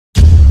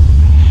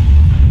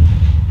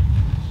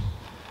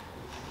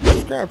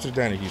subscribe to the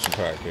Donnie Houston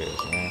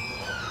podcast, man.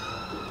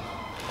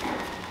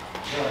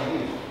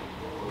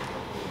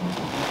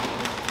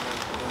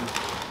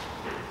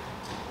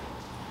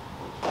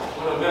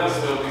 What a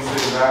minister we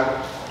say, man.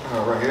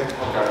 Right here. Okay.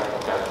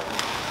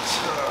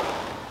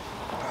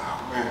 Oh,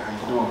 man, how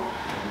you doing?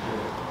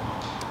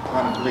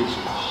 Honor to meet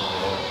you.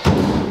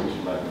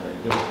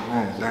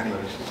 Man, Donnie.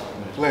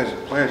 Pleasure.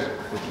 Pleasure.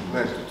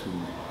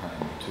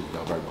 Two,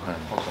 right behind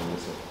me. Okay,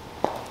 what's up?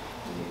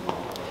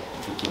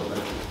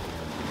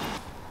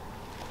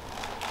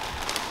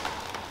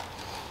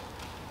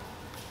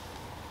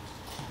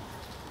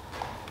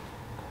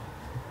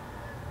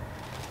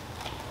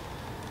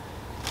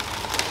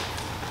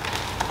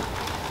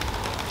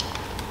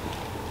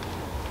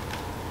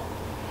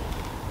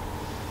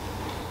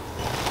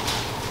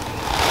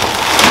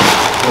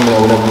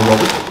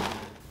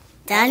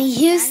 Donnie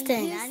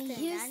Houston.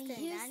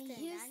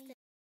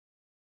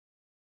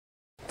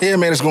 Yeah,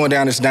 man, it's going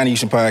down. This Donnie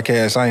Houston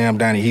podcast. I am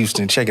Donnie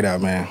Houston. Check it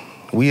out, man.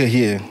 We are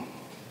here.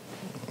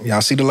 Y'all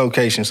see the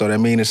location, so that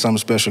means there's something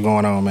special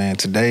going on, man.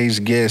 Today's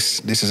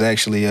guest, this is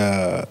actually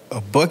a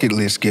bucket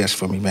list guest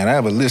for me, man. I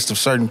have a list of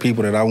certain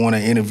people that I want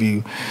to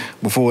interview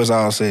before it's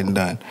all said and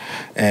done.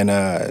 And,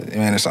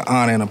 man, it's an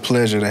honor and a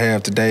pleasure to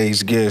have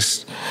today's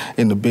guest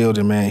in the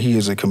building, man. He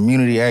is a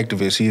community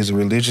activist. He is a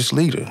religious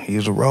leader. He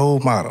is a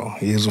role model.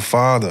 He is a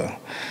father.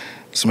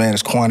 This man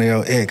is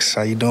Quanell X.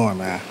 How you doing,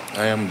 man?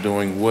 I am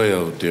doing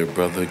well, dear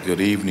brother.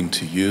 Good evening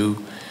to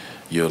you,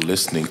 your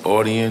listening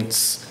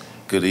audience.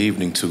 Good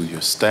evening to your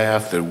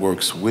staff that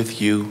works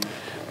with you,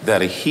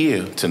 that are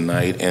here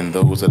tonight, and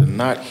those that are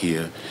not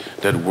here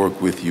that work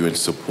with you and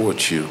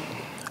support you.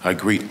 I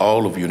greet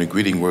all of you in the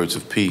greeting words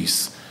of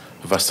peace,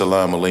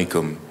 Assalamu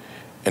alaikum,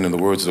 and in the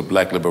words of the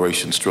Black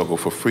liberation struggle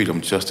for freedom,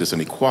 justice,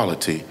 and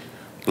equality,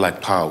 Black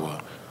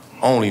power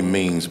only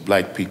means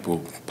Black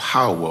people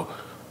power,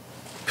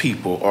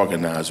 people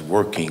organized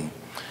working,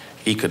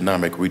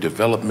 economic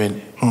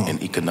redevelopment,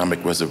 and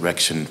economic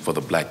resurrection for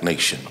the Black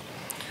nation.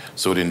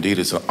 So it indeed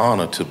is an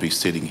honor to be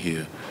sitting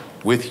here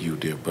with you,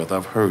 dear brother.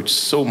 I've heard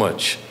so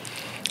much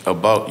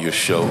about your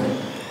show,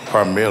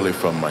 primarily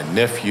from my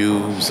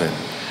nephews, and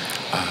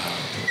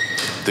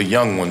the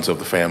young ones of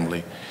the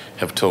family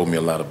have told me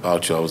a lot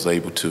about you. I was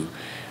able to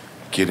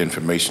get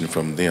information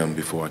from them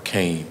before I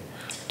came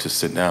to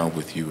sit down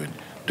with you and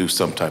do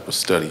some type of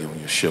study on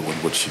your show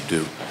and what you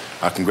do.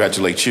 I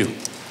congratulate you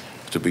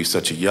to be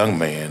such a young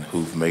man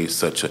who've made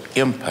such an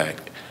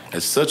impact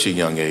at such a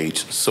young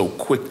age so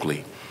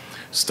quickly.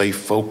 Stay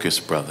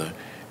focused, brother,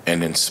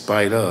 and in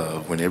spite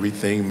of, when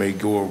everything may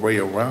go away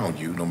around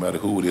you, no matter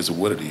who it is or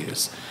what it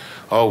is,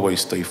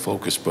 always stay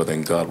focused, brother,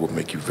 and God will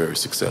make you very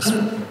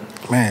successful.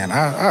 Man,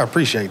 I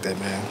appreciate that,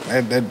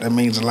 man. That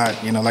means a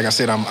lot. You know, like I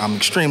said, I'm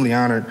extremely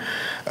honored.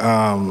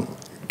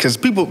 Because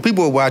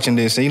people are watching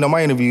this, and, you know,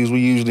 my interviews, we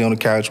usually on the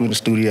couch, we in the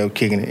studio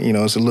kicking it. You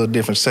know, it's a little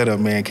different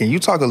setup, man. Can you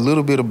talk a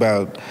little bit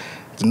about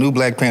the new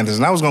Black Panthers?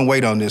 And I was gonna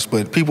wait on this,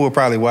 but people are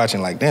probably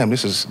watching like, damn,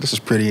 this is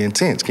pretty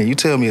intense. Can you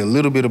tell me a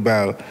little bit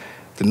about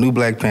the new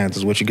Black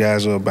Panthers, what you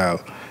guys are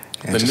about?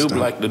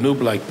 The new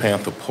Black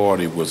Panther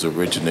Party was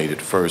originated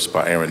first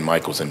by Aaron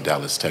Michaels in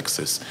Dallas,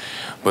 Texas.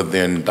 But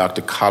then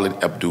Dr.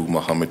 Khalid Abdul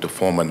Muhammad, the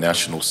former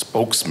national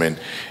spokesman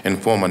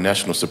and former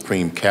national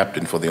supreme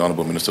captain for the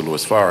Honorable Minister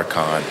Louis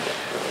Farrakhan,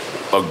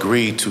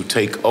 agreed to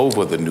take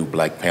over the new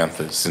Black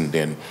Panthers. And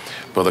then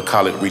Brother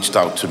Khalid reached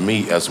out to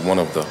me as one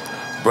of the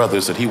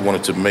brothers that he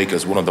wanted to make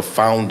as one of the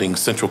founding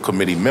Central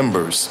Committee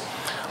members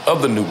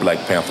of the new Black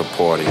Panther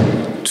Party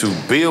to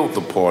build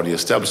the party,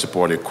 establish the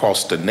party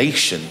across the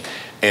nation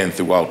and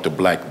throughout the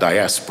Black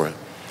diaspora.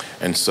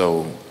 And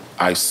so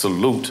I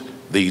salute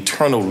the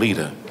eternal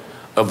leader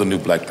of the new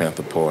Black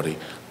Panther Party,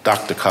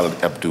 Dr.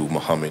 Khalid Abdul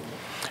Muhammad.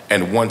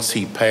 And once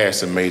he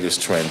passed and made his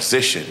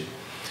transition,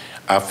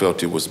 I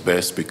felt it was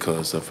best,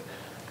 because of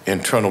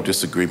internal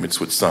disagreements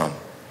with some,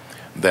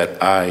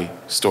 that I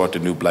start the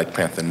new Black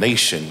Panther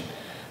Nation,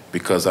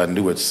 because I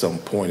knew at some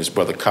point, as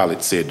Brother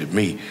Khalid said to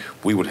me,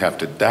 we would have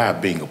to die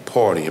being a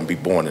party and be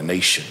born a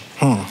nation.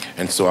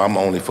 And so I'm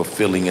only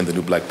fulfilling in the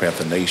new Black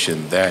Panther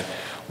Nation that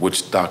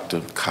which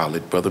Dr.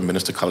 Khalid, Brother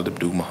Minister Khalid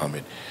Abdul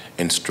Muhammad,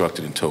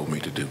 instructed and told me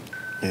to do.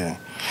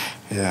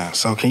 Yeah.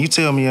 So can you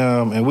tell me,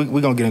 and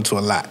we're gonna get into a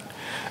lot,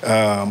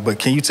 but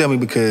can you tell me,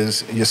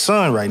 because your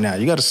son right now,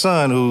 you got a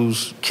son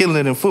who's killing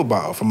it in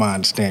football, from my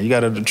understanding. You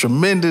got a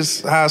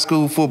tremendous high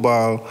school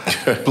football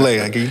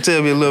player. Can you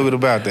tell me a little bit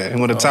about that? And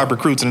one of the top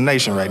recruits in the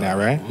nation right now,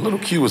 right? Little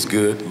Q is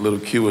good. Little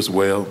Q as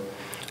well.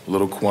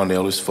 Little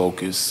Quanell is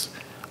focused.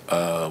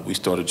 We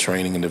started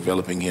training and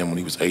developing him when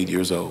he was 8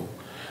 years old.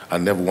 I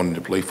never wanted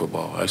to play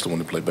football. I actually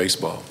wanted to play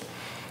baseball.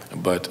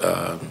 But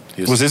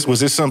was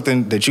this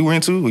something that you were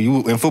into? Were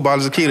you in football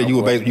as a kid, or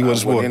you wasn't I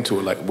sport? went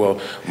into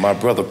it my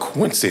brother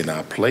Quincy and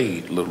I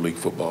played Little League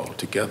football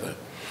together,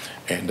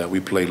 and we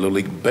played Little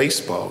League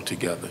baseball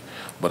together.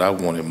 But I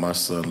wanted my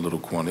son, little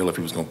Quanell, if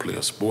he was going to play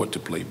a sport, to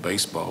play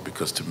baseball,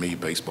 because to me,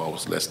 baseball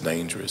was less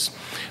dangerous.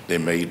 They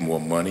made more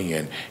money,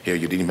 and hell,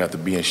 you didn't even have to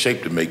be in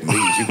shape to make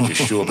moves. You could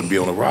just show up and be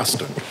on a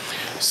roster.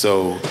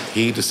 So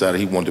he decided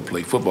he wanted to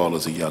play football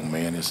as a young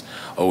man. His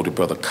older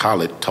brother,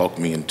 Khaled, talked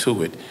me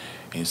into it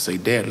and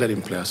said, "Dad, let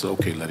him play." I said,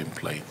 "Okay, let him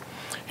play."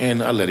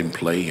 And I let him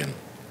play, and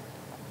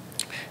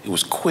it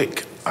was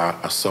quick.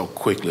 I saw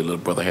quickly little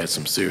brother had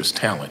some serious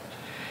talent.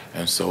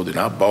 And so then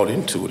I bought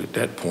into it at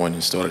that point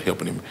and started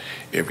helping him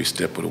every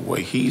step of the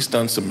way. He's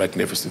done some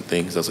magnificent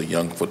things as a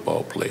young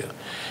football player.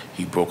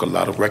 He broke a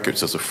lot of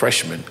records as a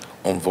freshman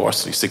on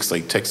varsity,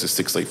 6A Texas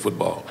 6A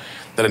football,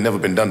 that had never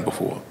been done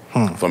before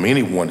from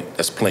anyone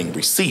that's playing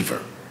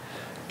receiver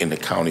in the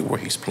county where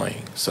he's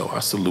playing. So I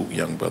salute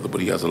young brother,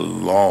 but he has a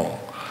long,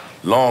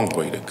 long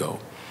way to go.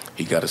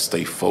 He got to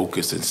stay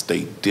focused and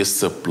stay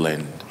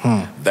disciplined.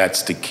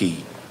 That's the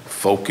key.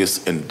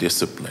 Focus and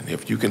discipline.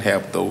 If you can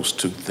have those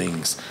two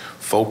things,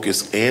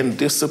 focus and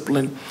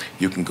discipline,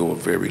 you can go a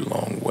very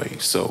long way.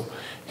 So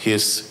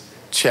his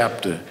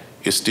chapter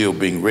is still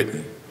being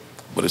written,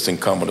 but it's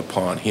incumbent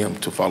upon him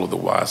to follow the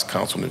wise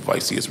counsel and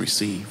advice he has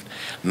received,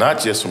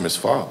 not just from his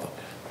father,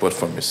 but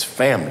from his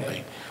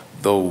family,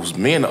 those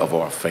men of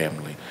our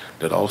family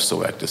that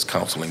also act as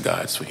counsel and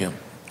guides for him.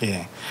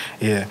 Yeah.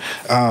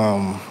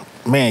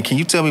 Man, can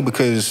you tell me,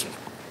 because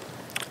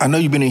I know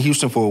you've been in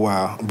Houston for a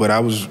while, but I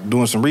was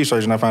doing some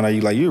research and I found out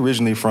you're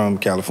originally from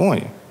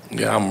California.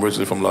 Yeah, I'm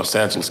originally from Los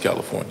Angeles,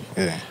 California.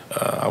 Yeah.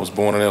 I was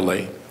born in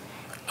L.A.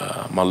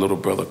 My little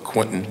brother,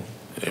 Quentin,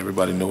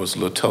 everybody knows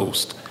Lil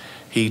Toast,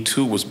 he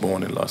too was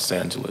born in Los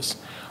Angeles.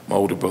 My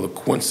older brother,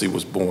 Quincy,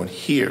 was born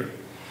here,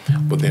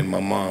 but then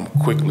my mom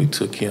quickly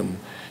took him,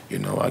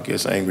 I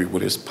guess angry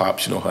with his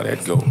pops, you know how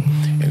that go,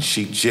 and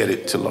she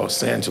jetted to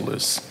Los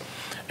Angeles,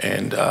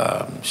 and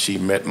she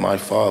met my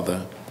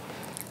father,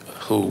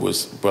 who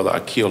was Brother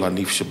Akil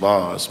Hanif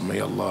Shabazz. May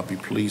Allah be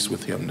pleased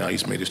with him. Now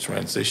he's made his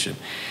transition.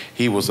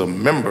 He was a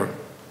member,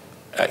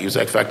 he was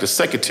in fact the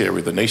secretary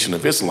of the Nation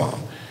of Islam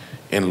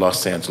in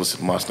Los Angeles,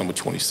 Mosque number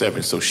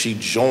 27. So she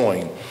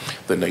joined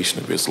the Nation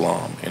of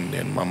Islam, and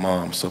then my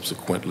mom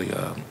subsequently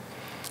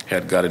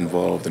had got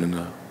involved in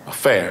an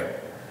affair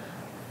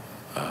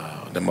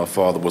that my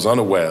father was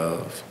unaware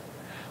of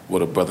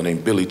with a brother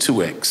named Billy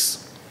 2X.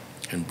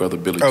 And Brother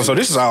Billy 2X, so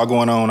this is all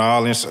going on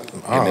in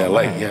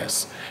L.A.,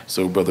 yes.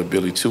 So Brother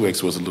Billy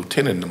 2X was a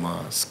lieutenant in the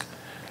mosque,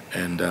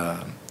 and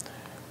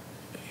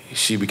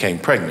she became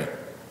pregnant.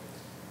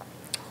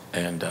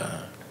 And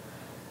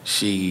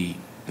she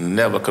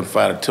never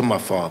confided to my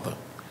father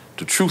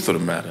the truth of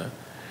the matter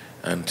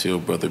until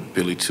Brother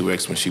Billy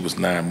 2X, when she was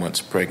 9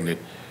 months pregnant,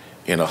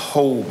 in a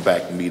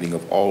holdback meeting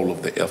of all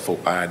of the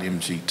FOI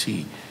and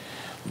MGT,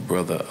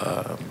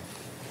 Brother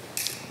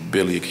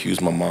Billy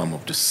accused my mom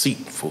of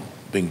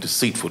being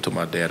deceitful to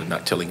my dad and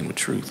not telling him the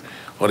truth.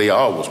 Well, they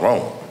all was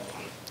wrong.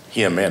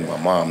 Him and my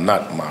mom,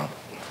 not my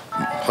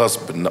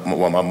husband,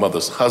 my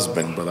mother's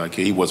husband, but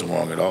he wasn't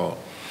wrong at all.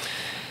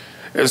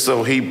 And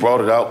so he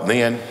brought it out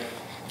then,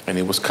 and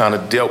it was kind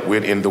of dealt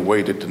with in the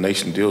way that the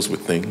nation deals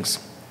with things.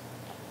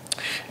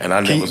 And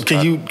I never.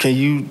 Can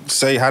you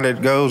say how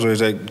that goes, or is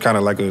that kind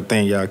of like a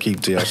thing y'all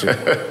keep to yourself?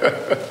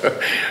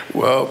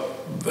 Well,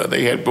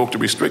 they had broke the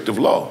restrictive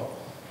law.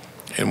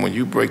 And when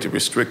you break the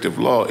restrictive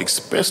law,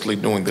 especially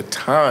during the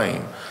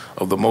time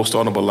of the most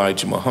honorable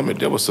Elijah Muhammad,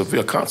 there were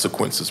severe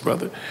consequences,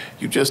 brother.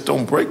 You just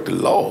don't break the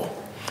law,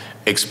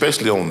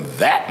 especially on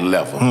that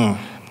level,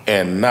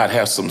 and not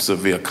have some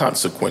severe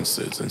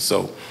consequences. And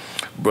so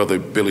Brother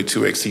Billy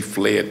 2X, he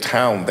fled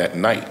town that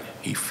night.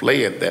 He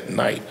fled that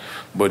night,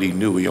 but he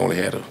knew he only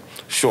had a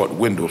short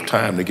window of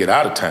time to get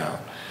out of town,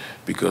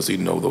 because he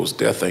knew those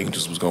death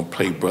angels was going to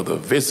pay brother a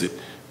visit,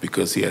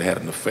 because he had had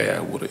an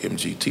affair with an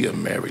MGT, a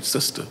married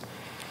sister.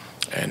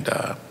 And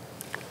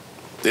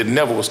it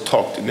never was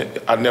talked.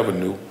 I never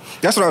knew.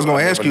 That's what I was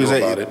going to ask you. Is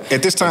that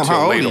at this time,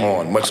 how old are you?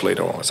 Much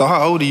later on. So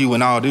how old are you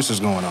when all this is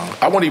going on?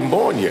 I wasn't even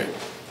born yet.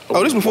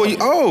 This before you?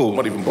 I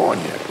wasn't even born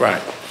yet.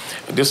 Right.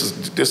 This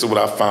is what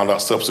I found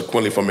out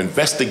subsequently from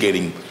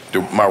investigating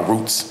my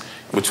roots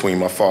between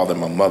my father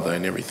and my mother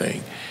and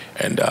everything.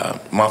 And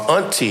my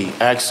auntie,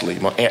 actually,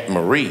 my Aunt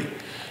Marie,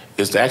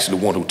 is actually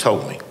the one who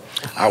told me.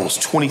 I was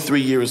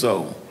 23 years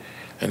old.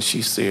 And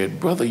she said,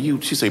 brother,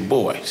 she said,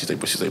 boy,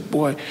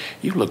 boy,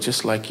 you look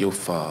just like your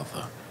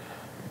father,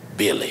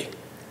 Billy.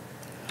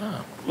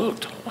 I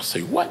looked, I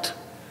say, what?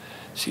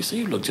 She said,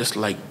 you look just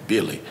like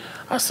Billy.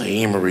 I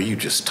say, Marie, you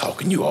just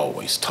talking, you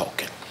always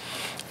talking.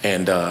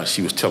 And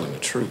she was telling the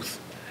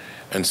truth.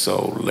 And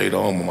so later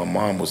on, when my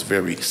mom was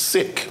very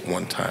sick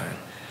one time,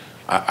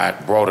 I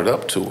brought it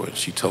up to her, and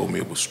she told me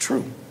it was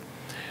true.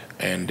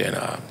 And then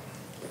I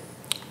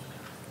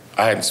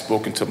hadn't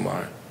spoken to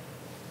my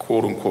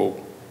quote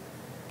unquote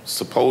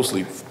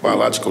supposedly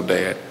biological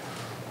dad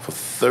for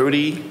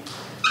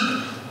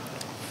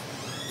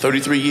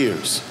 33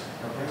 years.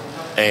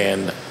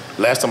 And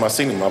Last time I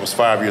seen him, I was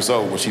 5 years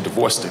old when she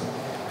divorced him.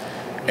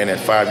 And at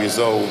 5 years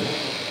old,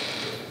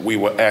 we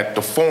were at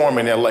the Forum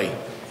in LA,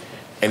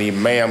 and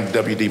Imam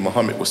W.D.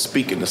 Muhammad was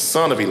speaking, the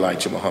son of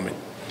Elijah Muhammad.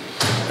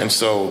 And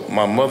so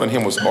my mother and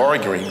him was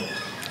arguing,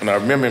 and I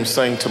remember him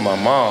saying to my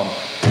mom,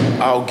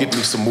 "I'll get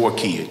me some more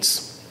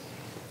kids."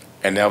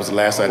 And that was the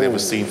last I'd ever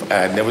seen. I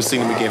had never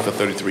seen him again for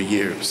 33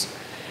 years.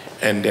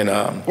 And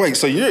then wait,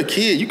 so you're a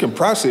kid, you can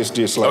process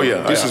this like,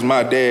 this is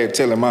my dad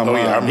telling my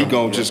mom he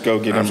gonna just go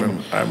get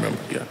him. I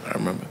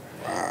remember.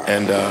 Wow.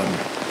 And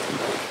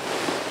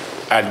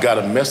I'd got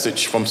a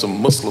message from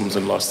some Muslims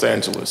in Los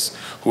Angeles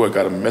who had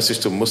got a message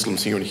to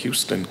Muslims here in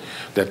Houston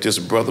that this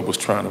brother was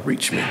trying to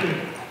reach me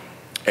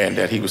and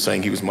that he was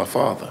saying he was my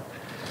father.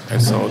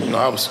 And so,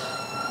 I was,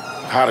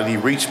 how did he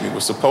reach me? I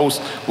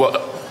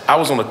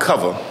was on the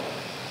cover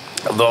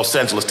of the Los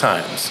Angeles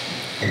Times.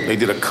 They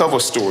did a cover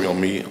story on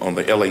me on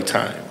the LA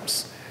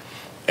Times.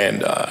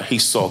 And he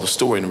saw the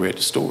story and read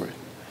the story.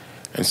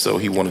 And so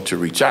he wanted to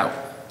reach out,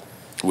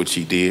 which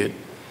he did.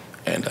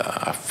 And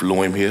I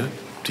flew him here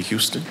to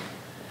Houston.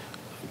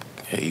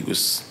 He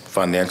was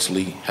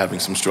financially having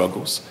some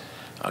struggles.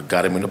 I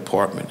got him an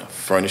apartment, I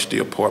furnished the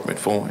apartment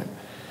for him,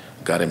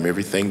 got him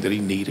everything that he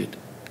needed,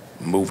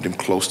 moved him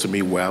close to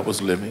me where I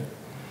was living.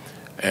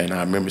 And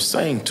I remember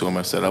saying to him,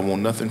 I said, "I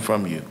want nothing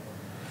from you.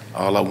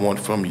 All I want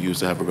from you is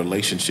to have a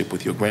relationship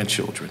with your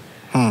grandchildren.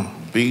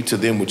 Be to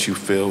them what you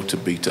failed to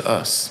be to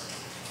us."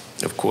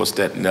 Of course,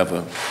 that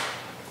never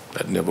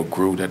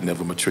grew, that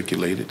never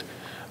matriculated.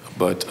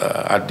 But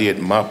I did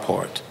my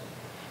part.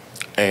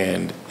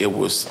 And it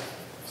was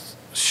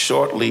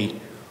shortly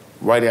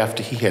right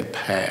after he had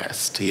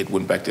passed. He had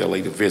went back to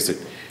LA to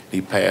visit. He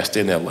passed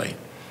in LA.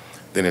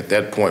 Then at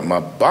that point, my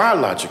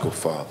biological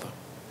father,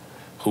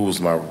 who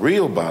was my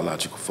real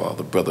biological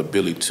father, Brother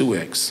Billy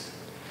X,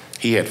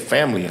 he had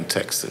family in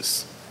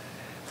Texas.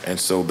 And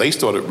so they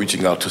started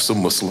reaching out to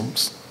some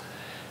Muslims,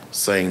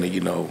 saying that,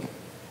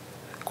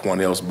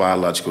 Quanell's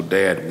biological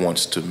dad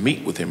wants to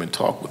meet with him and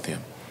talk with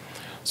him.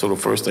 So the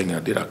first thing I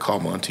did, I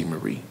called my Auntie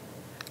Marie,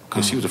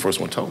 because she was the first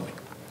one who told me.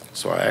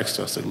 So I asked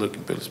her, I said, "Look,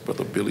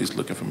 Brother Billy's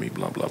looking for me,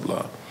 blah, blah,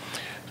 blah."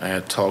 I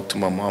had talked to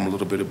my mom a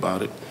little bit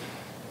about it.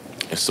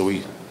 And so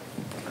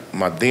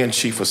my then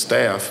chief of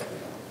staff,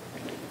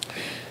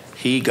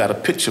 he got a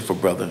picture for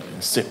Brother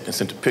and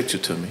sent a picture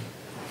to me.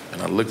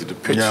 And I looked at the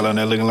picture. Y'all on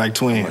there looking like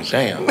twins. I'm like,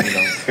 damn, I'm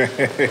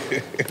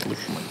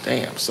like,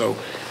 damn. So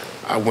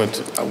I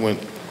went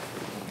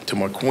to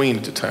my queen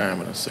at the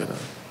time and I said,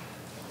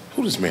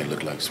 "Who does this man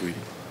look like, sweetie?"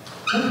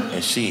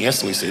 And she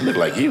instantly said, "He look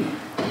like you."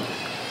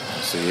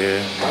 I said,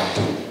 "Yeah,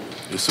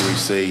 this is who he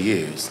say he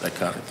is," that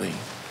kind of thing.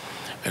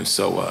 And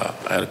so I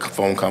had a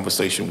phone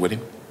conversation with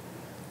him,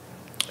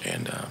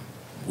 and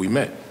we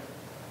met.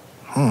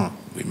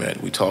 We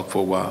met. We talked for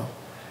a while,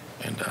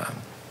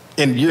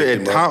 and you're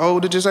at how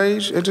old at this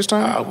age at this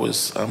time?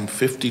 I'm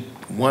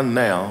 51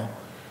 now.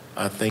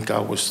 I think I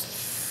was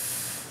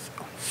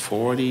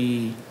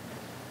 40,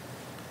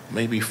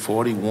 maybe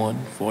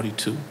 41,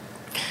 42.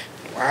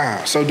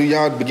 Wow. So do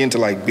y'all begin to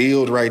like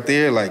build right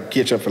there, like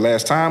catch up for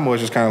last time, or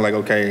it's just kind of like,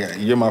 okay,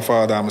 you're my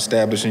father, I'm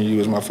establishing you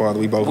as my father,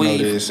 we both know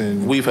this?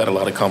 And we've had a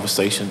lot of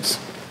conversations.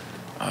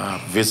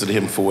 I visited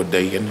him for a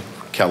day in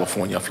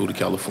California. I flew to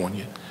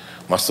California.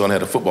 My son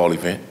had a football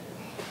event,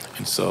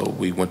 and so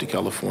we went to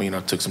California, and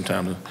I took some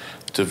time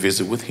to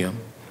visit with him,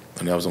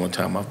 and that was the only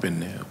time I've been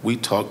there. We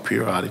talk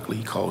periodically.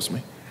 He calls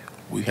me.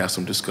 We have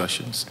some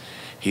discussions.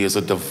 He is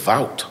a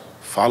devout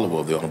follower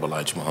of the Honorable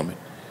Elijah Muhammad.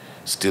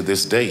 Still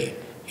this day,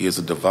 he is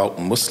a devout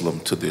Muslim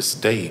to this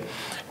day.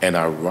 And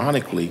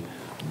ironically,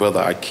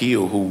 Brother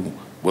Akil, who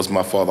was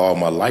my father all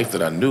my life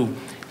that I knew,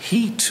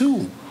 he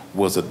too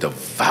was a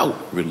devout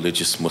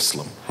religious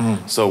Muslim.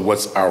 So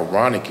what's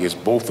ironic is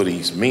both of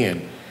these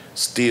men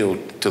still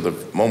to the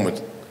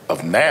moment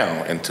of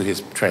now and to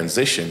his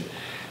transition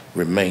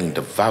remain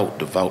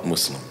devout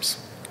Muslims.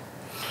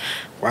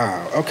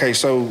 Wow. Okay,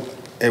 so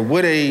at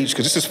what age,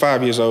 because this is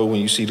 5 years old when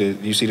you see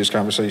this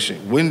conversation,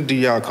 when do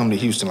y'all come to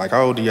Houston? Like,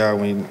 how old are y'all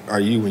when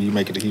you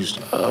make it to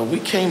Houston? We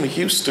came to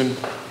Houston,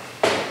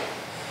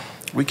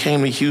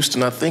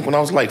 I think, when I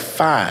was like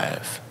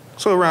 5.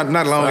 So around,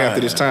 not long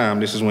after this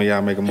time, this is when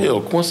y'all make a move.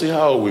 Hell, Quincy,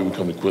 how old were we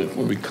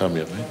when we come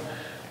here, man?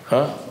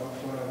 Huh?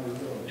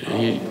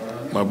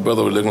 My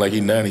brother was looking like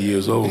he's 90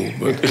 years old.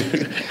 But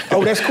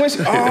oh, that's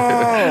Quincy?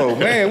 Oh,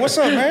 man, what's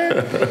up,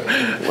 man?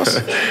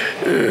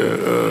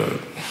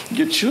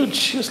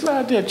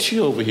 Slide that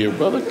chair over here,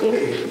 brother.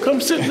 Come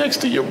sit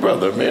next to your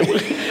brother, man.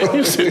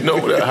 You sitting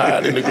over there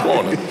hiding in the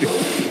corner.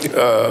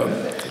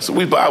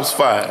 I was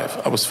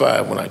 5. I was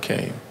 5 when I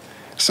came.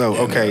 So,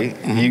 okay,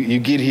 you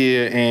get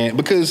here, and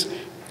because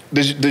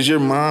does your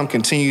mom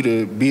continue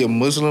to be a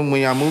Muslim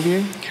when y'all move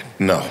here?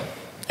 No.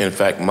 In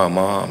fact, my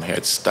mom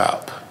had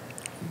stopped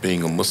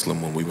being a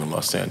Muslim when we were in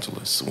Los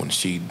Angeles. When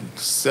she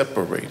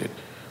separated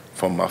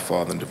from my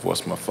father and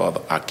divorced my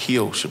father,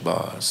 Akil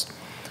Shabazz,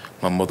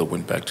 my mother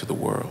went back to the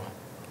world.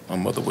 My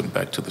mother went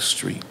back to the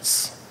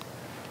streets.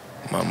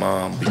 My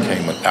mom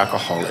became an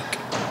alcoholic.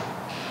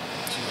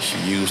 She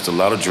used a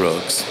lot of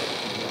drugs.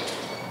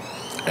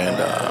 And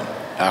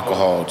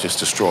alcohol just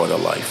destroyed her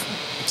life.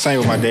 Same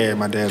with my dad.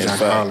 My dad's In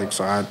alcoholic,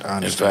 so I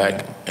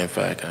understand. In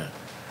fact,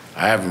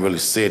 I haven't really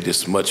said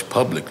this much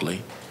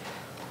publicly,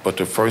 but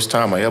the first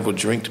time I ever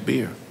drank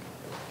beer,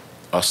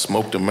 I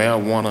smoked I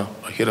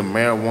hit a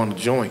marijuana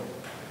joint,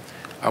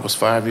 I was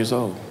 5 years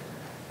old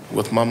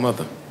with my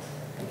mother.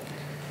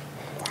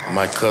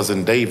 My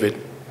cousin David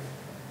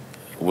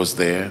was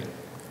there,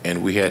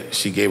 and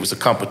she gave us a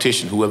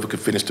competition. Whoever could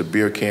finish the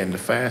beer can the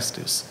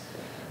fastest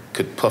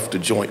could puff the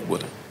joint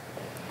with her.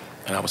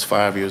 And I was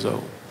 5 years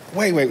old.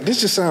 Wait,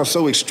 this just sounds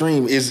so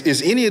extreme.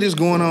 Is any of this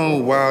going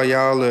on while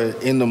y'all are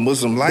in the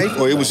Muslim life,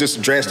 or it was just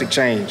a drastic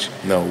change?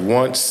 No,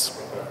 once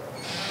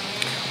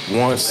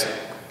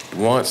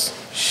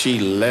she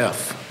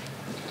left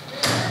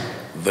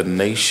the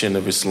Nation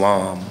of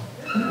Islam,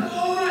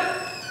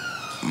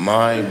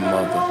 my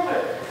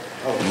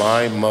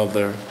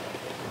mother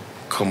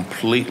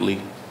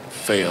completely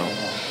failed.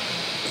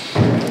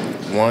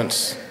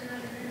 Once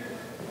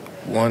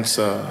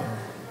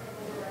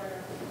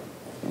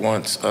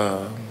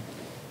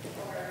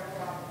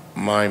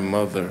my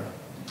mother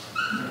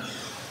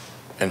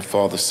and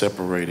father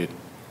separated,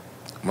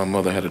 my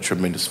mother had a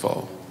tremendous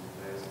fall.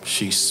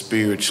 She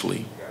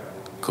spiritually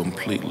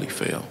completely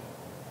failed.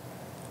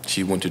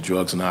 She went to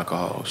drugs and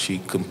alcohol. She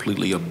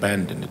completely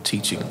abandoned the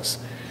teachings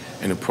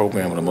and the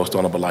program of the Most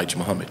Honorable Elijah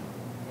Muhammad.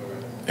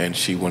 And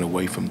she went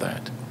away from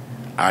that.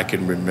 I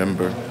can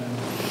remember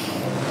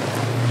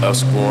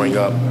us growing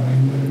up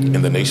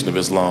in the Nation of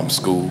Islam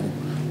school,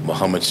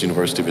 Muhammad's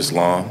University of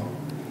Islam.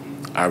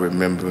 I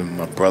remember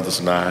my brothers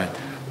and I,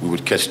 we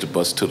would catch the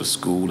bus to the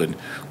school and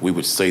we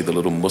would say the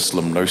little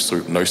Muslim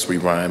nursery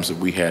rhymes that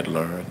we had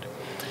learned.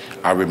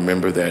 I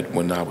remember that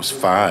when I was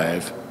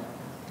 5,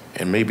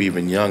 and maybe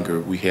even younger,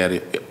 we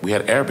had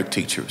Arabic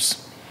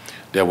teachers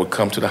that would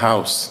come to the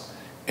house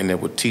and that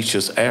would teach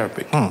us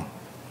Arabic.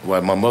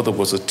 Well, my mother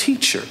was a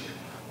teacher.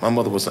 My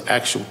mother was an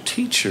actual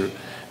teacher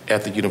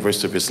at the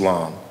University of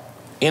Islam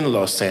in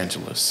Los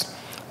Angeles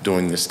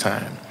during this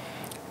time.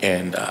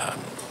 And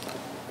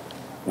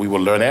we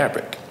would learn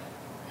Arabic.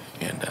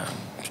 And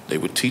they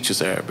would teach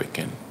us Arabic,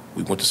 and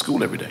we went to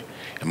school every day.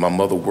 And my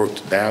mother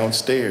worked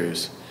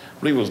downstairs. I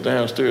believe it was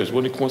downstairs.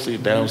 Wasn't it, Quincy?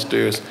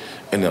 Downstairs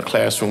in the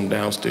classroom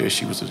downstairs,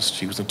 she was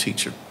a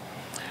teacher.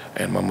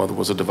 And my mother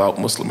was a devout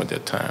Muslim at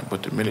that time.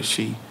 But the minute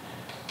she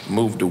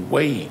moved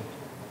away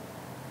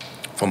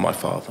from my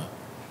father,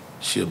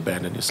 she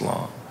abandoned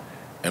Islam.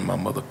 And my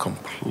mother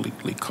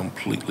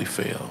completely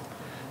failed.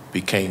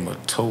 Became a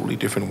totally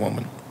different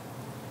woman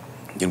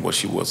than what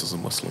she was as a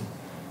Muslim.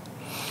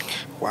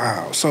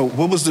 Wow. So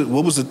what was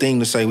the thing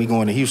to say we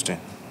going to Houston?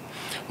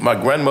 My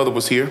grandmother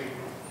was here.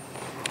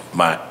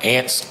 My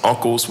aunts,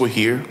 uncles were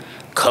here.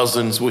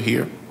 Cousins were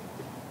here.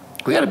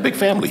 We had a big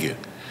family here.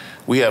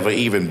 We have an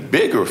even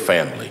bigger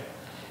family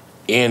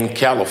in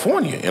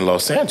California, in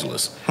Los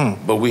Angeles.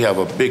 But we have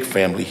a big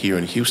family here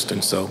in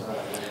Houston. So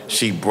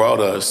she brought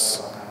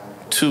us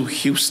to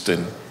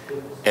Houston.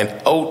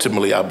 And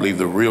ultimately, I believe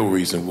the real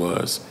reason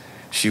was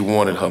she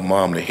wanted her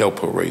mom to help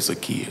her raise her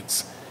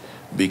kids.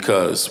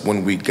 Because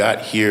when we got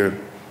here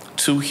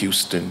to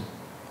Houston,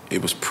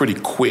 it was pretty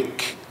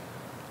quick.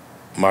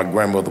 My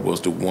grandmother was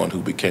the one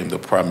who became the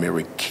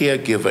primary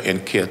caregiver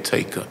and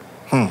caretaker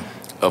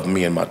of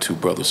me and my two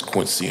brothers,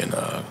 Quincy and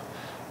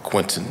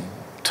Quentin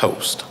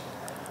Toast.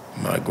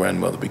 My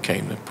grandmother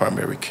became the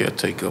primary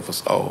caretaker of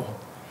us all.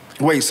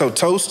 Wait, so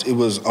Toast, it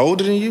was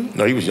older than you?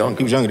 No, he was younger.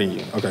 He was younger than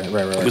you. Okay,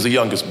 right. He was the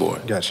youngest boy.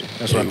 Gotcha.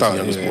 That's what I thought.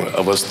 He was the youngest boy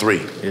of us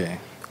three. Yeah.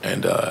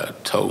 And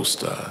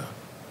Toast,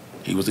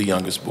 he was the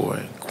youngest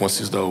boy.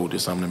 Quincy's the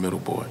oldest. I'm the middle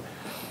boy.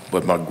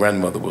 But my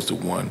grandmother was the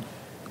one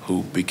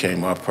who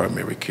became our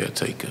primary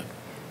caretaker.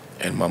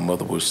 And my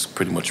mother was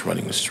pretty much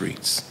running the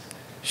streets.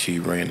 She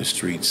ran the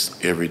streets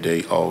every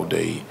day, all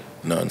day,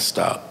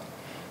 nonstop.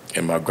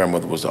 And my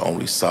grandmother was the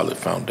only solid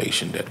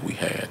foundation that we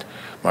had.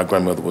 My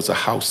grandmother was a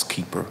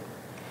housekeeper.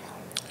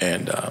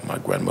 And my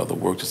grandmother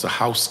worked as a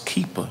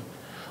housekeeper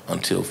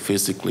until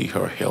physically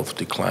her health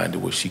declined to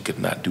where she could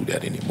not do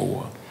that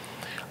anymore.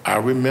 I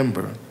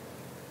remember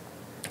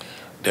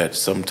that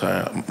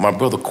sometime my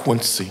brother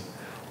Quincy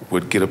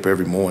would get up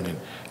every morning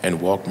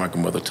and walk my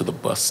grandmother to the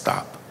bus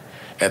stop.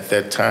 At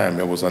that time,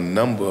 there was a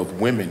number of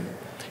women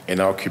in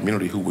our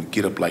community who would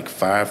get up like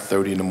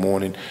 5:30 in the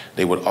morning.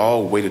 They would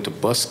all wait at the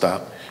bus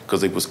stop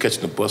because they was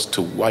catching the bus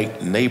to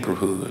white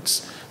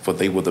neighborhoods, for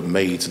they were the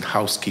maids and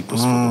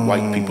housekeepers for the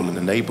white people in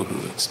the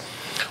neighborhoods.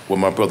 Well,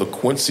 my brother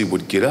Quincy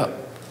would get up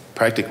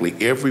practically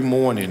every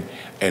morning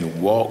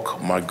and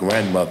walk my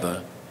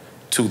grandmother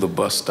to the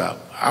bus stop.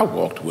 I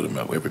walked with him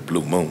every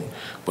blue moon,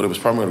 but it was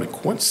primarily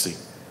Quincy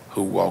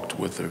who walked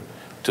with her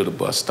to the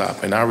bus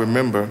stop. And I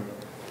remember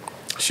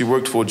she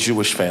worked for a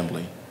Jewish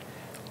family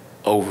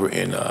over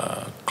in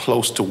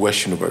close to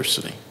West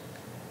University,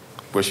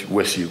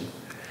 West U.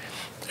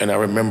 And I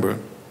remember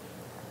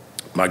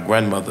my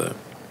grandmother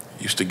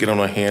used to get on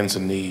her hands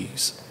and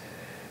knees,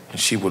 and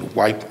she would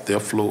wipe their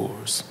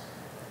floors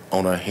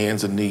on her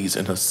hands and knees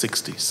in her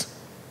 60s.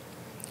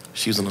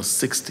 She was in her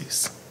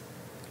 60s,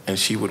 and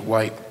she would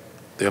wipe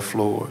their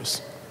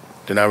floors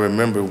Then I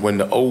remember when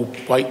the old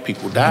white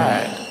people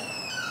died,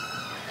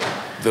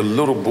 the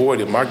little boy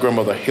that my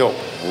grandmother helped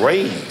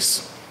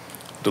raise,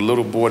 the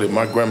little boy that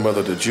my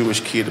grandmother, the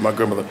Jewish kid that my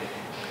grandmother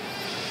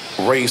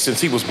raised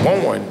since he was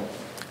born,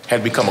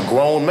 had become a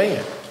grown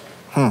man.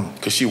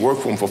 Because she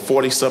worked for him for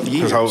 40-something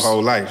years. His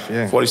whole life,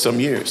 yeah. 40-something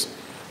years.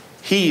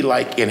 He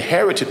like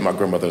inherited my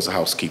grandmother as a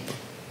housekeeper.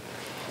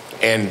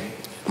 And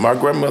my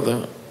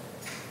grandmother,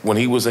 when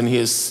he was in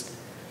his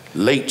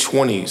late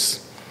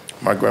 20s,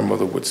 my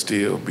grandmother would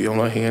still be on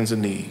her hands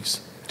and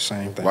knees,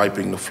 same thing,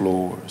 wiping the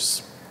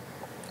floors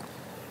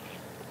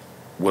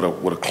with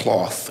a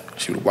cloth.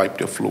 She would wipe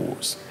their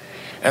floors.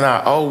 And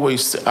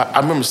I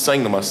remember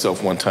saying to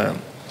myself one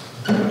time,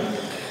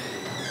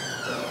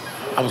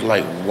 I was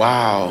like,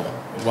 wow,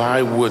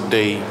 why would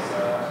they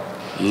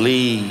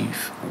leave?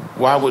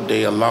 Why would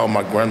they allow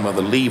my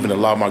grandmother, leave and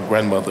allow my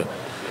grandmother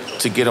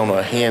to get on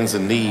her hands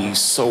and knees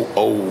so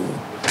old?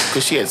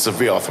 Because she had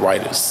severe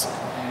arthritis.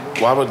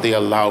 Why would they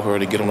allow her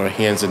to get on her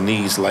hands and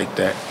knees like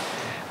that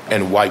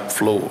and wipe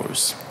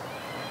floors?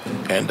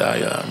 And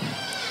I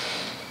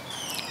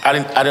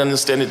didn't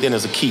understand it then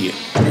as a kid,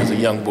 as a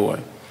young boy.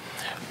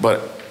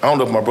 But I don't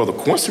know if my brother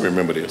Quincy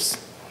remember this,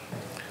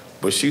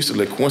 but she used to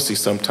let Quincy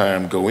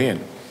sometime go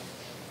in,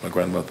 my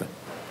grandmother.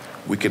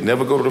 We could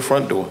never go to the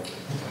front door.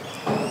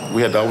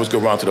 We had to always go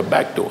around to the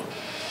back door.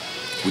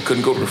 We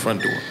couldn't go to the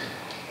front door.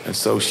 And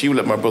so she would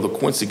let my brother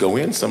Quincy go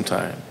in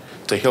sometime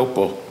to help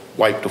her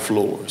wipe the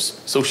floors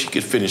so she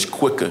could finish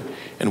quicker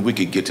and we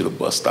could get to the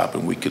bus stop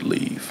and we could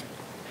leave.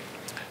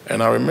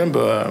 And I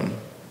remember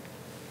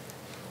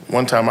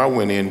one time I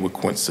went in with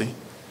Quincy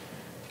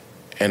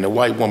and the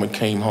white woman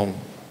came home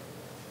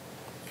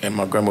and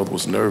my grandmother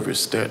was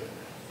nervous that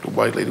the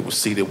white lady would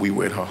see that we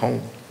were at her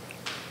home.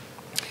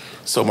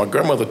 So my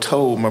grandmother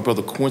told my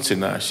brother Quincy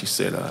and I, she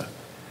said,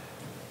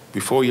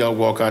 before y'all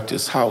walk out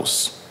this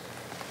house,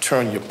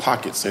 turn your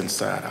pockets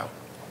inside out.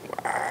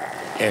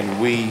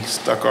 And we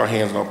stuck our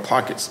hands in our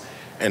pockets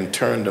and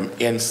turned them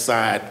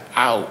inside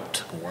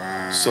out.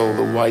 Wow. So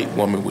the white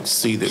woman would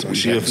see that we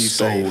hadn't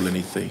stole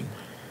anything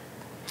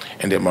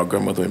and that my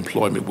grandmother's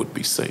employment would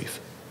be safe.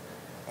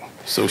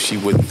 So she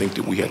wouldn't think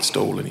that we had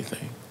stole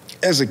anything.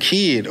 As a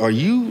kid, are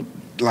you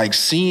like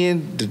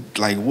seeing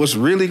what's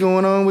really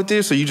going on with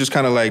this? Or you just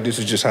kind of like, this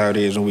is just how it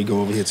is when we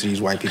go over here to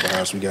these white people's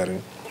house, we got to...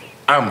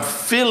 I'm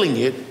feeling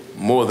it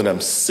more than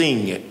I'm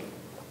seeing it,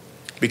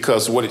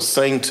 because what it's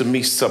saying to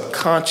me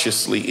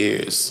subconsciously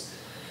is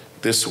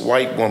this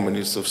white woman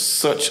is of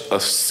such a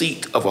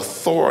seat of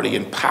authority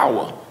and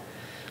power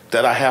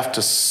that I have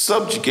to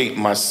subjugate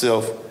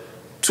myself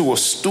to a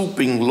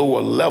stooping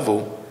lower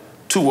level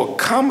to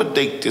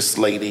accommodate this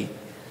lady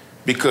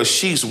because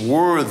she's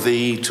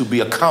worthy to be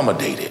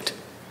accommodated.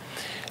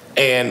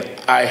 And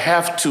I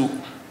have to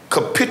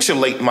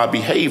capitulate my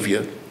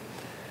behavior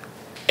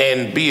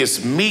and be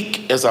as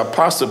meek as I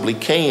possibly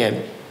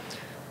can,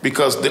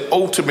 because the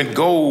ultimate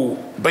goal,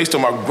 based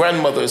on my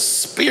grandmother's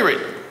spirit,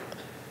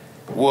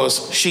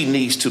 was she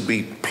needs to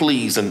be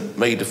pleased and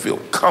made to feel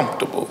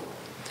comfortable.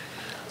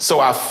 So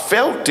I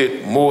felt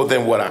it more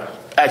than what I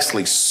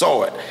actually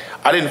saw it.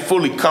 I didn't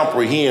fully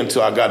comprehend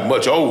until I got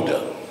much older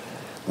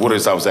what it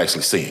is I was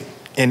actually seeing.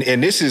 And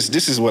this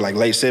is what, like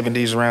late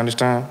 70s around this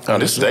time? No,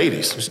 this is the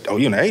 80s. Oh,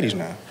 you're in the 80s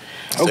now.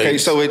 Okay,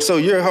 so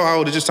you're how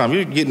old at this time?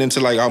 You're getting into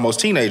like almost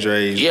teenager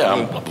age. Yeah,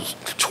 I was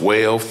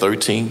 12,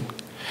 13.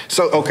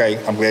 So,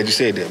 okay, I'm glad you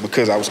said that,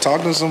 because I was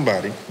talking to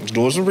somebody, was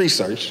doing some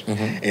research,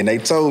 and they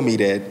told me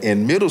that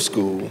in middle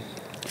school,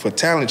 for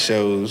talent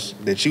shows,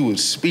 that you would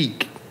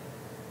speak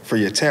for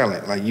your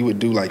talent. Like you would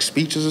do like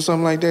speeches or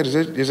something like that.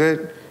 Is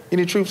that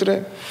any truth to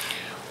that?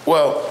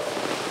 Well,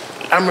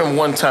 I remember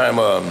one time...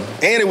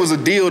 and it was a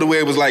deal to where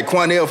it was like,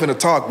 Quanell finna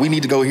talk, we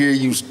need to go hear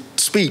you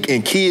speak,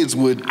 and kids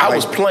would... I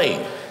was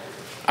playing.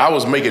 I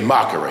was making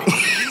mockery.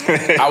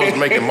 I was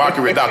making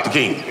mockery of Dr.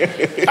 King.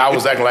 I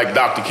was acting like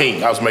Dr.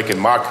 King. I was making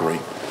mockery.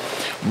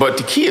 But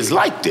the kids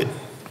liked it.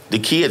 The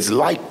kids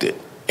liked it.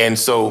 And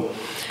so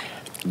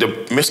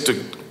Mr.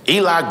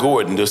 Eli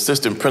Gordon, the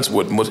assistant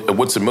principal at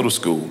Woodson Middle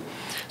School,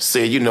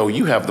 said, you know,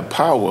 you have the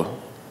power,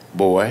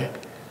 boy,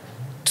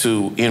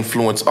 to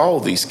influence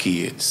all these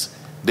kids.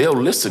 They'll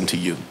listen to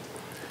you.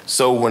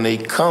 So when they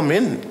come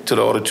into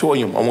the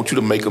auditorium, I want you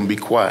to make them be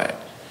quiet.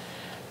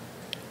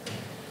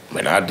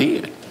 And I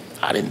did.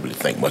 I didn't really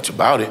think much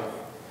about it.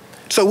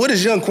 So what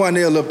is young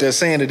Quanell up there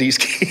saying to these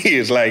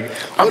kids? Like,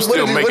 what is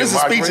the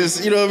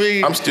speeches, you know what I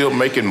mean? I'm still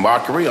making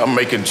mockery. I'm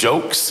making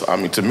jokes. I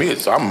mean, to me,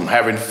 I'm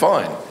having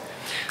fun.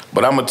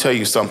 But I'm going to tell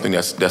you something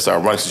that's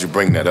ironic since you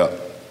bring that up.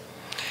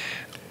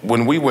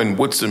 When we were in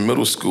Woodson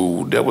Middle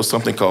School, there was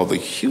something called the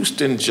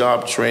Houston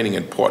Job Training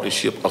and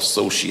Partnership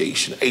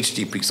Association,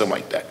 HGP, something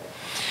like that.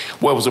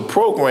 Well, it was a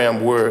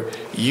program where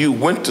you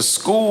went to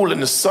school in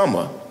the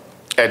summer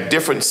at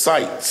different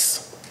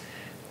sites,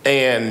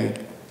 and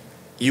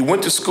you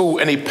went to school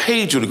and they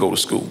paid you to go to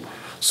school.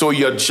 So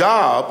your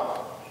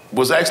job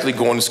was actually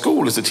going to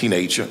school as a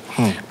teenager.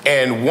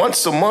 And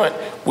once a month,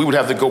 we would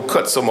have to go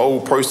cut some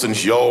old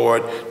person's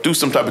yard, do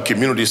some type of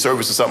community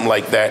service or something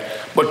like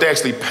that, but they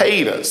actually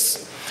paid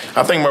us.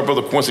 I think my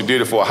brother Quincy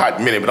did it for a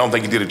hot minute, but I don't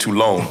think he did it too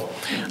long.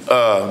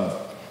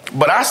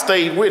 But I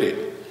stayed with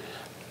it.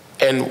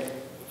 And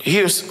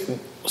here's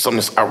something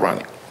that's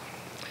ironic.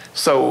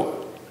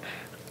 So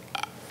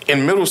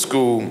in middle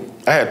school,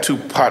 I had two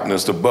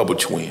partners, the Bubba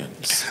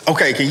twins.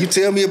 Okay, can you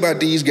tell me about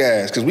these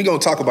guys? Because we're going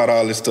to talk about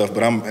all this stuff,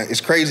 but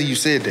it's crazy you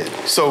said that.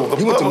 So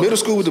you went to middle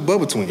school with the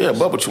Bubba twins? Yeah,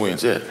 Bubba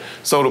twins, yeah.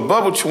 So the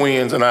Bubba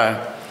twins and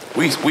I,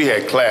 we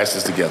had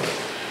classes together.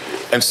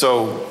 And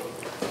so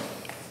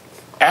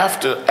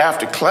after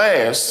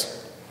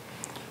class,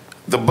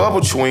 the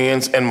Bubba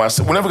twins and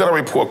myself, we never got our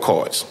report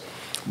cards.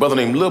 Brother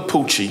named Lil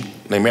Poochie,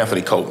 named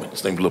Anthony Coleman.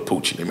 His name Lil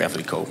Poochie, named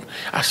Anthony Coleman.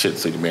 I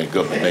shouldn't say the man's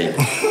government name.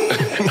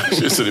 I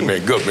shouldn't say the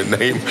man's government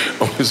name.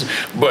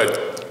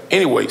 But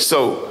anyway,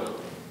 so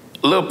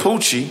Lil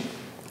Poochie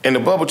and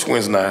the Bubba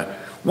twins and I,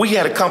 we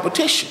had a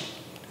competition.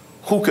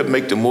 Who could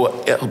make the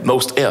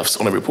most F's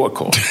on the report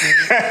card?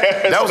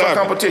 That was our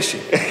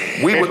competition.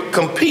 We would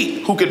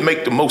compete who could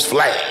make the most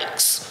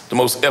flags, the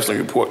most F's on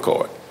the report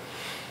card.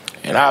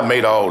 And I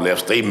made all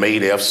F's. They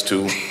made F's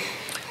too.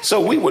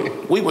 So we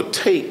would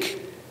take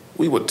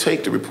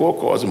the report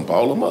cards and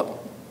ball them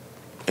up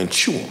and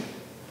chew them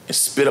and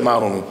spit them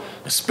out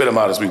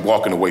as we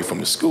walking away from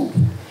the school.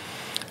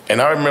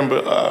 And I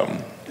remember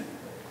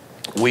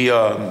we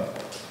were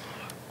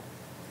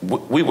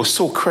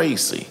so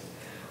crazy.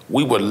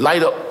 We would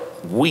light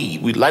up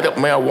weed. We'd light up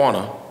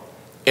marijuana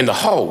in the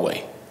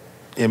hallway.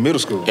 In middle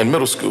school? In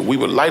middle school. We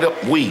would light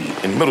up weed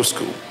in middle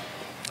school.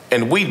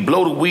 And we'd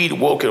blow the weed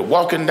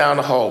walking down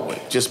the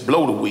hallway. Just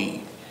blow the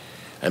weed.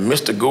 And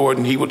Mr.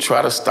 Gordon, he would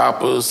try to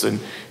stop us,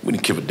 and we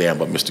didn't give a damn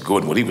about Mr.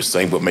 Gordon, what he was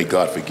saying, but may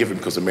God forgive him,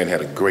 because the man had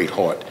a great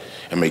heart,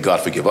 and may God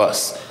forgive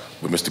us.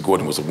 But Mr.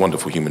 Gordon was a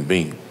wonderful human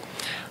being.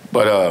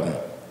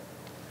 But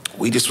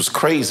we just was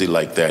crazy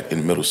like that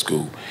in middle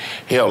school.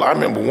 Hell, I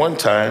remember one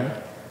time,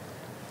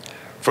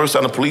 first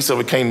time the police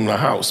ever came to my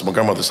house, my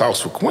grandmother's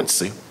house, for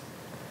Quincy.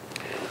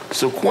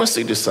 So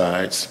Quincy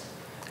decides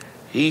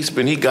he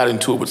got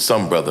into it with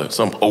some brother,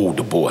 some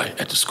older boy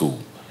at the school,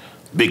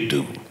 big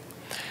dude.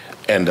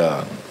 And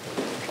I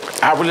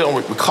really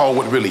don't recall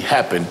what really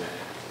happened,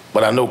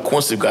 but I know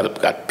Quincy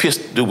got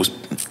pissed. Dude was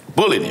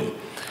bullying him.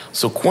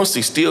 So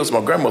Quincy steals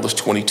my grandmother's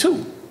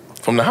 .22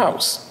 from the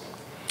house.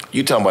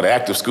 You talking about an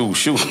active school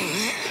shooter.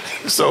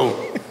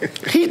 So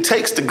he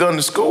takes the gun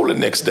to school the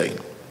next day.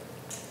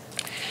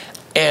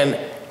 And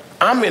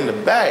I'm in the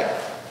back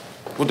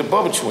with the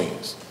Bubba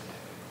twins.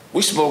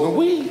 We smoking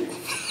weed.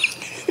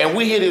 And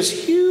we hear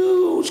this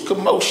huge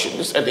commotion.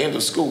 This at the end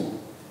of school.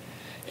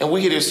 And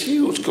we hear this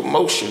huge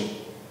commotion.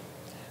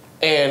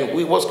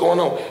 And what's going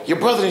on? Your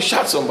brother done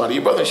shot somebody.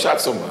 Your brother done shot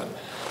somebody.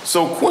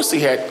 So Quincy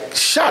had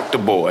shot the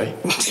boy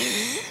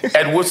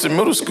at Woodson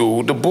Middle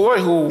School, the boy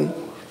who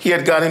he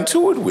had got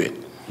into it with.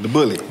 The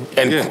bully.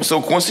 And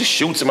so Quincy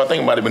shoots him. I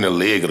think it might have been the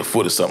leg or the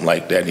foot or something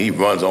like that. And he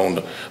runs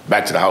on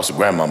back to the house of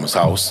grandmama's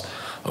house.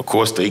 Of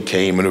course, they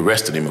came and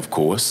arrested him, of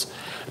course.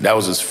 That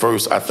was his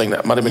first, I think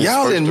that might have been his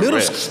first in middle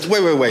arrest. school.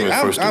 Wait.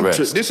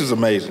 This is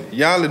amazing.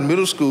 Y'all in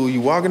middle school,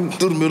 you walking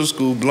through the middle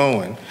school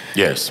blowing.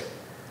 Yes.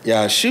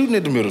 Y'all shooting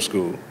at the middle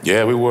school.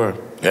 Yeah, we were.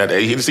 Yeah,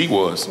 he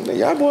was.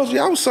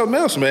 Y'all was something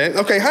else, man.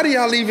 Okay, how do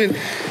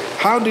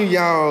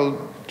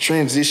y'all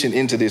transition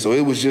into this? Or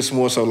it was just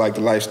more so like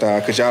the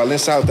lifestyle? Because y'all in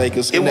South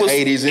Acres in the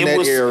 80s, in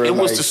that era. It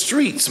was the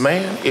streets,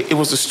 man. It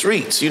was the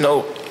streets. You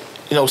know,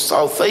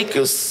 South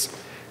Acres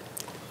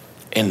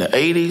in the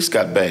 80s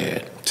got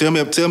bad. Tell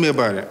me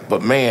about it.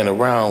 But man,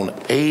 around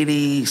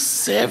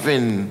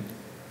 87,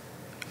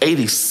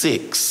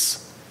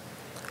 86,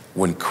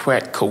 when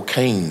crack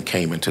cocaine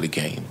came into the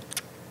game.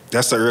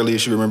 That's the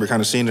earliest you remember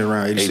kind of seeing it,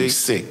 around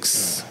 86?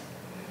 86.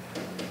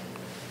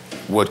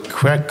 What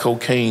crack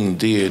cocaine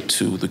did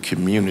to the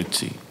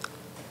community,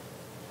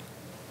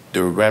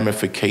 the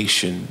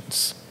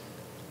ramifications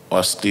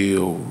are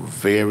still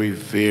very,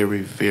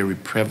 very, very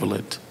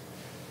prevalent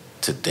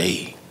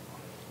today.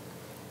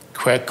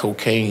 Crack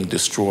cocaine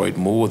destroyed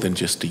more than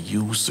just the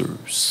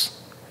users.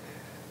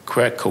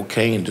 Crack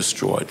cocaine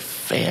destroyed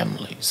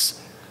families,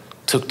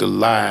 took the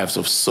lives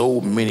of so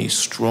many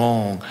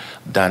strong,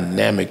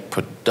 dynamic,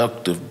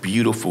 productive,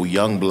 beautiful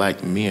young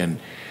black men.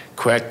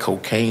 Crack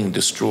cocaine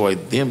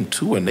destroyed them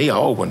too, and they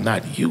all were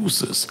not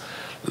users.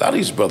 A lot of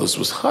these brothers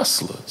was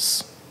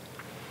hustlers.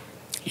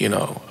 You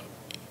know,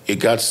 it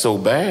got so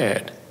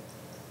bad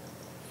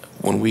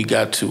when we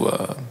got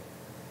to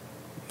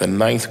the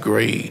 9th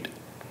grade.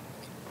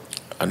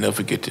 I'll never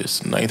forget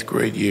this. 9th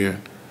grade year,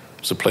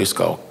 it's a place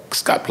called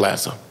Scott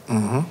Plaza.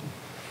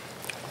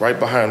 Mm-hmm. Right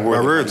behind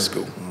Worthing High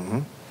School. Mm-hmm.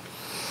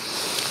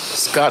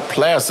 Scott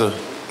Plaza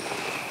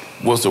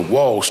was the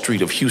Wall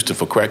Street of Houston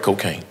for crack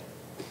cocaine.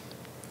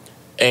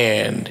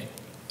 And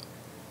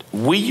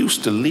we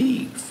used to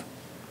leave.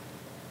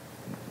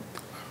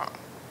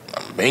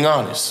 I'm being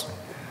honest.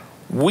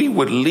 We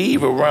would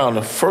leave around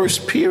the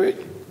first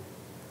period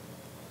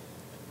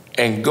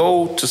and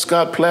go to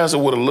Scott Plaza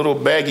with a little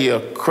baggie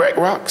of crack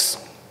rocks.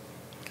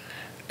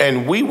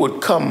 And we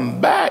would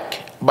come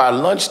back by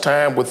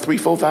lunchtime with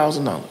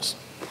 $3,000-$4,000.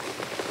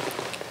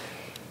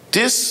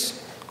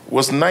 This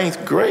was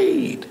ninth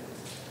grade.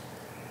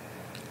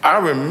 I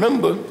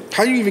remember.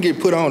 How do you even get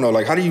put on though?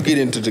 Like, how do you get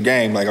into the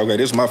game? Like, okay,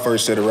 this is my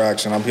first set of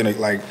rocks, and I'm gonna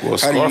like. Well,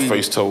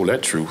 Scarface told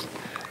that truth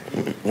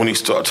when he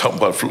started talking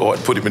about Floyd,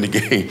 put him in the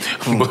game.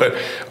 But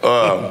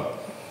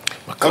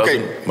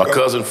my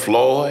cousin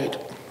Floyd.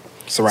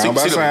 Surrounded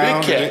by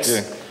sound. The big cats.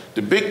 Yeah.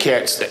 The big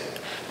cats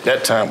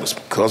that time was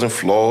cousin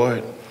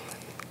Floyd,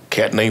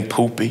 cat named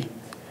Poopy,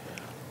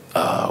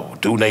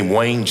 dude named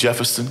Wayne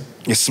Jefferson.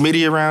 Is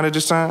Smitty around at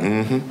this time?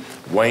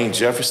 Mm-hmm. Wayne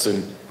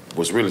Jefferson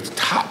was really the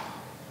top.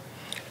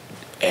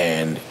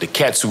 And the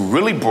cats who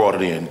really brought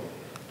it in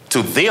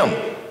to them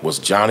was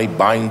Johnny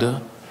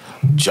Binder,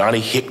 Johnny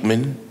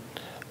Hickman,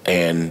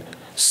 and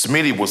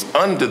Smitty was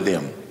under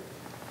them.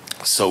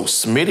 So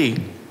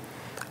Smitty,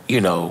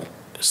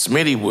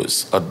 Smitty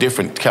was a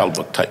different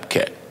caliber type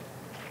cat.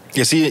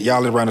 Is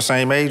y'all around the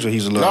same age, or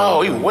he's a little?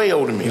 No, he's way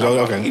older than me.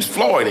 Okay. He's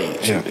Floyd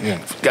age. Yeah.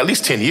 Got at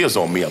least 10 years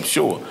on me, I'm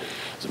sure.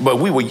 But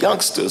we were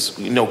youngsters.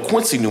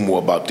 Quincy knew more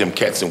about them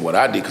cats than what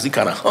I did because he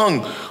kind of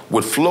hung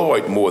with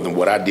Floyd more than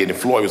what I did, and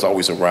Floyd was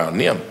always around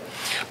them.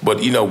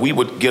 But, we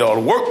would get all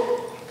the work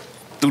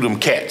through them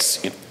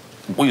cats.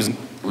 We was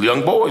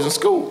young boys in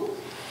school.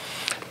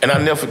 And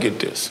I'll never forget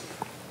this.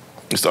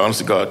 It's the honest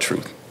to God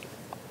truth.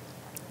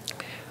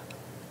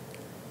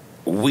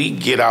 We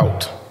get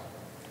out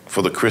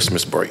for the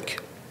Christmas break.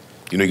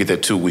 You get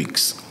that 2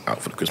 weeks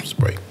out for the Christmas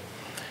break.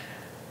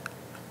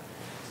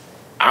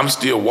 I'm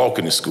still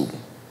walking to school.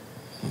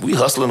 We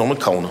hustling on the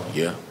corner,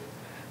 yeah.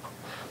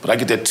 But I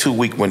get that 2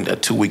 week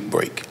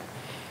break.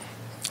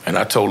 And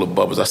I told the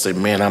Bubbas, I said,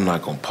 man, I'm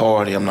not gonna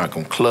party, I'm not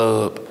gonna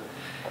club,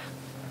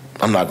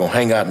 I'm not gonna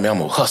hang out, man, I'm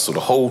gonna hustle the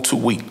whole 2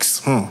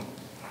 weeks.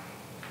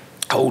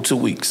 Whole 2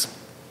 weeks.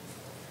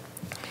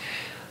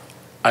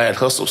 I had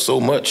hustled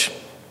so much,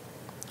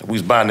 we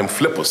was buying them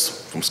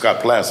flippers from Scott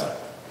Plaza.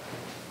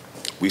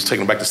 We was taking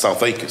them back to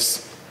South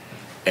Acres.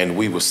 And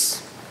we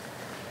was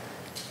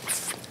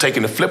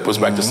taking the flippers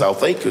back to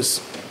South Acres,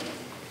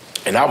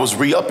 and I was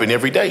re-upping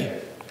every day.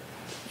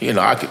 You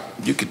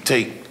could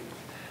take,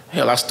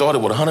 I started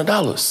with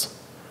 $100.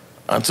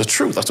 That's the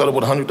truth. I started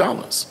with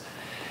 $100.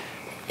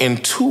 In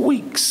 2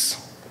 weeks,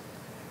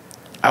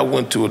 I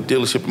went to a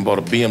dealership and bought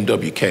a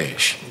BMW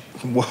cash.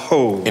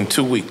 Whoa. In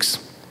 2 weeks.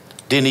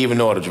 Didn't even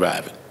know how to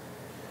drive it.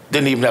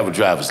 Didn't even have a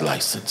driver's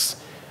license.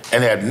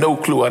 And had no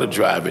clue how to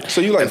drive it.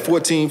 So you like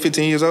 14,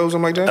 15 years old,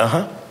 something like that?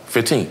 Uh-huh.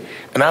 15.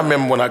 And I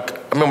remember when I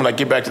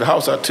get back to the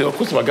house, I tell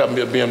Quincy I got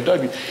me a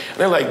BMW. And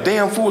they're like,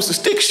 damn fool, it's a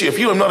stick shift.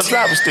 You don't know how to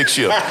drive a stick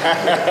shift.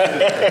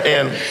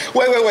 And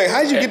wait.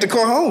 How did you get the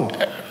car home?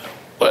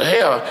 Well,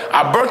 hell,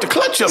 I burnt the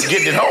clutch up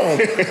getting it home.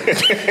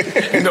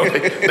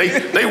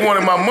 They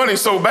wanted my money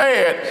so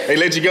bad. They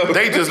let you go?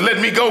 They just let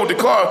me go with the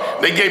car.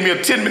 They gave me a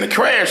 10-minute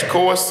crash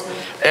course.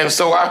 And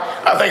so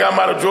I think I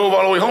might have drove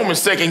all the way home in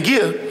second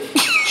gear.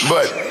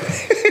 But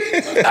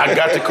I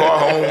got the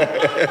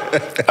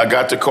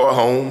car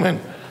home. And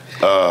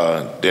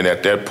then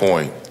at that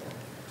point,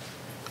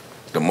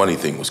 the money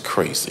thing was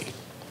crazy.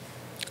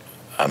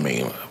 I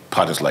mean,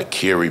 partners like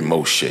Kerry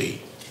Moshe,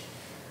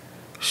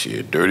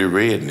 Dirty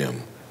Red and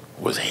them,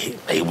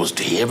 they was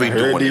heavy doing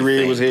Dirty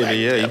Red was heavy,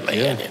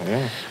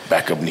 yeah.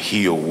 Back up in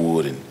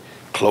Hillwood and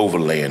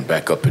Cloverland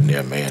back up in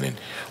there, man. And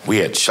we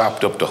had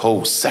chopped up the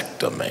whole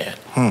sector, man.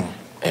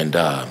 And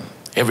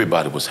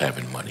everybody was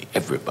having money,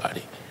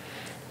 everybody.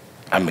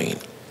 I mean,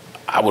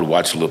 I would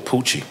watch Lil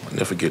Poochie, I'll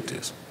never forget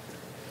this.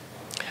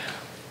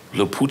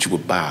 Lil Poochie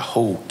would buy a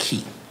whole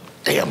key.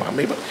 Damn,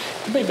 maybe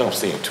I'm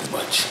saying too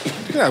much.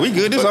 Yeah, we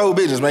good. This whole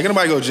business, man. Can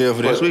nobody go to jail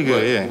for this? We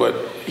good, yeah. But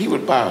he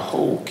would buy a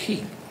whole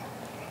key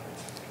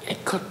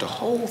and cut the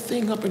whole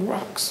thing up in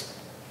rocks.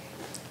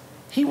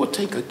 He would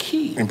take a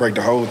key and break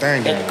the whole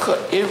thing down. And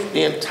cut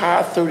the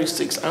entire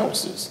 36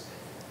 ounces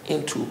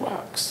into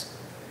rocks.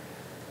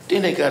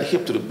 Then they got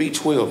hip to the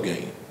B12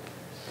 game,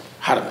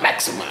 how to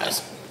maximize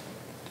it.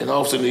 And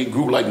all of a sudden, it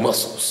grew like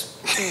muscles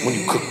when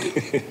you cooked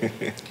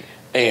it.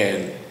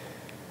 And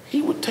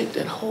he would take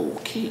that whole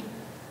key,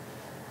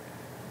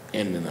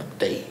 and in a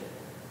day,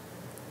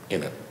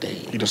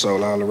 he just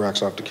sold all the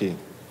rocks off the key.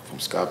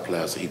 From Scott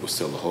Plaza, he would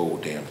sell the whole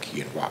damn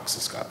key in rocks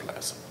at Scott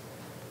Plaza.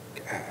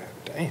 God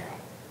damn.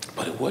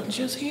 But it wasn't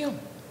just him.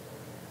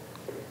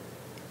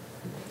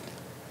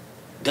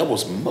 There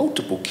was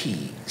multiple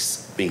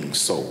keys being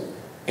sold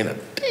in a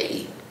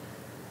day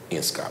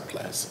in Scott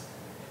Plaza.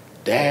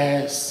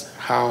 That's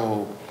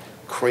how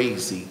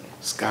crazy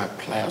Scott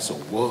Plaza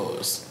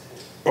was.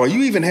 Are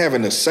you even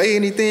having to say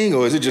anything,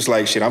 or is it just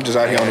like, shit, I'm just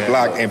out here on the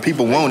block and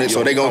people want it,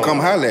 so they gonna come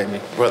holler at me?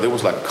 Brother, it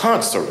was like a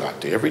concert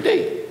out there every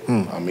day.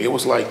 I mean, it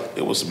was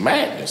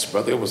madness,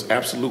 brother. It was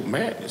absolute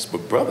madness.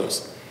 But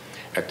brothers,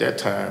 at that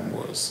time,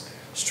 was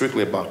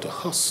strictly about the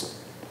hustle.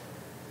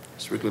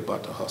 Strictly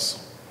about the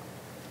hustle.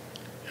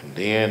 And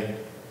then,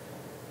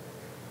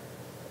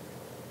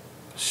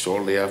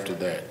 shortly after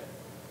that,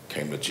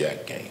 came the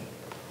Jack game.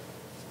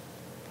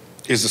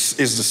 Is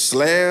the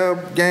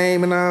slab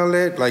game and all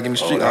that, like in the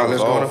street? That was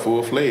all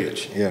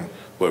full-fledged. Yeah.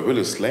 But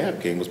really, the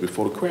slab game was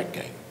before the crack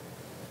game.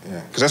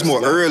 Yeah, because that's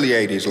more early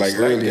 80s, like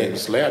early 80s.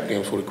 Slab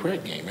games for the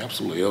crack game,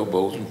 absolutely.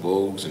 Elbows and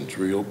vogues and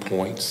drill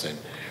points and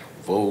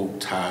Vogue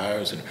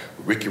tires and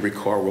Ricky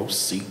Ricaro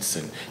seats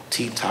and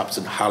T-tops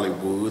and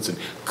Hollywoods and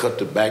cut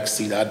the back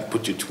seat out and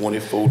put your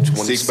 24,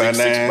 26,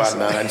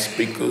 6x9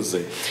 speakers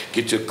and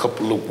get you a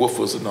couple of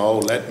woofers and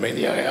all that, man.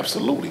 Yeah,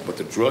 absolutely. But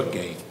the drug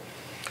game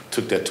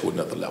took that to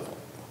another level,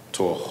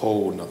 to a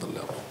whole nother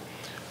level.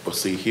 But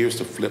see, here's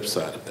the flip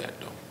side of that,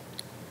 though.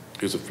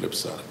 Here's the flip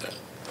side of that.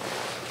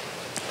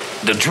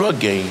 The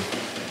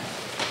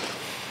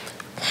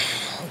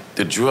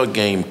drug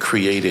game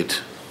created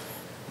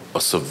a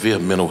severe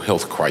mental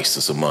health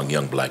crisis among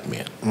young black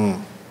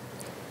men.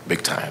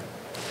 Big time.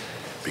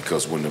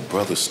 Because when the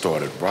brothers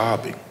started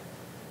robbing,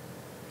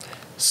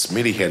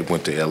 Smitty had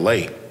went to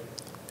L.A.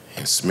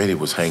 and Smitty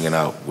was hanging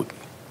out with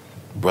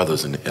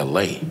brothers in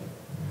L.A.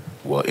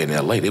 Well, in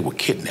L.A. they were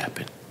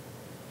kidnapping.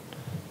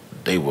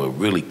 They were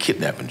really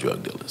kidnapping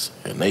drug dealers.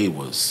 And they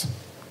was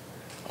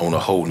on a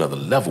whole nother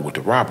level with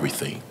the robbery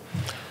thing.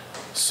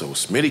 So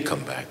Smitty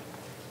come back,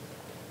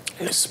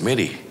 and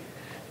Smitty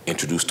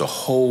introduced a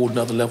whole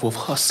nother level of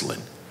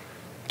hustling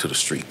to the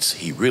streets.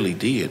 He really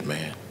did,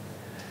 man.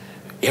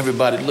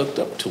 Everybody looked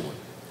up to him,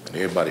 and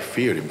everybody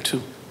feared him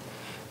too,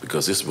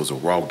 because this was a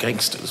raw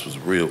gangster. This was a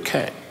real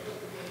cat.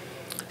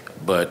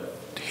 But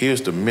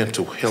here's the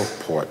mental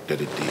health part that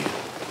it did.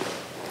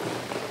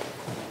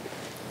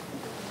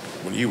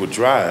 When you would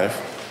drive,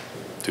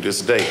 to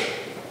this day,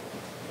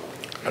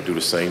 I do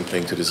the same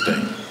thing to this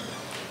day.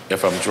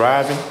 If I'm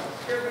driving,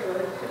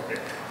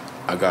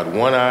 I got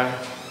one eye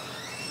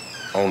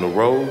on the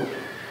road,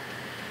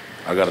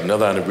 I got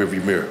another eye in the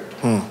rearview mirror.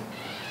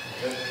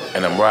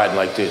 And I'm riding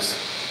like this.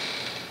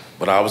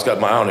 But I always got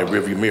my eye on the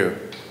rearview mirror.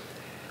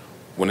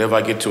 Whenever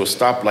I get to a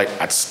stoplight,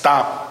 I'd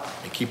stop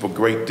and keep a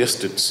great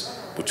distance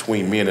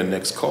between me and the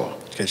next car.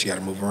 In case you got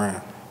to move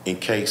around. In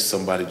case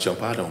somebody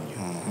jump out on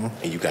you,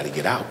 and you got to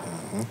get out.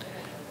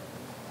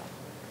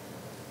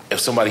 If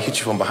somebody hits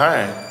you from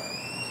behind,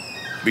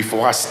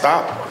 before I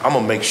stop, I'm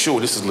gonna make sure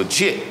this is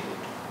legit,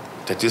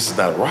 that this is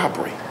not a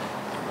robbery.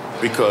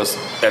 Because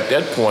at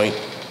that point,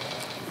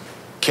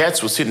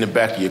 cats was hitting the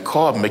back of your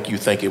car, make you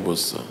think it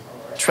was a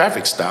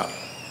traffic stop.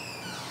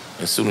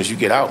 As soon as you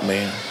get out,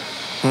 man,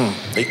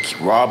 they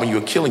keep robbing you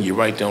or killing you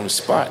right there on the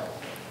spot.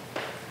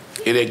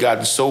 It had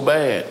gotten so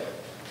bad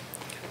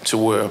to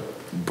where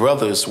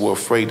brothers were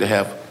afraid to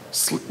have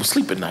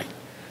sleep at night.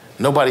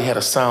 Nobody had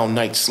a sound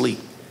night's sleep.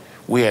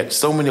 We had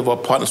so many of our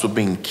partners were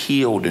being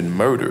killed and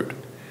murdered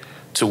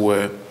to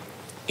where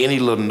any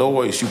little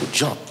noise, you would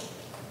jump.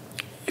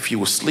 If you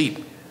were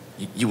asleep,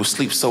 you would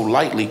sleep so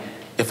lightly,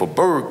 if a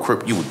bird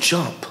chirped, you would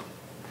jump.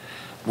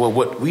 Well,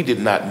 what we did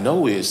not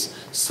know is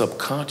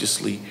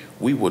subconsciously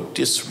we were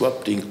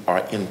disrupting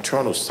our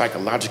internal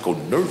psychological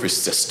nervous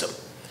system.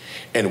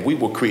 And we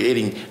were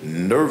creating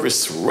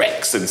nervous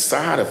wrecks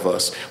inside of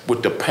us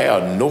with the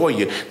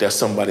paranoia that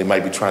somebody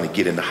might be trying to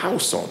get in the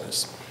house on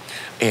us.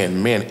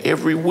 And man,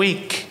 every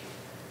week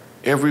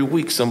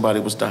somebody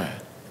was dying.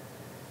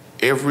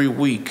 Every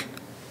week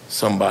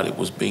somebody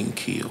was being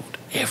killed.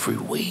 Every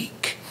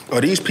week. Are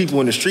these people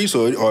in the streets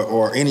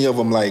or any of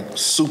them like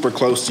super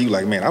close to you?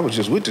 Like, man, I was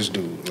just with this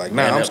dude. Like,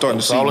 now I'm starting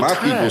to see my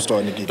people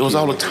starting to get killed. It was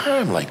all the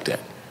time like that.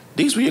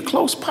 These were your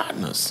close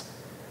partners.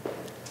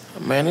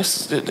 Man,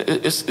 this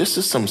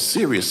is some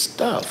serious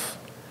stuff.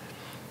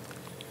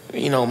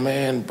 You know,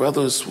 man,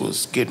 brothers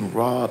was getting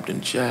robbed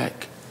and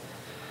jacked.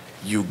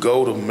 You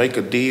go to make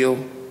a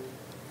deal,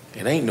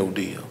 it ain't no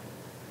deal.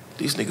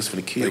 These niggas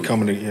finna kill you. They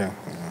coming to, yeah.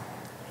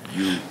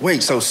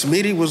 Wait, so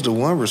Smitty was the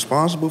one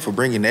responsible for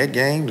bringing that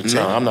game to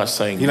No, I'm not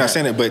saying You're that. not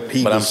saying that, but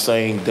he But was... I'm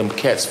saying them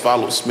cats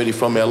followed Smitty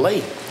from L.A.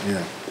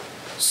 Yeah.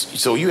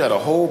 So you had a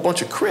whole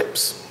bunch of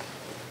Crips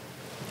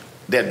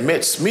that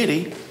met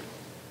Smitty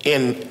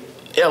in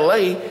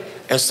L.A.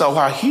 and saw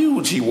how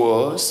huge he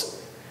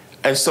was.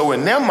 And so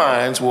in their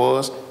minds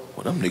was,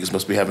 well, them niggas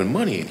must be having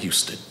money in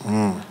Houston.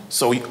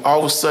 So all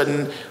of a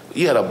sudden,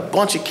 you had a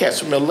bunch of cats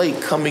from L.A.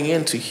 coming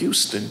into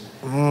Houston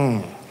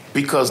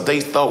because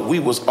they thought we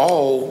was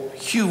all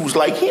huge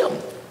like him.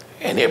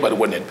 And everybody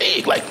wasn't that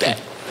big like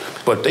that.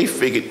 But they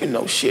figured, you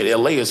know, shit,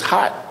 L.A. is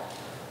hot.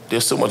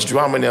 There's so much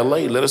drama in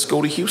L.A., let us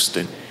go to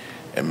Houston.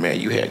 And man,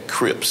 you had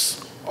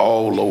Crips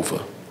all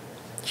over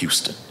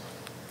Houston.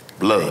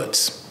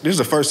 Bloods. This is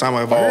the first time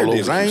I ever heard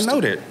this. I ain't know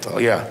that. Oh,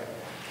 yeah.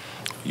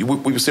 We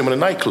were seeing in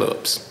the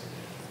nightclubs.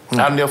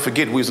 I'll never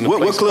forget, we was in the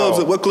place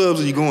called... What clubs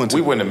are you going to?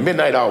 We were in the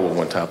Midnight Hour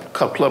one time, a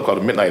club called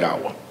the Midnight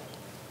Hour.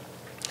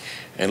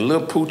 And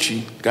Lil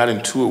Poochie got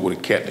into it with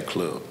a cat in the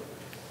club.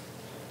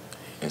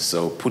 And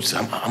so Poochie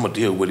said, I'm gonna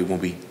deal with it when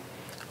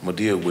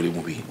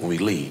we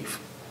leave.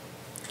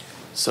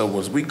 So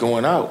as we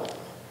going out,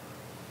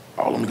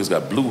 all them niggas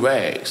got blue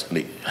rags and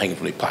they hanging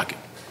from their pocket.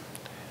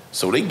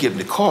 So they get in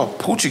the car,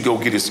 Poochie go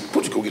get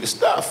his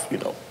stuff, you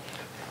know.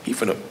 He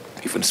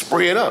finna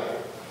spray it up.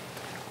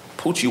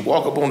 Poochie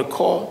walk up on the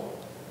car,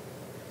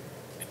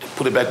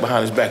 put it back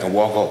behind his back and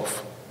walk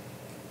off.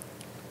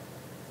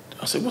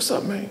 I said, what's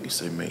up, man? He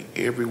said, man,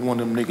 every one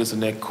of them niggas in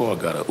that car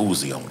got a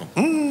Uzi on them.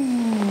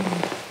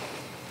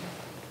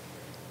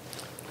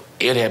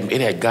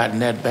 it had gotten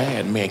that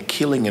bad, man.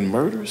 Killing and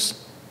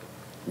murders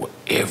were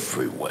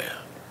everywhere.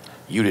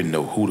 You didn't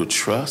know who to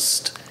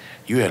trust.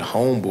 You had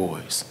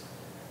homeboys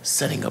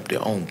setting up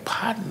their own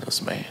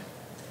partners, man.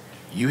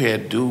 You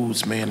had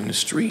dudes, man, in the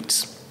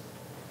streets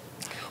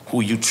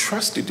who you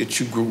trusted that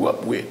you grew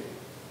up with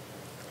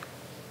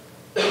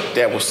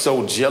that were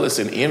so jealous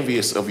and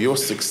envious of your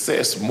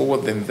success more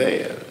than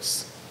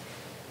theirs.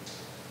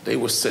 They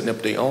were setting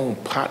up their own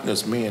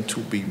partners, man, to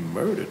be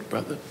murdered,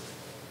 brother.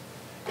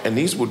 And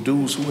these were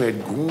dudes who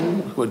had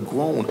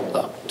grown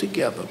up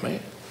together, man.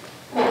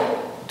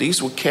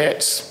 These were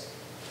cats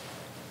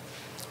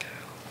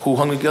who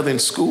hung together in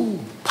school,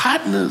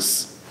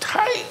 partners,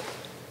 tight.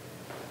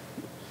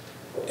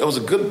 There was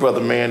a good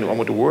brother, man, I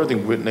went to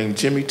Worthing with named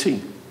Jimmy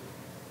T.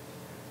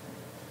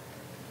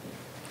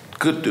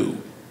 Good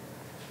dude.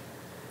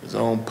 His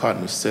own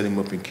partner set him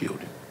up and killed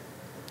him.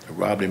 And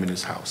robbed him in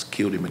his house,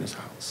 killed him in his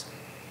house.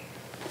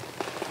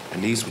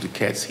 And these were the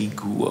cats he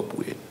grew up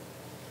with,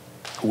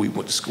 who he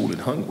went to school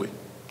and hung with.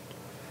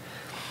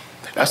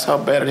 That's how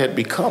bad it had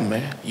become,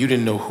 man. You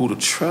didn't know who to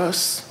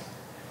trust.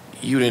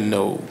 You didn't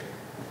know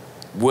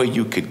where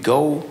you could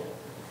go.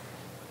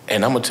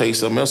 And I'm gonna tell you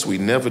something else we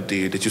never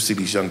did that you see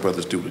these young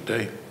brothers do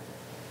today. You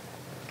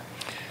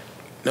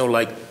know,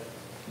 like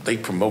they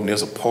promoting,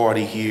 there's a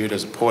party here,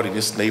 there's a party in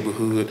this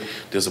neighborhood,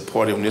 there's a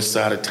party on this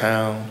side of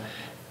town.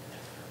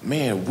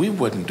 Man, we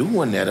wasn't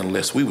doing that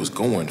unless we was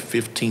going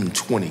 15,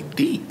 20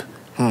 deep.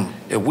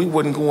 If we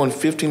wasn't going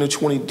 15 or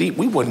 20 deep,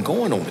 we wasn't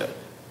going on that.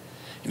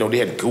 You know, they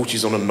had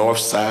Gucci's on the north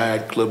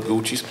side, Club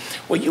Gucci's.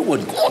 Well, you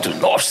wasn't going to the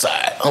north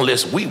side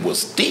unless we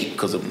was deep,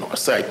 because if the north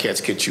side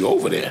cats get you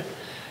over there,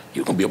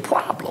 you're gonna be a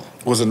problem.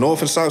 Was it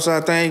north and south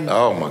side thing?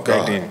 Oh my God.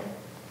 Back then?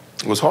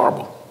 It was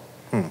horrible.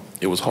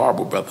 It was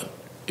horrible, brother.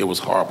 It was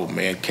horrible,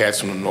 man.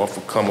 Cats from the north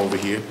would come over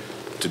here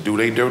to do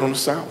their dirt on the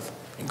south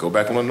and go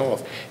back on the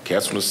north.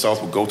 Cats from the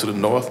south would go to the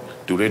north,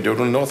 do their dirt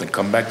on the north, and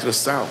come back to the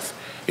south.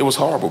 It was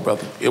horrible,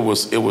 brother. It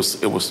was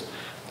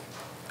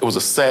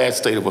a sad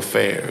state of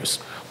affairs.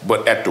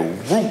 But at the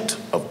root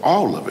of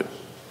all of it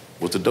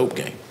was the dope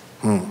game.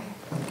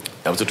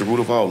 That was at the root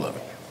of all of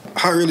it.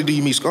 How early do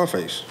you meet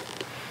Scarface?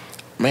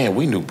 Man,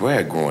 we knew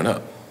Brad growing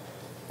up.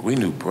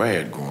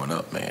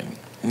 Man.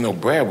 You know,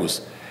 Brad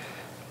was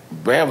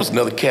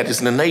another cat that's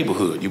in the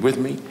neighborhood. You with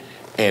me?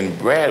 And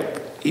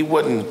Brad, he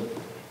wasn't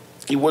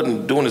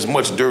doing as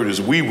much dirt as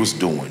we was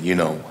doing, you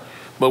know.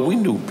 But we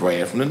knew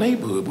Brad from the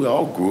neighborhood. We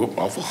all grew up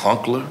off of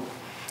Hunkler,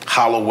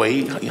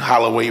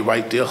 Holloway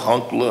right there,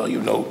 Hunkler,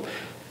 you know,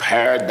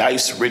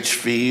 Paradise,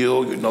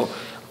 Richfield, you know.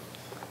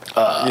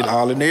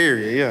 All in the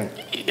area,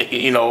 yeah.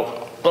 You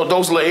know,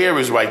 those little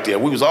areas right there.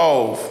 We was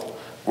all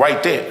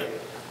right there.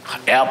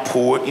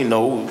 Airport, you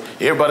know,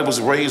 everybody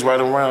was raised right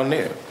around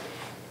there.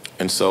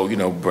 And so, you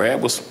know,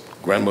 Brad was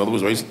living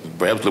with his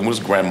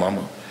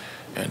grandmama,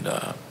 and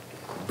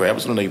Brad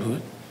was in the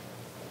neighborhood.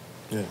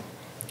 Yeah.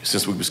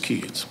 Since we was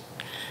kids.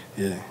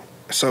 Yeah.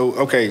 So,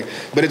 okay,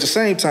 but at the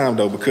same time,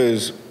 though,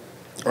 because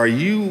are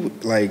you,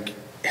 like,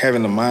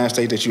 having the mind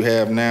state that you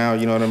have now,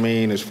 you know what I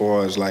mean, as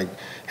far as, like,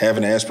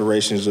 having the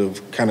aspirations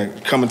of kind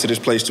of coming to this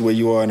place to where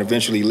you are and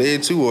eventually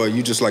led to, or are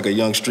you just like a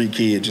young street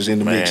kid just in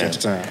the mix at the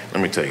time?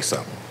 Let me tell you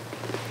something.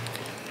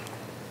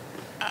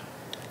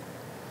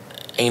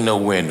 Ain't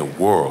nowhere in the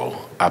world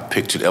I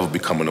pictured ever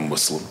becoming a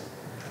Muslim.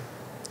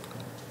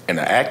 And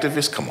an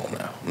activist, come on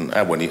now.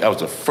 That was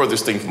the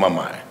furthest thing from my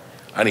mind.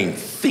 I didn't even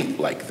think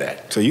like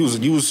that. So you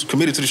was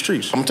committed to the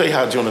streets? I'm gonna tell you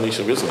how I joined the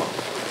Nation of Islam.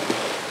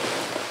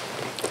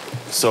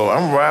 So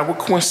I'm riding with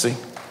Quincy.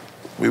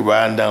 We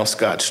riding down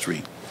Scott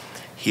Street.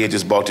 He had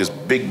just bought this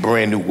big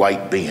brand new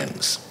white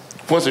Benz.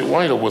 Was it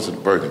white or was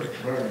it burgundy?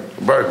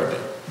 Burgundy.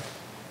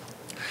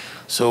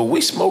 So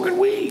we smoking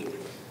weed.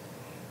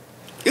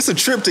 It's a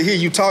trip to hear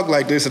you talk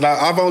like this, and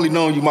I've only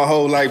known you my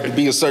whole life to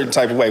be a certain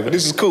type of way, but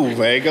this is cool,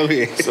 man. Go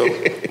ahead. So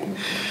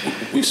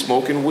we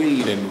smoking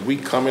weed, and we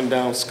coming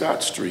down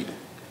Scott Street,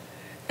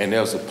 and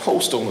there's a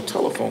post on a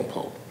telephone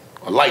pole,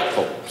 a light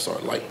pole,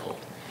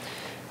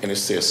 and it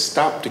says,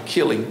 "Stop the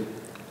killing,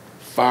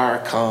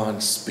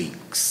 Farrakhan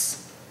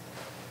speaks."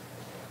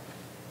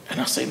 And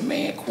I say,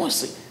 man,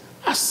 Quincy,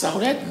 I saw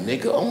that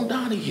nigga on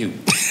Donnie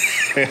Houston.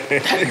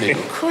 That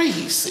nigga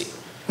crazy.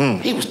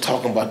 He was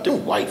talking about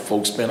them white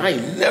folks, man. I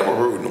ain't never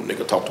heard no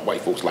nigga talk to white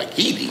folks like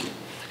he did.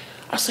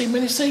 I say,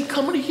 man, they say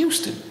coming to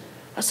Houston.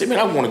 I say, man,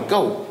 I want to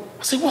go.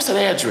 I say, what's that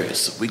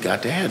address? We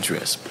got the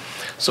address.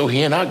 So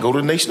he and I go to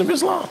the Nation of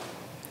Islam.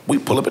 We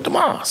pull up at the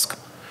mosque.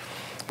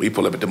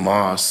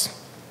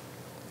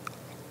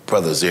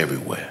 Brothers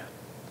everywhere.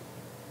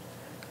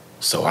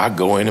 So I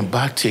go in and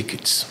buy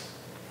tickets.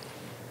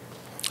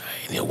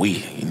 And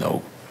we've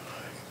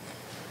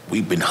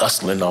been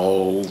hustling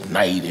all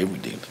night, every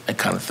day, that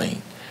kind of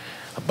thing.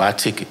 I buy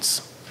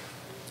tickets.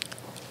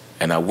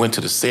 And I went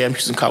to the Sam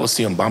Houston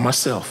Coliseum by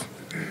myself.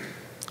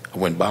 I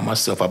went by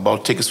myself. I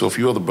bought tickets for a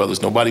few other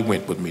brothers. Nobody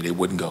went with me. They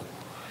wouldn't go.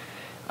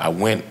 I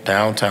went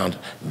downtown,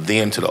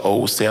 then to the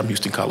old Sam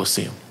Houston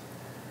Coliseum.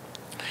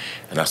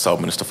 And I saw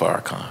Minister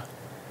Farrakhan.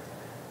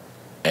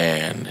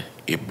 And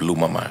it blew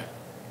my mind.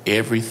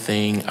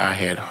 everything I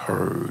had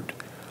heard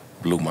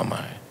blew my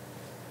mind.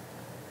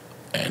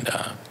 And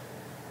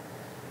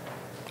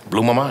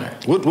blew my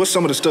mind. What's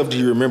some of the stuff do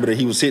you remember that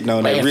he was hitting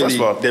on Man,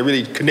 that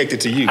really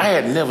connected to you? I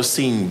had never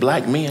seen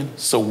black men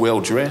so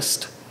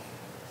well-dressed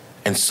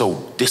and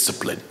so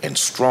disciplined and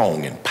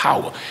strong and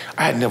power.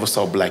 I had never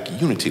saw black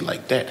unity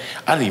like that.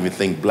 I didn't even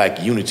think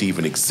black unity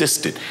even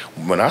existed.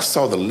 When I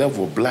saw the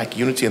level of black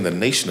unity in the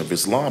Nation of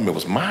Islam, it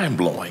was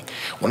mind-blowing.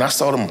 When I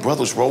saw them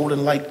brothers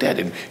rolling like that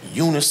in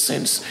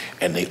unison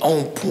and they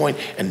on point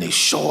and they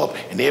show up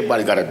and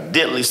everybody got a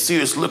deadly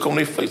serious look on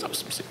their face, I was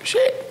saying,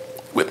 shit,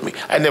 with me.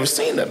 I had never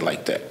seen that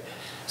like that.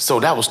 So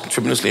that was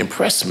tremendously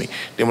impressed me.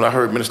 Then when I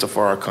heard Minister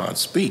Farrakhan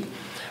speak,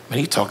 man,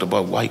 he talked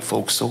about white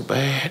folks so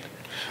bad.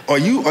 Are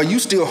you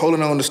still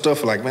holding on to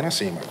stuff like, man, I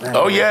seen my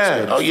grandma. Oh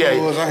yeah.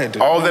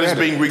 All that is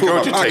being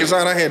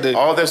regurgitated.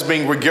 All that's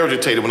being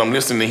regurgitated when I'm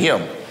listening to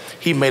him.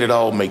 He made it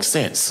all make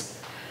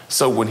sense.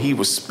 So when he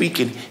was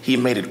speaking, he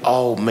made it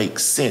all make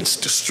sense.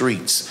 The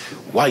streets,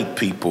 white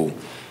people,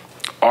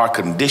 our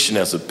condition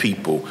as a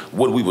people,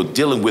 what we were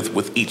dealing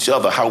with each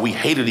other, how we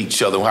hated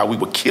each other, how we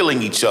were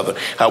killing each other,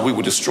 how we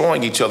were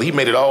destroying each other. He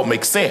made it all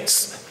make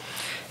sense.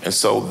 And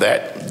so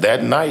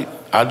that night,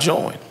 I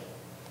joined.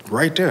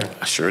 Right there.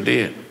 I sure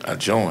did. I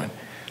joined.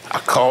 I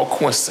called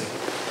Quincy.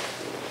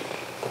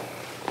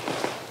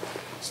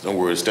 Don't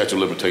worry, statute of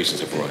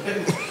limitations in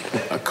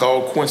front. I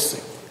called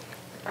Quincy.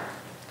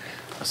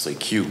 I say,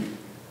 Q,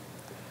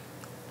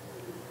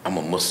 I'm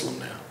a Muslim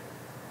now.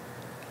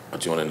 I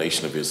joined the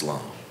Nation of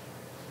Islam.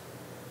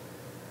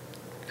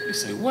 He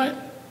say, what?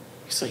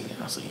 I say,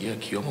 yeah,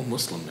 Q, I'm a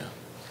Muslim now.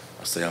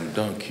 I say, I'm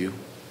done, Q.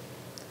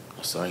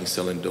 I say, I ain't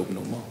selling dope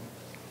no more.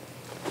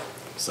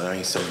 I say, I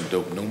ain't selling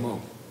dope no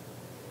more.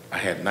 I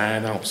had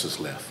 9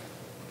 ounces left.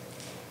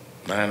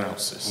 9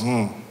 ounces.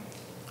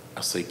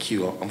 I say,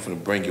 Q, I'm gonna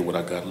bring you what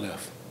I got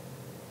left.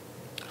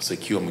 I say,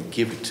 Q, I'm gonna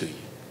give it to you.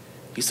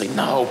 He say,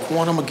 no,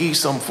 Quan, I'm gonna give you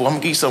something for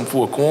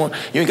it, Quan.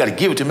 You ain't gotta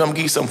give it to me, I'm gonna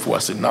give you something for it. I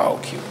said, no,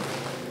 Q.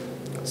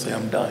 I say,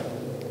 I'm done.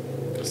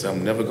 I said,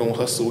 I'm never gonna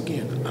hustle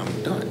again.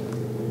 I'm done.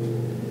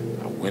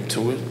 I went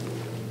to it,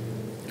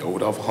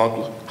 over off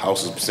Hunkler.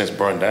 House has since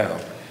burned down.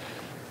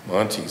 My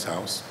auntie's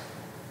house.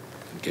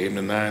 Gave him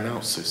the 9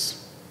 ounces.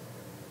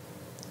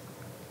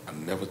 I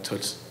never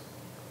touched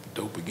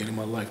dope again in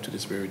my life to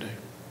this very day.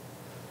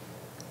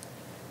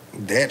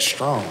 That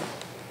strong.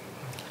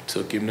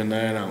 Took him the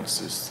 9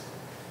 ounces.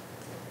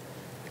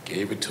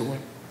 Gave it to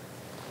him.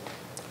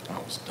 I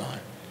was done.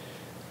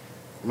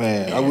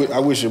 Man, I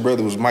wish your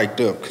brother was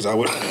mic'd up because I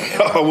would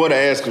to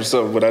ask him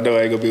something, but I know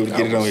I ain't gonna be able to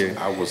get it on here.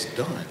 I was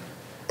done.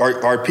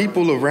 Are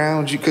people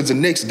around you? Because the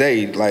next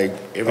day, like,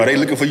 are they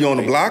looking for you on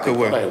the block or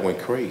what? I went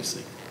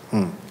crazy.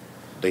 My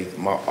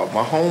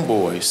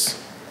homeboys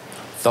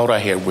thought I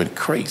had went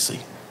crazy.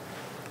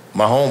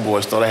 My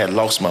homeboys thought I had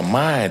lost my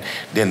mind.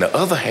 Then the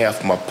other half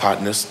of my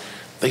partners,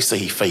 they say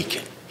he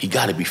faking. He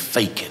gotta be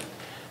faking.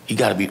 He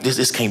gotta be,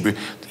 this can't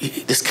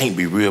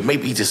be real.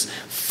 Maybe he just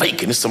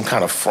faking. It's some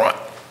kind of front.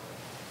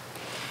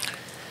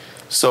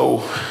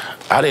 So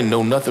I didn't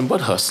know nothing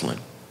but hustling.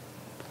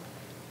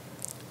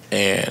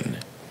 And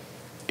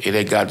it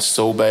had gotten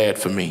so bad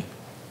for me.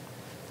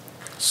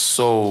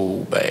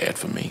 So bad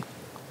for me.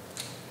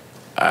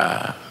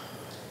 I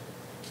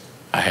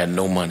had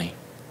no money.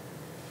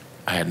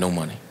 I had no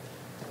money.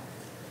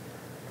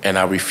 And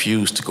I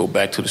refused to go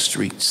back to the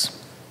streets.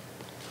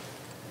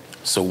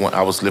 So when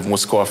I was living with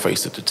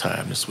Scarface at the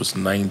time. This was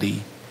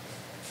 93.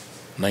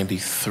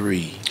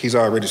 He's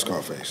already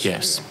Scarface.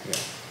 Yes. Yeah.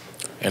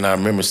 And I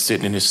remember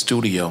sitting in his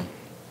studio.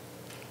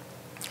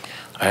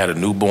 I had a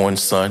newborn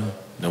son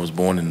that was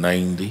born in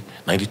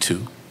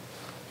 92.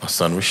 My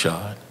son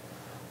Rashad.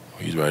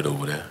 He's right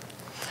over there.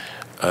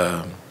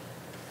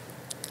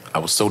 I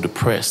was so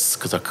depressed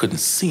because I couldn't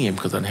see him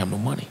because I didn't have no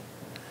money.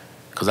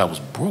 Because I was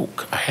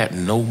broke. I had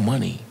no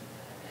money.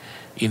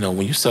 You know,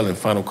 when you're selling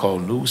Final Call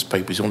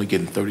newspapers, you're only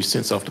getting 30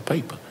 cents off the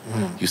paper.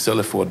 You sell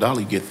it for $1,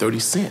 you get 30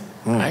 cents.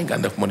 I ain't got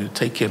enough money to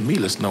take care of me,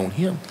 let's know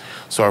him.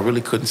 So I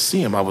really couldn't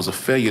see him. I was a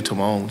failure to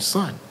my own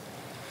son.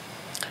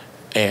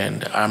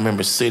 And I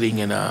remember sitting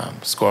in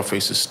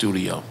Scarface's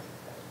studio,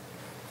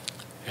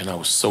 and I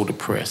was so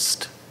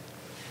depressed.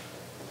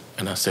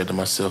 And I said to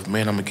myself,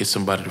 man, I'm gonna get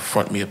somebody to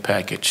front me a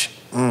package.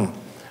 And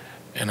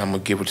I'm gonna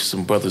give it to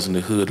some brothers in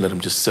the hood, let them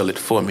just sell it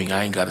for me.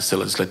 I ain't gotta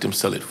sell it, just let them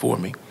sell it for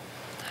me.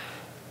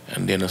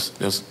 And then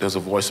there's a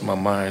voice in my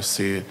mind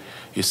said,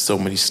 there's so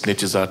many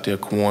snitches out there,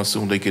 Quan,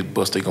 soon they get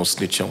bust, they gonna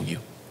snitch on you.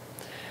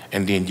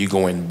 And then you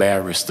go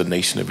embarrass the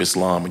Nation of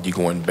Islam and you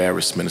go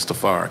embarrass Minister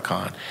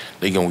Farrakhan.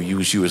 They gonna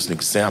use you as an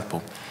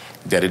example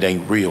that it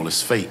ain't real,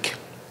 it's fake.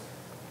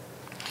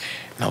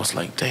 And I was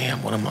like,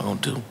 damn, what am I gonna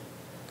do?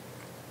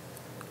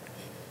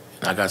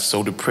 And I got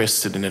so depressed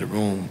sitting in the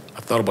room,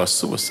 I thought about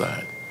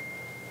suicide.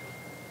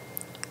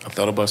 I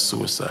thought about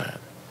suicide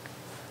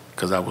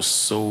because I was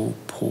so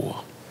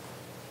poor.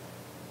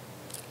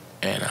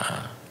 And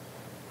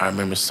I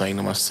remember saying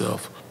to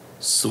myself,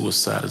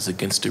 suicide is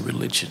against the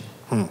religion.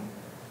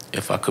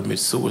 If I commit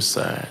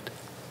suicide,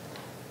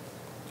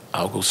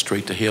 I'll go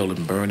straight to hell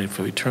and burn it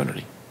for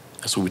eternity.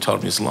 That's what we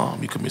taught in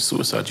Islam. You commit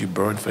suicide, you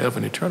burn forever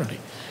in eternity.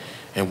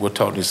 And we're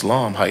taught in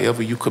Islam,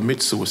 however you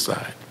commit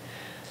suicide,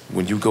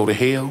 when you go to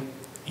hell,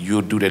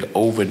 you'll do that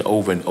over and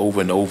over and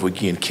over and over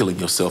again, killing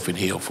yourself in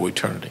hell for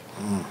eternity.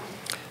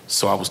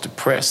 So I was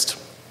depressed.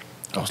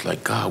 I was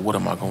like, God, what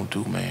am I going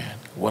to do, man?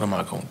 What am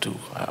I going to do?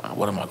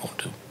 What am I going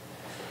to do?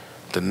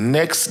 The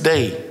next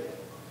day,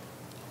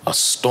 a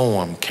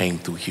storm came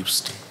through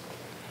Houston.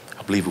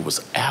 I believe it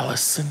was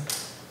Allison.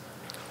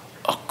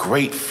 A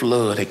great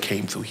flood had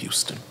came through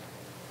Houston.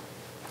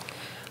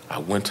 I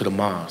went to the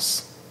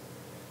mosque,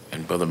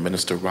 and Brother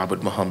Minister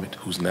Robert Muhammad,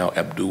 who's now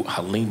Abdul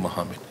Halim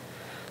Muhammad,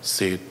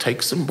 said,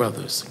 take some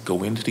brothers,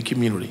 go into the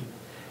community,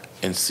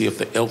 and see if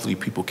the elderly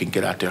people can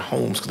get out their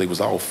homes, because they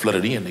was all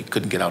flooded in. They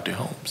couldn't get out their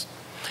homes.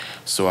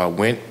 So I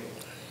went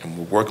and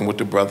we're working with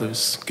the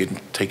brothers,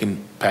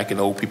 packing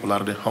old people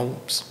out of their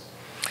homes.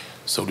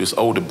 So this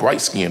older,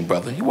 bright-skinned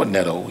brother, he wasn't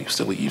that old.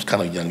 He was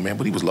kind of a young man,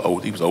 but he was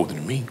old. He was older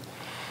than me.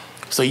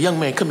 So, young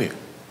man, come here.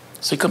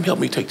 Say, come help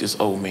me take this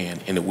old man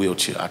in a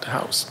wheelchair out the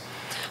house.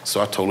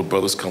 So I told the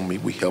brothers, come with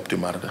me. We helped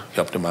him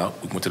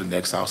out. We went to the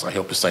next house. I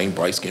helped the same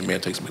bright-skinned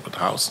man take me to the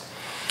house.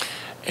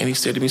 And he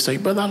said to me, say,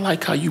 brother, I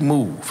like how you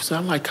move. He said,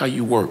 I like how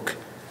you work.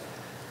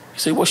 He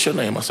said, what's your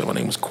name? I said, my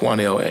name is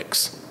Quanell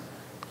X.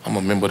 I'm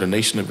a member of the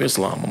Nation of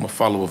Islam. I'm a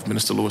follower of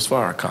Minister Louis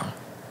Farrakhan.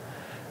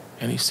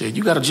 And he said,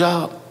 you got a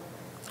job?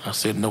 I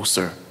said, no,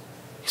 sir.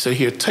 He said,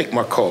 here, take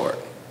my card.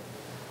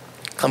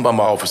 Come by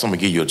my office, I'm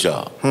gonna give you a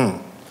job.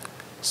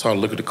 So I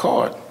look at the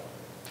card.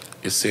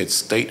 It said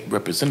State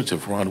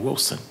Representative Ron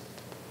Wilson.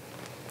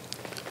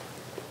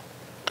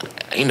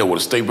 I didn't know what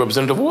a state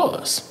representative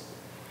was.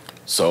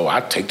 So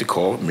I take the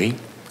card with me,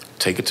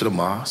 take it to the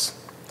mosque,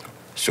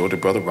 show it to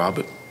Brother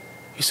Robert.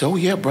 He said, oh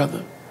yeah,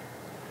 brother,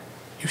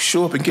 you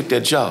show up and get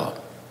that job.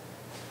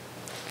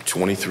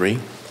 23,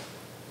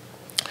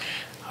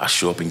 I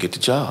show up and get the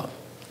job.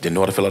 Didn't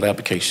know how to fill out the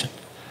application.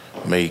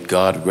 May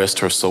God rest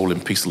her soul in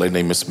peace. A lady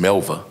named Miss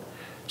Melva.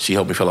 She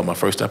helped me fill out my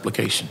first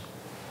application.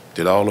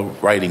 Did all the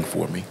writing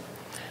for me.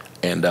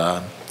 And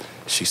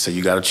she said,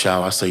 you got a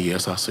child? I say,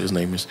 yes. I say, his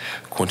name is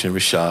Quentin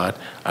Rashad.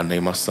 I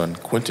named my son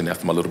Quentin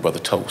after my little brother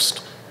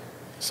Toast.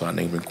 So I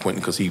named him Quentin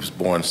because he was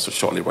born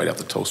shortly right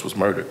after Toast was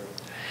murdered.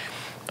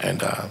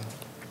 And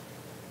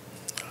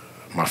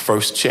my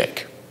first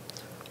check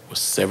was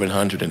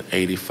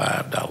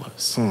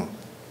 $785.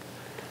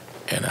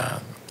 And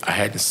I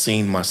hadn't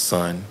seen my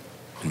son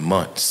in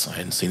months. I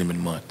hadn't seen him in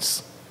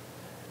months.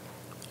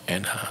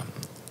 And I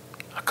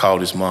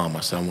called his mom. I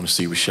said, I want to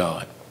see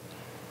Rashad.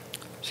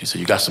 She said,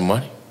 you got some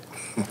money?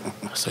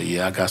 I said,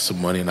 yeah, I got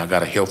some money, and I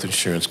got a health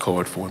insurance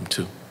card for him,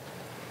 too.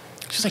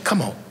 She said,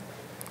 come on.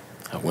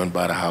 I went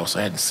by the house.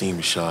 I hadn't seen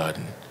Rashad,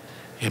 and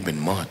it had been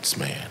months,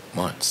 man,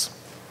 months.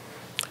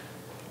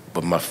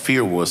 But my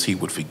fear was he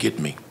would forget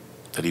me,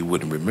 that he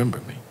wouldn't remember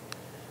me.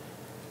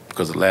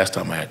 Because the last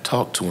time I had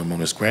talked to him on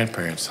his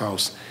grandparents'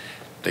 house,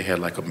 they had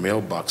like a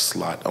mailbox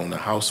slot on the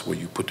house where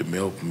you put the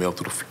mail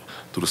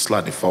through the slot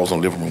and it falls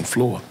on the living room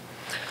floor.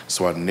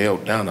 So I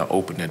knelt down, I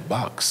opened that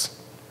box,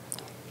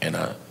 and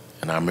I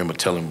remember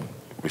telling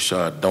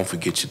Rashad, don't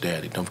forget your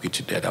daddy, don't forget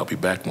your dad, I'll be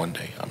back one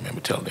day. I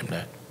remember telling him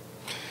that.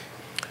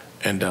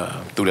 And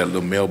through that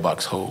little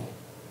mailbox hole.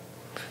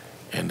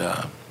 And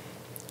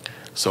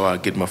so I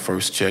get my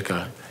first check.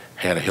 I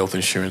had a health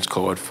insurance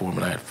card for him,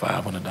 and I had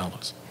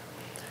 $500.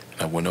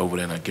 I went over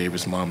there and I gave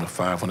his mom the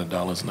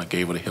 $500 and I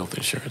gave her the health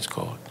insurance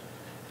card.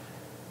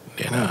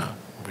 Then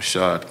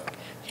Rashad,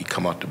 he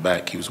come out the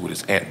back. He was with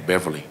his Aunt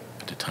Beverly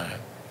at the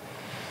time.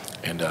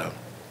 And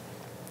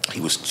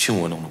he was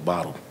chewing on the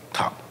bottle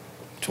top.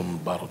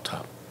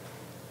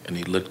 And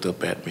he looked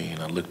up at me and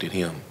I looked at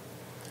him.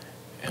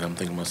 And I'm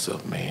thinking to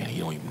myself, man, he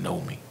don't even know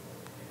me.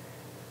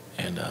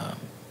 And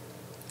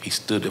he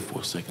stood there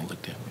for a second,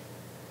 looked at me.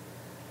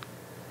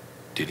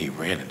 Then he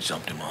ran and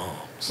jumped in my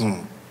arms.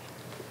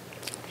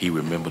 He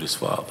remembered his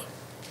father.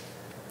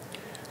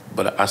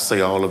 But I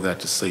say all of that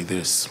to say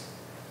this.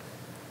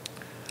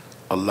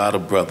 A lot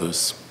of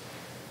brothers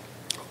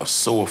are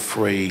so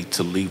afraid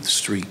to leave the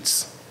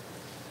streets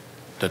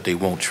that they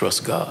won't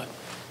trust God.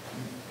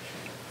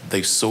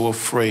 They're so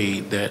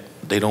afraid that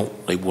they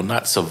will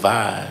not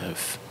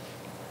survive,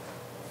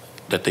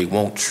 that they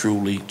won't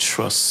truly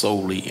trust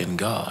solely in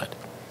God.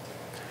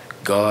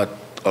 God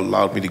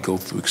allowed me to go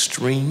through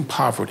extreme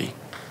poverty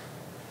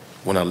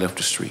when I left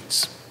the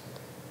streets.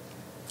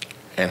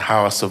 And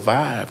how I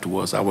survived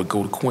was I would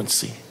go to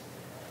Quincy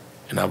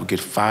and I would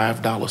get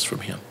 $5 from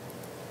him.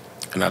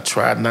 And I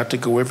tried not to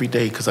go every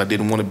day because I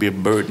didn't want to be a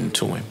burden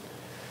to him.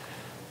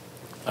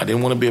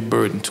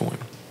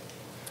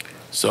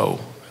 So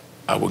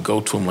I would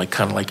go to him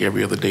kind of like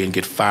every other day and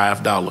get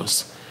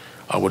 $5.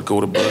 I would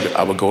go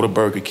to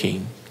Burger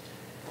King.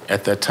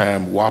 At that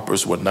time,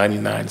 Whoppers were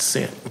 99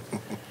 cents.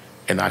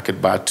 And I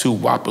could buy 2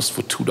 Whoppers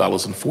for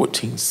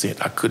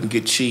 $2.14. I couldn't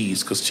get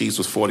cheese because cheese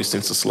was 40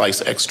 cents a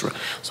slice extra.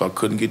 So I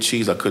couldn't get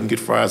cheese, I couldn't get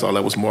fries, all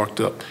that was marked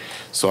up.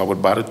 So I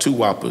would buy the 2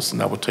 Whoppers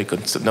and I would take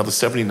another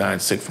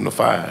 79 cents from the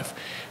 5.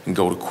 and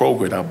go to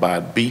Kroger and I'll buy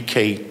a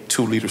BK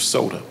 2-liter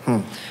soda.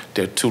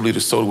 That 2-liter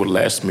soda would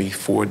last me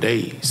 4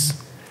 days.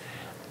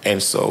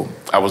 And so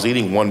I was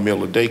eating 1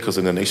 meal a day because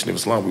in the Nation of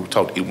Islam, we were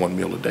taught to eat 1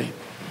 meal a day.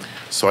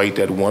 So I ate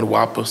that one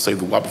Whopper,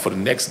 saved the Whopper for the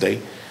next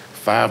day.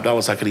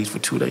 $5 I could eat for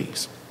 2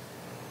 days.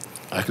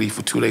 I could eat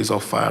for 2 days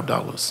off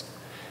 $5.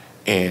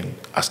 And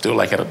I still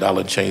had $1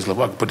 and change left.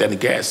 I could put that in the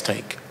gas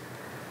tank.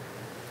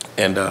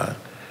 And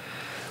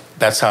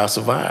that's how I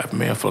survived,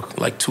 man, for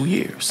like 2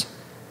 years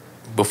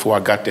before I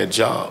got that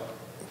job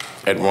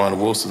at Ron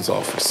Wilson's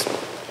office.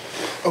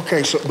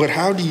 Okay, so, but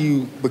how do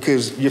you,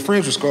 because you're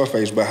friends with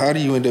Scarface, but how do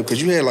you end up,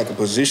 because you had like a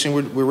position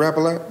with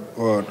Rap-A-Lot,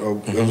 or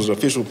it was an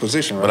official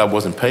position, right? But I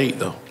wasn't paid,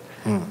 though,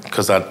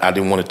 because I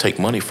didn't want to take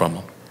money from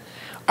him.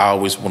 I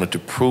always wanted to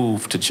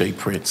prove to Jay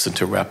Prince and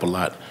to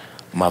Rap-A-Lot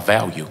my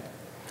value.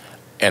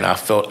 And I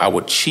felt I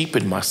would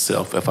cheapen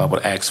myself if I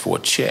would ask for a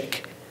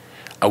check.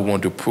 I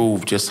wanted to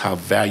prove just how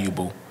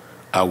valuable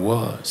I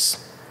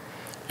was.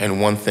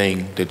 And one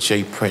thing that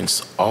Jay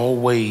Prince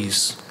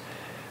always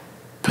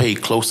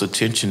paid close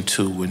attention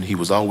to and he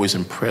was always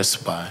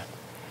impressed by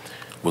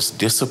was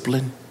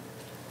discipline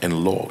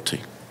and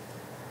loyalty.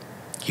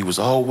 He was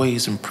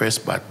always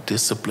impressed by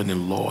discipline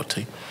and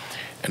loyalty.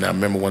 And I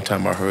remember one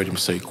time I heard him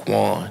say,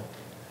 "Quan,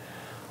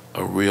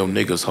 a real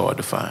nigga's hard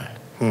to find."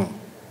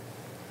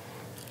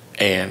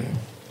 And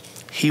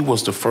he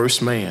was the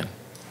first man,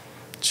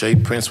 Jay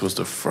Prince was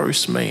the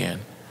first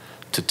man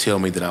to tell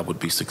me that I would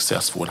be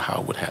successful and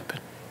how it would happen.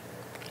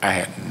 I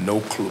had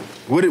no clue.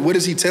 What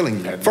is he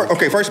telling you?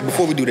 First,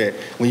 before we do that,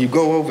 when you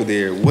go over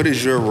there, what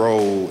is your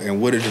role and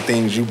what are the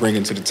things you bring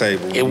into the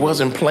table? It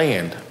wasn't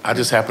planned. I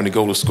just happened to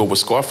go to school with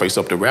Scarface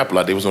up to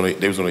Rap-A-Lot. They was on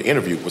an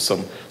interview with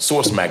some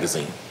Source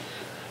magazine,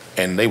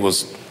 and they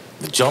was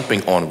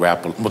jumping on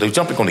Rap-A-Lot. Well, they were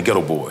jumping on the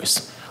Ghetto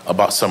Boys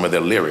about some of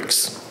their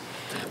lyrics,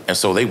 and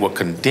so they were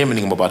condemning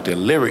them about their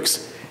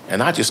lyrics.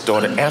 And I just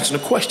started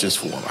answering the questions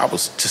for them. I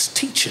was just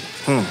teaching.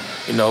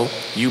 You know,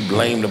 you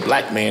blame the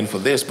black man for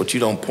this, but you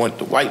don't point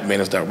the white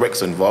man as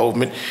direct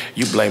involvement.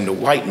 You blame the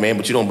white man,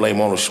 but you don't blame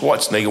Arnold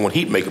Schwarzenegger when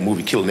he'd make a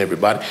movie killing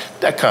everybody,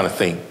 that kind of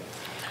thing.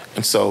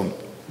 And so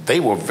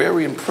they were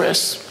very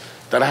impressed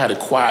that I had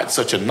acquired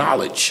such a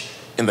knowledge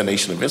in the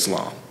Nation of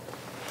Islam.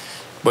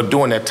 But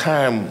during that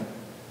time,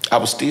 I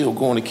was still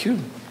going to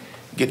Cuba,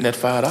 getting that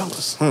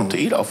 $5 to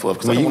eat off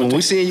of. When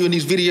we seeing you in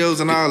these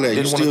videos and all that,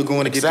 you're still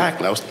going to get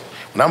exactly.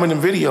 When I'm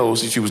in the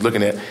videos that you was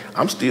looking at,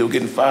 I'm still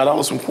getting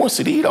 $5 from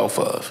Quincy to eat off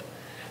of.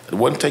 It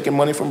wasn't taking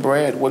money from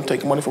Brad, wasn't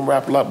taking money from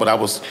Rap-A-Lot, but I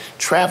was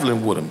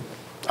traveling with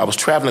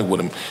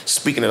him.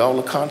 Speaking at all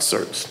the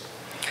concerts.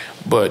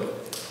 But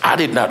I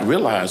did not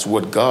realize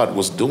what God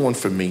was doing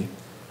for me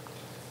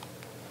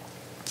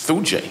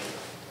through Jay.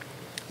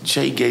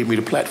 Jay gave me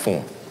the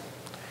platform.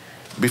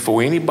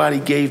 Before anybody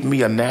gave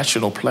me a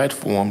national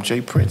platform,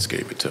 Jay Prince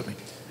gave it to me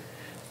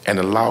and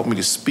allowed me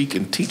to speak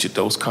and teach at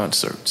those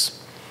concerts.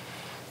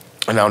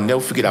 And I'll never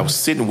forget, I was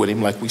sitting with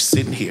him like we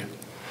sitting here.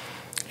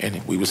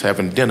 And we was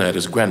having dinner at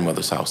his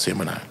grandmother's house,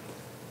 him and I.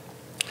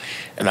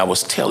 And I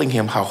was telling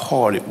him how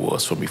hard it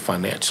was for me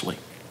financially.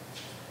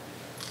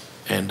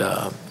 And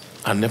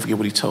I'll never forget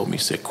what he told me.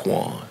 He said,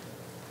 "Quan,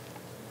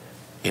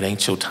 it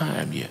ain't your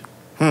time yet."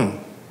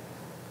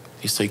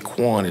 He said,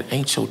 "Quan, it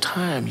ain't your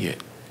time yet.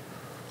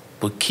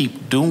 But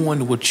keep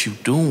doing what you're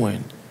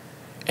doing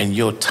and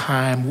your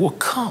time will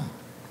come."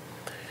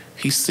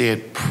 He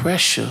said,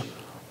 "Pressure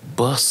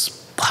busts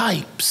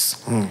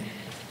pipes.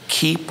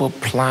 Keep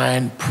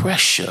applying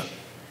pressure.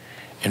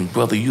 And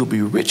brother, you'll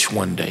be rich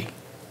one day."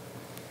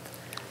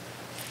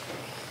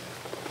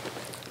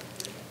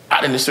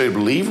 I didn't necessarily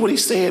believe what he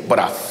said, but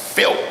I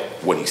felt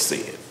what he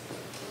said.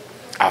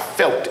 I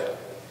felt it.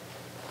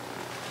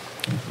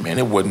 Man,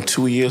 it wasn't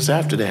 2 years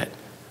after that.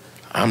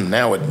 I'm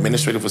now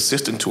administrative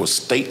assistant to a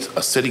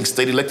sitting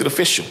state elected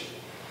official.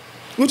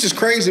 Which is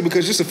crazy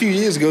because just a few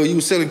years ago, you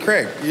were selling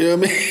crack. You know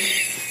what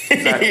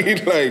I mean?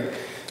 Exactly.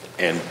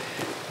 And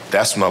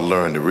that's when I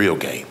learned the real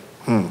game.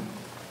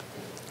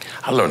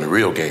 I learned the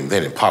real game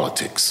then in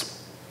politics.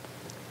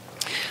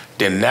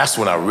 Then that's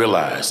when I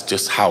realized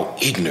just how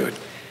ignorant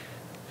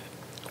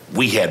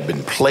we had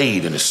been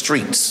played in the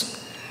streets.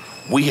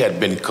 We had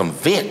been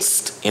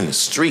convinced in the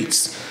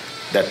streets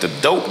that the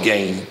dope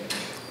game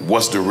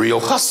was the real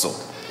hustle.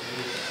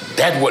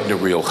 That wasn't the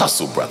real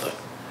hustle, brother.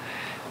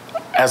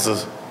 As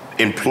an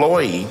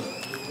employee,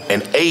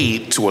 an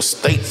aide to a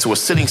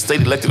sitting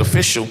state elected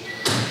official,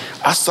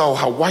 I saw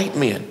how white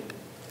men,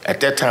 at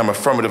that time,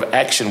 affirmative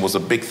action was a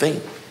big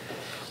thing.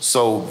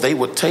 So they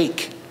would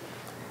take,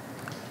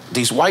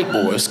 these white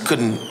boys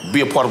couldn't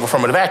be a part of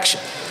affirmative action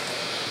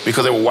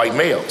because they were white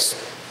males.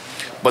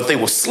 But they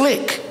were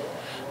slick.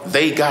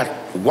 They got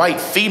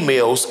white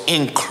females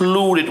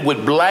included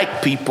with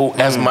black people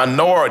as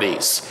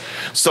minorities.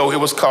 So it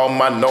was called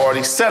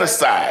minority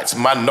set-asides,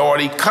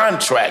 minority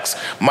contracts,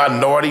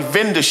 minority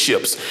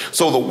vendorships.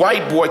 So the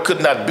white boy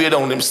could not bid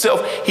on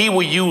himself. He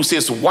would use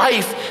his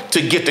wife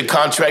to get the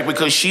contract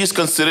because she's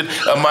considered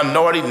a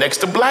minority next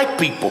to black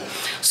people.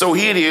 So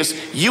here it is,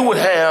 you would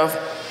have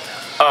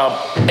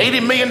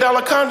 $80 million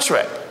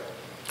contract.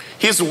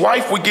 his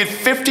wife would get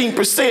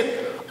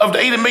 15% of the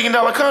 $80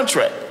 million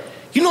contract.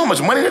 You know how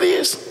much money that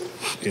is?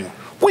 Yeah.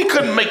 We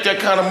couldn't make that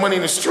kind of money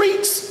in the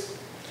streets.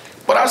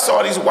 But I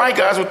saw these white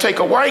guys would take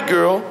a white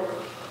girl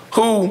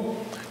who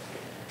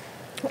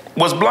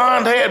was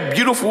blonde, had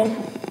beautiful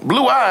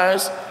blue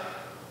eyes,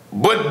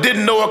 but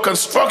didn't know a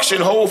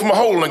construction hole from a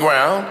hole in the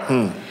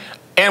ground,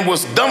 and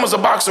was dumb as a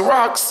box of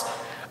rocks,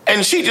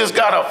 and she just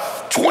got a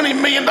 $20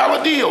 million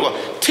deal, a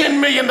 $10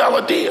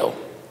 million deal.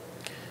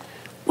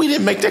 We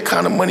didn't make that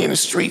kind of money in the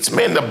streets,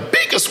 man. The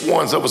biggest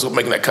ones of us were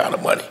making that kind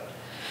of money.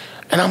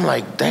 And I'm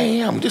like,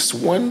 damn, just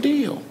one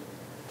deal.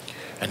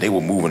 And they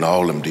were moving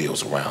all them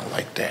deals around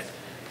like that.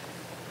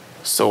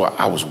 So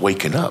I was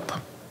waking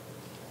up.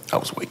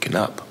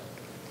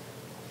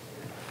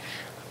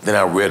 Then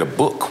I read a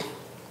book.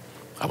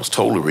 I was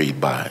told to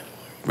read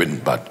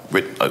written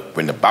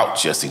about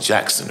Jesse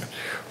Jackson,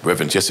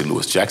 Reverend Jesse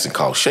Louis Jackson,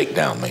 called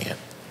Shakedown Man,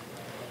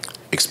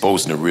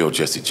 exposing the real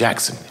Jesse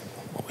Jackson.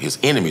 His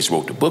enemies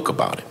wrote the book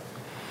about it.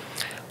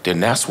 Then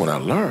that's when I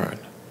learned,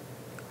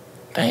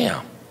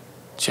 damn,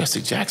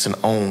 Jesse Jackson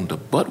owned the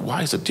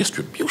Budweiser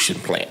distribution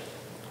plant.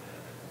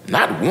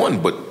 Not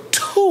one, but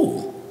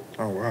two.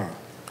 Oh, wow.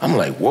 I'm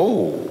like,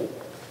 whoa,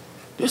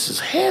 this is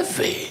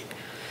heavy.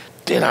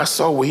 Then I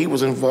saw where he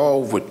was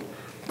involved with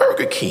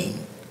Burger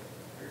King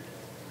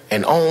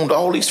and owned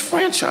all these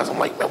franchises. I'm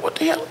like, man, what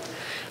the hell?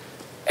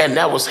 And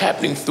that was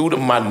happening through the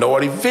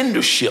minority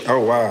vendorship. Oh,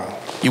 wow.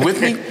 You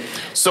with me?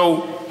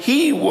 So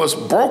he was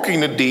brokering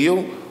the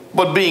deal,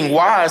 but being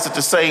wise at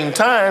the same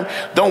time.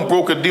 Don't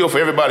broker a deal for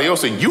everybody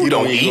else and you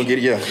don't eat. Get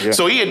it, yeah.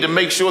 So he had to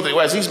make sure that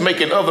as he's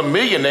making other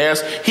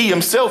millionaires, he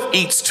himself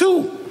eats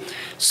too.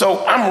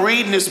 So I'm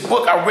reading this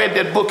book. I read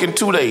that book in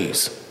 2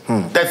 days.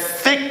 That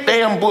thick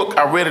damn book,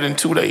 I read it in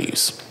 2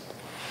 days.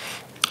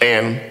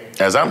 And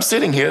as I'm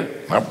sitting here,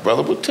 my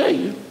brother will tell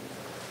you,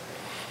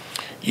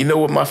 you know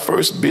what my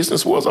first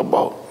business was I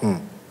bought?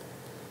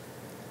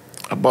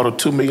 I bought a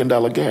 $2 million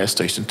gas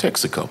station in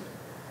Texaco.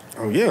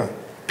 Oh, yeah.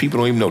 People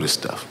don't even know this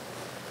stuff.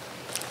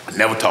 I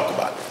never talk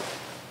about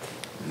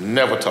it.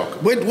 Never talk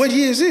about it. What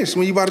year is this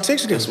when you bought a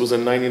Texaco? This was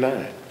in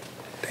 99.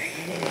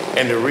 Damn.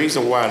 And the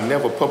reason why I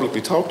never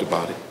publicly talked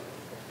about it,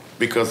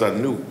 because I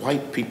knew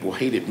white people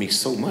hated me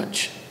so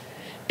much.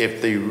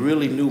 If they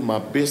really knew my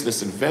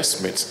business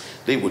investments,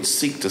 they would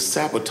seek to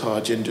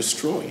sabotage and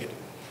destroy it.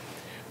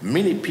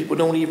 Many people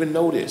don't even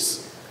know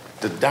this.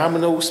 The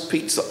Domino's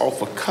pizza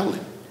off of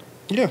Cullen,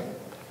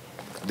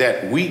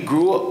 that we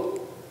grew up,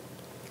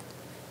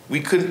 we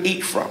couldn't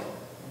eat from.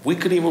 We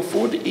couldn't even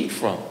afford to eat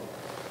from.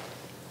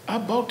 I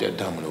bought that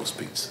Domino's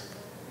pizza.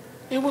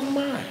 It was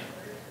mine.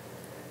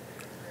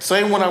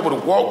 Same when I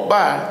would walk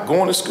by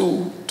going to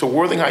school, to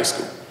Worthing High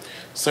School.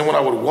 Same when I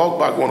would walk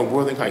by going to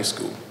Worthing High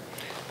School.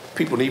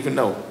 People didn't even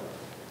know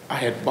I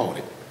had bought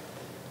it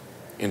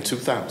in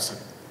 2000.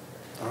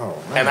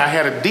 Oh, man. And I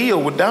had a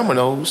deal with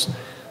Domino's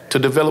to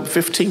develop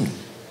 15.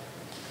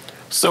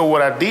 So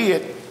what I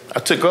did, I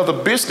took other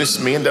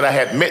businessmen that I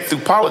had met through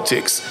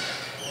politics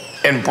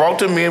and brought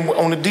them in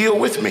on a deal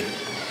with me.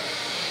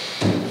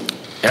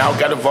 And I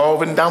got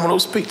involved in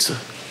Domino's Pizza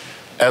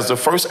as the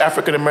first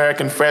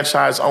African-American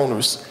franchise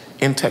owners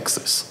in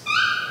Texas.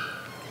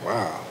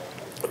 Wow.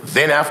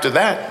 Then after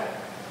that,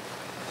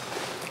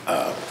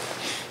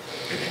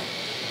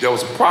 there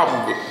was a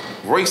problem with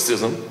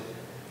racism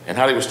and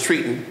how they was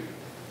treating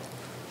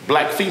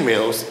black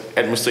females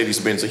at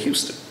Mercedes-Benz of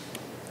Houston.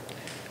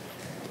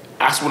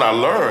 That's when I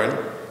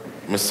learned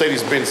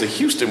Mercedes-Benz of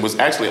Houston was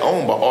actually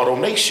owned by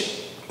AutoNation.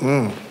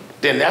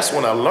 Then that's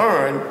when I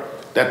learned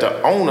that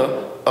the owner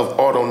of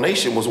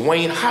AutoNation was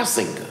Wayne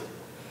Huizenga,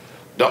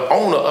 the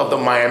owner of the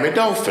Miami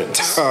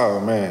Dolphins.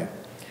 Oh, man.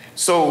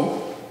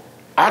 So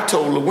I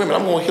told the women,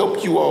 I'm gonna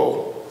help you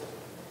all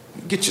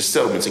get your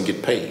settlements and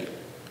get paid,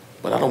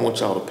 but I don't want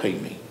y'all to pay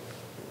me.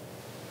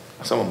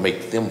 I said, I'm gonna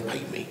make them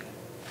pay me.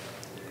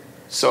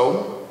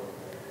 So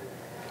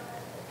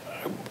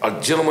a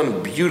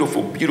gentleman,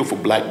 beautiful, beautiful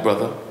black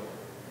brother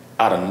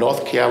out of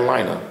North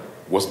Carolina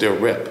was their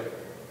rep.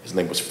 His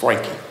name was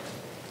Frankie.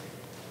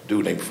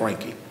 Dude named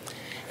Frankie.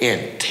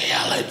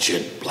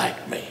 Intelligent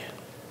black man.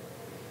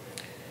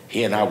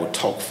 He and I would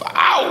talk for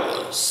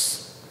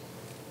hours.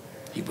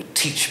 He would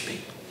teach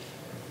me.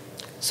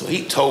 So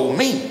he told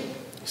me, he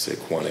said,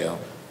 Quanell,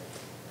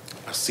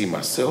 I see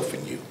myself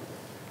in you.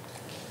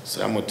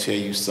 So I'm gonna tell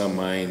you something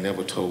I ain't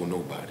never told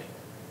nobody.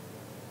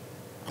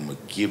 I'm gonna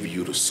give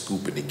you the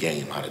scoop in the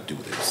game how to do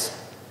this.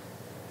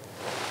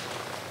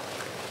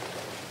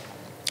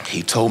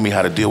 He told me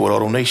how to deal with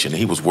AutoNation, and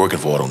he was working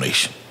for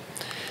AutoNation.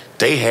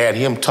 They had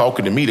him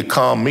talking to me to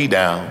calm me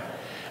down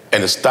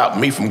and to stop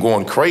me from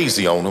going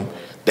crazy on them.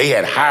 They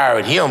had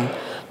hired him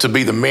to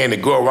be the man to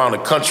go around the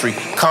country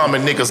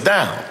calming niggas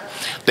down.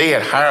 They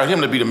had hired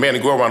him to be the man to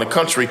go around the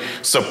country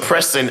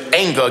suppressing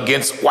anger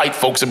against white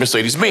folks at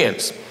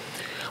Mercedes-Benz.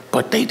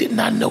 But they did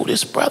not know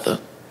this brother.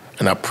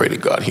 And I pray to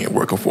God he ain't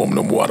working for him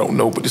no more. I don't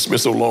know, but it's been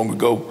so long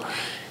ago.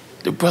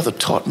 The brother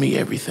taught me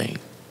everything.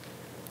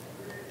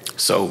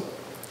 So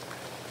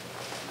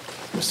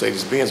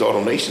Mercedes-Benz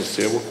AutoNation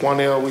said, well,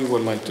 Quanell, we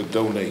would like to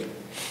donate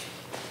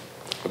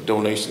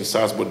donation, a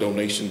sizable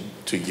donation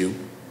to you.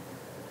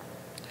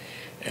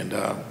 And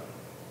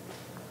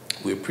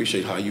we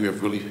appreciate how you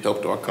have really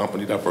helped our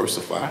company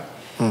diversify.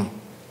 I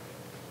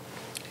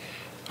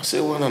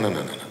said, well, no.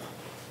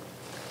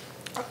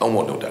 I don't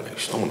want no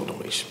donation. I don't want no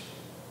donation.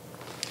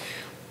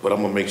 But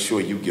I'm going to make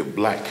sure you give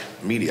black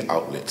media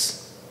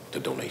outlets the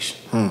donation.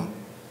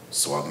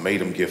 So I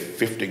made them give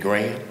 50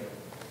 grand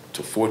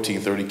to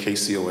 1430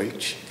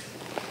 KCOH.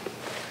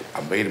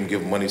 I made them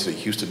give money to the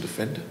Houston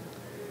Defender.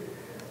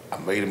 I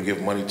made them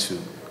give money to,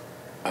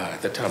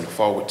 at that time, the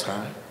Forward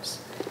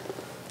Times.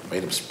 I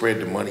made them spread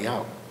the money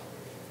out.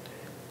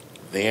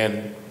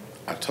 Then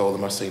I told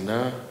them, I say,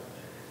 nah,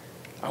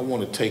 I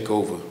want to take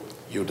over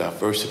your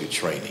diversity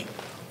training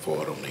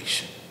for a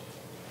donation.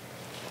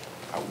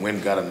 I went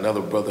and got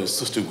another brother and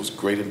sister who was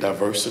great in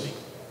diversity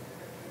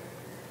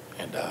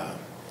and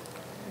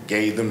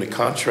gave them the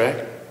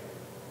contract.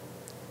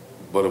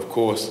 But of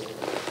course,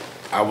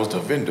 I was the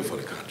vendor for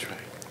the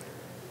contract.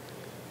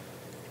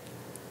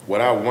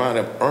 What I wound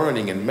up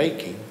earning and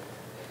making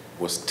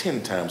was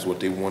 10 times what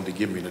they wanted to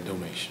give me in a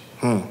donation.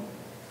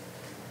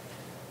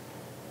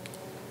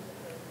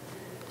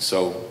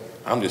 So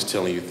I'm just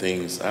telling you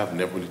things I've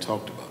never really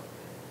talked about.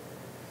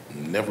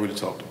 Never really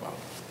talked about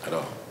at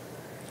all.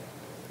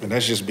 And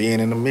that's just being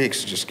in the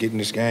mix, just getting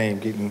this game,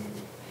 getting...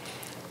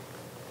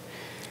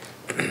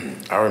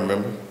 I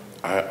remember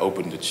I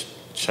opened a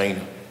chain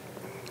of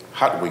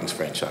hot wings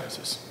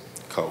franchises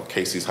called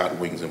Casey's Hot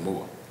Wings and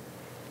More.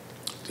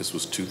 This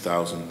was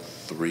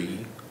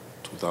 2003,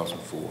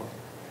 2004.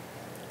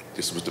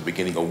 This was the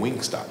beginning of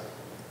Wingstop.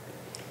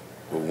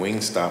 Well,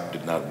 Wingstop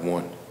did not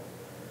want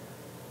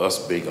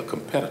us being a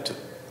competitor.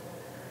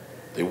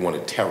 They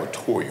wanted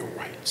territorial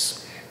rights.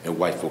 And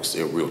white folks,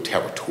 they're real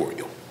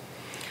territorial.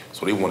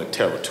 So they wanted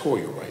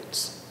territorial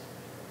rights.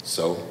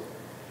 So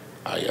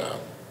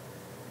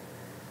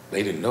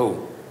they didn't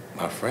know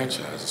my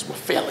franchises were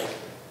failing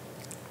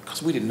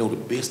because we didn't know the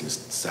business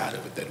side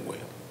of it that well,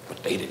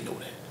 but they didn't know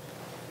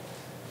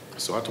that.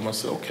 So I told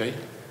myself, okay,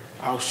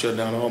 I'll shut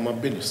down all my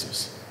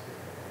businesses,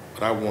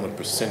 but I want a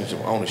percentage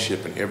of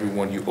ownership in every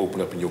one you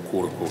open up in your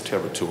quote-unquote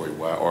territory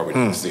where I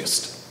already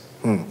exist.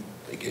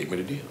 They gave me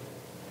the deal.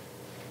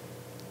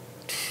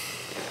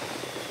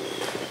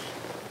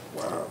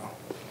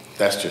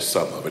 That's just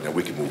some of it, and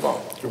we can move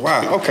on.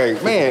 Wow, okay,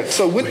 man.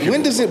 So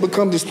when does it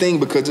become this thing?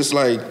 Because it's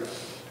like,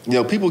 you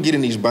know, people get in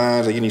these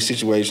binds, they get in these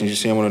situations, you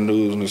see them on the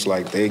news, and it's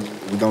like, we're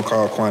gonna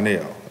call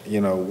Quanell.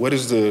 You know, why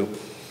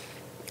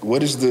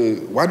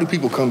do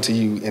people come to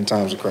you in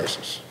times of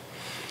crisis?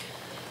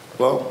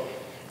 Well,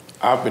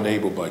 I've been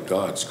able, by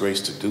God's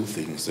grace, to do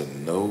things that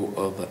no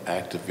other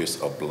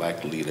activist or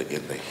black leader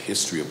in the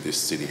history of this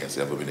city has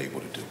ever been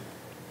able to do.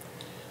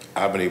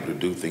 I've been able to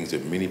do things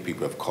that many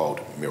people have called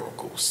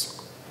miracles.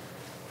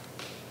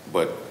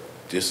 But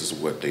this is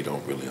what they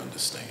don't really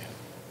understand.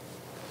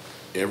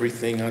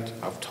 Everything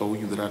I've told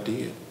you that I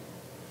did,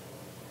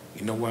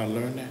 you know where I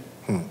learned that?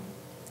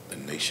 The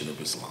Nation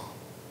of Islam.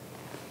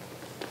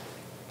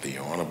 The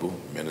Honorable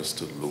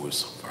Minister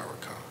Louis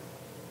Farrakhan.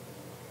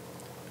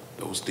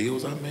 Those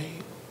deals I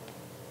made,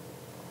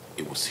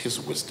 it was his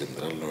wisdom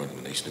that I learned in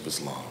the Nation of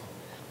Islam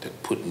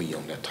that put me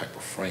on that type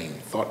of frame,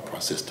 thought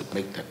process to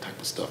make that type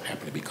of stuff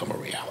happen to become a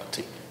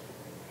reality.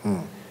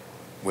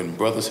 When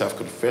brothers have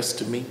confessed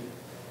to me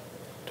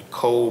the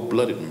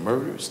cold-blooded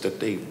murders that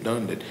they've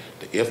done, that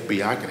the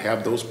FBI could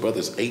have those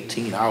brothers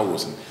 18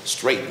 hours and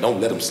straight,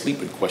 don't let them sleep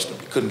and question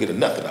them. You couldn't get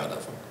nothing out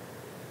of them.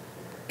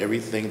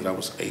 Everything that I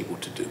was able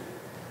to do,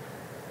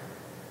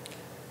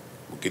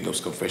 we're getting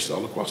those confessions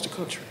all across the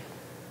country,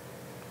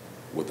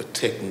 were the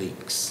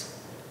techniques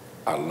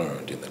I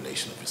learned in the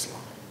Nation of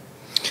Islam.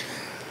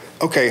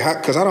 Okay,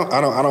 because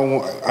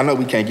I know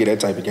we can't get that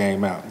type of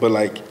game out, but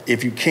like,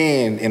 if you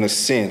can, in a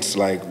sense,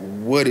 like,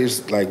 what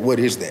is that?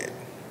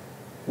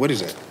 What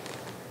is that?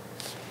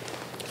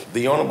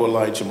 The Honorable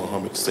Elijah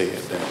Muhammad said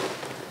that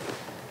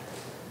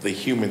the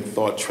human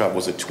thought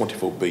travels at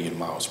 24 billion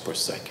miles per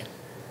second.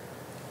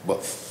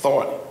 But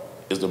thought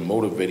is the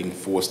motivating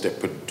force that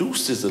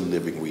produces a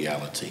living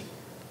reality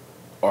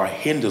or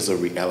hinders a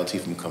reality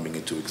from coming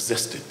into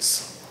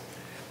existence.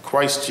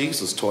 Christ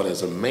Jesus taught,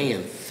 as a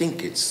man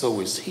thinketh,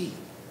 so is he.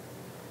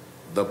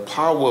 The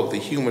power of the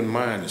human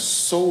mind is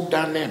so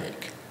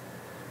dynamic,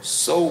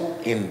 so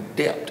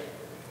in-depth.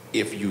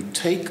 If you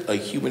take a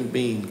human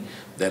being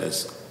that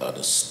is an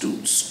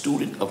astute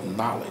student of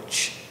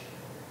knowledge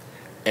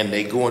and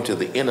they go into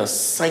the inner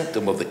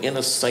sanctum of the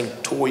inner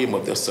sanctorium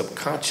of their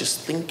subconscious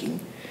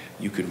thinking,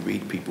 you can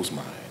read people's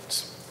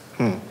minds.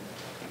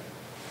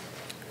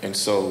 And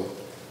so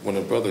when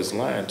a brother is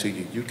lying to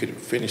you, you could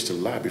finish the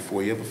lie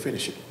before he ever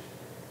finish it.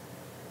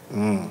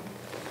 And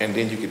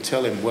then you can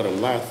tell him what a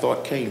lie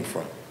thought came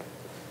from.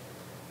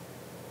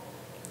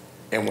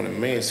 And when a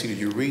man sees that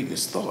you're reading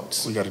his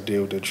thoughts, we got to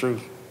deal with the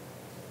truth.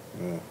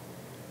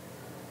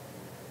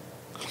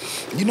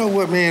 You know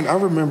what, man? I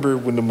remember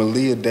when the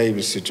Malia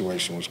Davis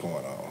situation was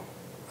going on.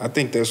 I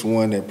think that's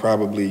one that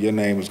probably your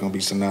name is going to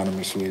be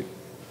synonymous with,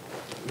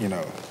 you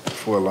know,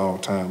 for a long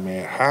time,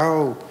 man.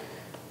 How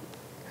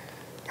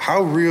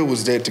How real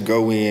was that to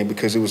go in?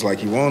 Because it was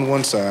like you were on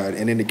one side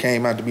and then it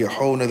came out to be a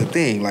whole nother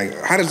thing. Like,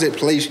 how does that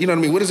place, you know what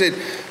I mean?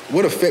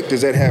 What effect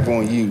does that have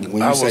on you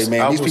when you say,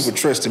 man, these people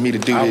trusted me to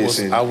do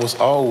this? I was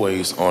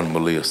always on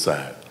Malia's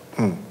side.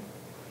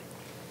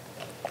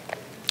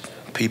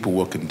 People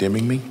were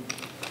condemning me.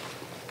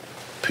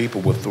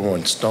 People were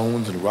throwing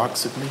stones and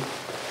rocks at me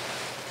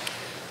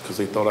because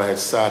they thought I had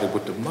sided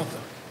with the mother.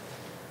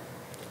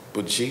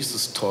 But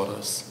Jesus taught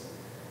us,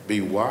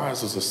 be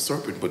wise as a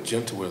serpent, but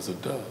gentle as a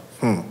dove.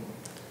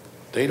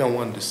 They don't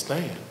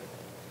understand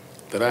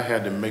that I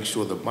had to make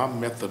sure that my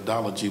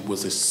methodology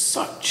was as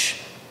such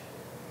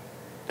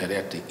that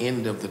at the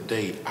end of the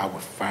day, I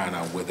would find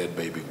out where that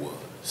baby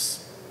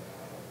was.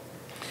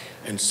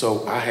 And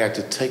so I had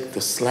to take the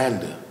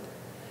slander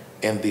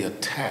and the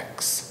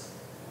attacks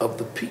of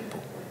the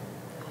people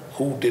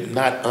who did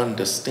not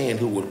understand,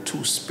 who were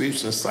too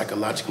spiritually and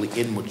psychologically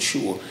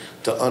immature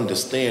to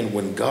understand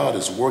when God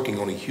is working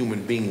on a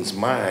human being's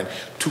mind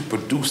to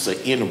produce an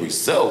end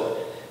result.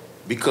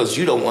 Because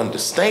you don't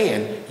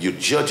understand, you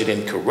judge it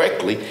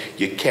incorrectly,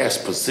 you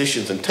cast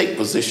positions and take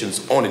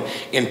positions on it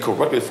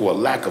incorrectly for a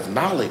lack of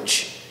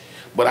knowledge.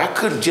 But I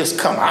couldn't just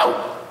come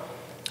out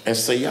and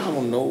say, y'all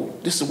don't know,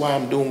 this is why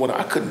I'm doing what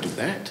I couldn't do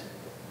that.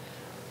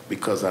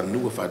 Because I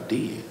knew if I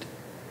did,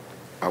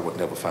 I would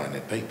never find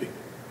that baby.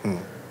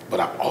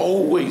 But I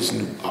always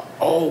knew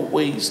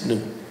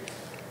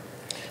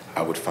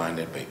I would find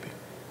that baby.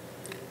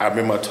 I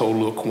remember I told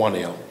little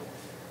Quanell,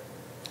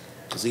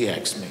 because he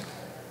asked me,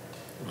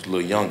 he was a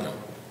little younger,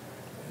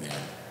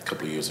 a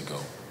couple of years ago.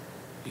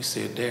 He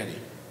said, Daddy,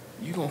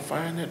 you gonna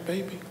find that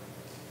baby?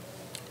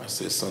 I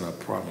said, son, I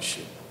promise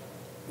you,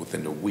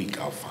 within a week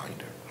I'll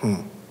find her.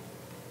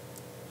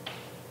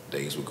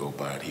 Days would go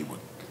by and he would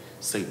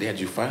say, Dad,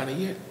 you find her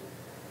yet?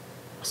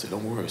 I said,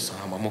 don't worry, son,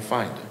 I'm gonna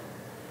find her.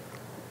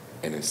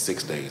 And in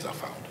 6 days I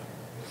found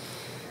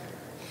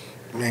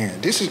her.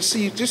 Man, this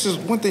is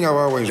one thing I've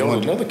always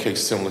wondered. Another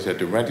case similar to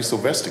the Randy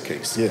Sylvester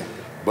case. Yeah.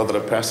 Brother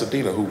of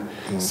Pasadena, who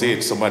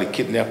said somebody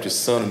kidnapped his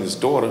son and his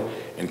daughter,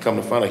 and come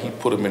to find out he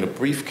put them in a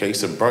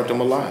briefcase and burnt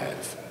them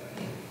alive.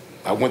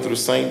 I went through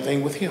the same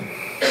thing with him.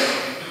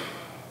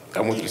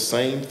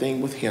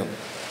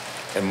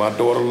 And my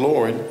daughter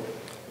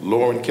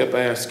Lauren kept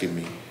asking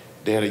me,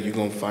 Dad, are you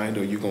gonna find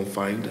her? Are you gonna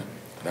find her?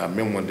 And I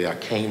remember one day I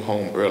came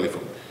home early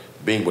from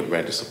being with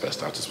Randy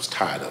Sylvester. I just was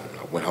tired of him.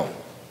 I went home.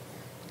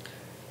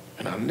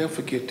 And I'll never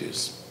forget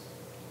this.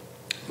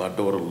 My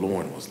daughter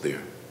Lauren was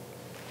there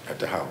at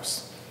the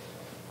house.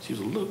 She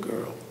was a little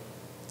girl.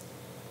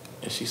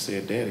 And she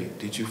said, Daddy,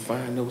 did you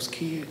find those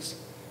kids?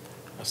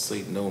 I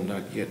said, no,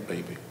 not yet,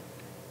 baby.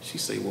 She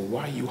said, well,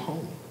 why are you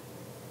home?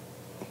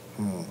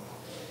 And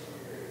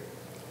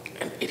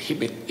it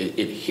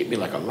hit me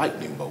like a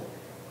lightning bolt.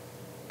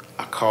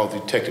 I called the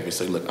detective and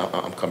said, look,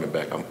 I'm coming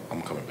back.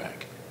 I'm coming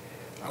back.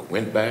 I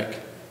went back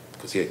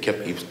because he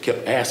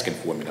kept asking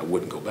for me and I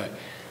wouldn't go back.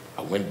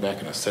 I went back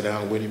and I sat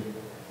down with him,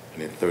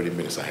 and in 30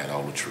 minutes I had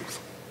all the truth.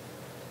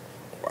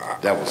 Wow.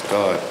 That was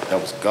God. That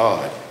was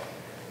God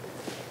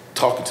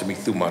talking to me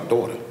through my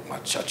daughter, a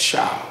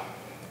child,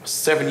 a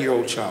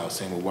 7-year-old child,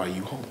 saying, well, why are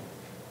you home?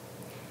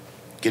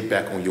 Get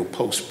back on your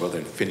post, brother,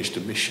 and finish the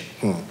mission.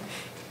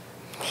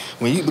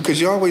 Because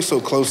you're always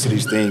so close to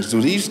these things, do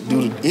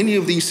any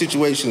of these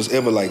situations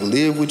ever like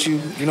live with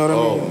you? You know what I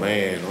mean? Oh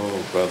man,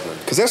 oh brother.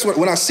 Because that's what,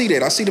 when I see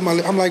that,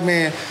 I'm like,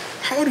 man,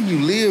 how do you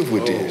live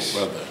with this?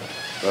 Brother,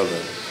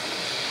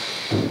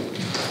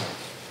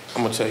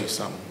 I'm gonna tell you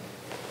something.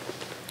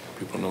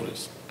 People know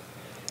this.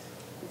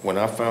 When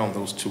I found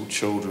those 2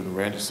 children,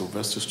 Randy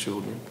Sylvester's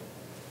children,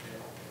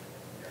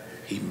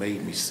 he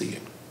made me see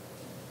it.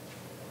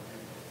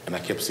 And I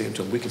kept saying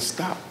to him, we can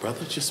stop,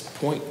 brother. Just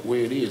point where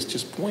it is.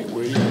 Just point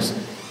where it is.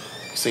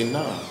 He said,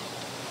 nah,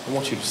 I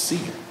want you to see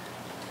it.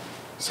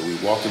 So we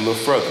walked a little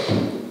further.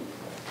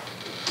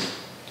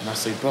 And I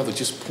said, brother,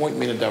 just point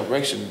me in a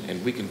direction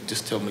and we can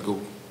just tell them to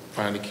go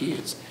find the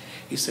kids.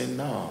 He said,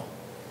 no,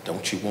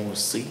 don't you want to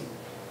see?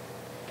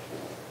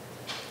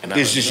 And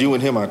it's just you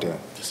and him out there?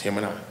 Just him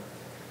and I.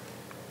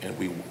 And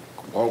we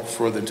walked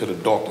further into the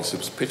darkness. It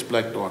was pitch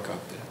black dark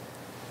out there.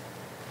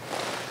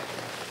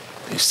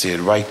 He said,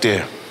 right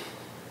there.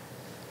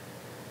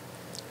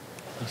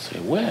 I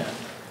said, where?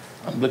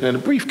 I'm looking at a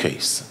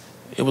briefcase.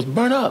 It was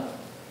burnt up.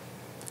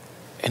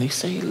 And he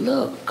said,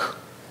 look.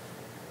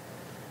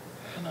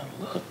 And I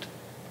looked.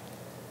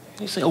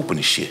 And he said, open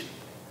the shit.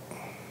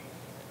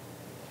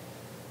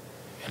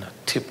 And I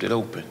tipped it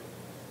open.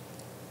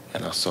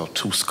 And I saw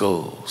 2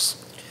 skulls.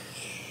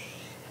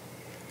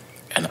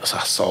 And I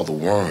saw the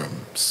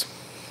worms.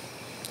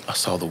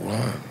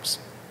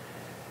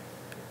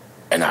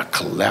 And I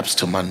collapsed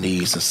to my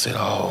knees and said,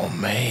 oh,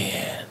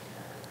 man.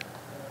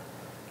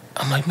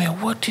 I'm like, man,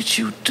 what did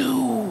you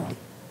do?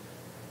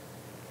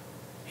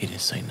 He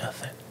didn't say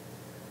nothing.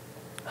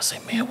 I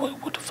said, man,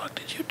 what the fuck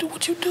did you do?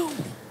 What you do?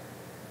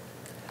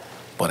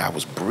 But I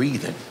was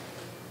breathing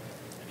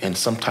in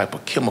some type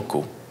of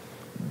chemical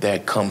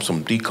that comes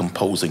from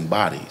decomposing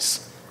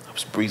bodies. I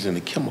was breathing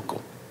the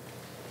chemical.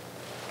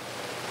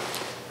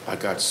 I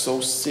got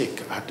so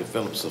sick, I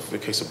developed a severe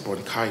case of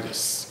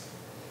bronchitis.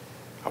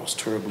 I was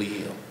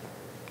terribly ill.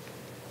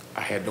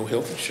 I had no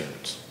health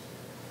insurance.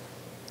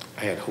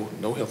 I had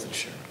no health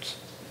insurance.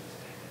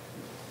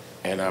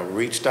 And I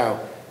reached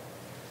out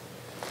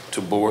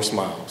to Boris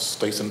Miles,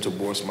 State Senator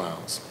Boris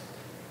Miles,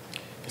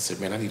 and said,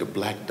 man, I need a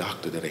black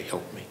doctor that'll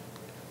help me.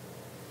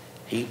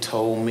 He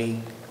told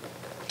me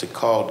to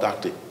call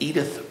Dr.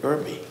 Edith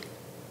Irby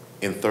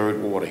in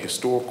Third Ward, a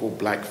historical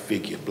black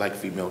figure, black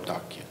female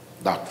doctor.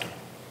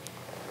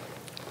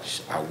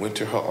 I went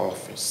to her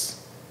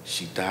office.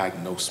 She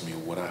diagnosed me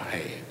with what I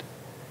had.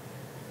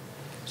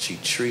 She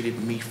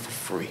treated me for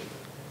free,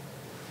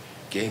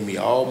 gave me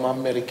all my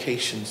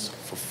medications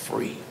for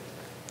free,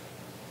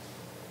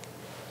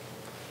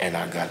 and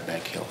I got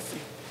back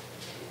healthy.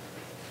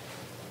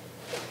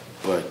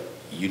 But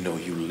you know,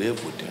 you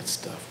live with that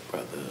stuff,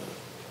 brother.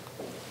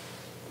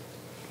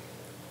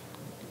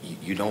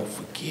 You don't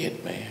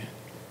forget, man.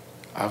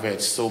 I've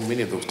had so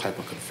many of those type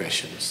of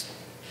confessions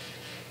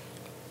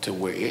to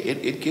where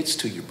it gets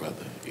to you,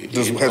 brother.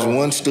 Has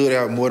one stood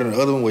out more than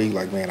the other one where you're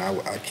like, man,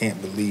 I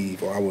can't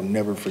believe, or I will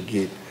never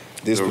forget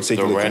this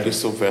particular The Randy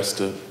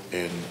Sylvester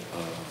and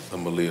the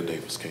Malia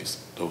Davis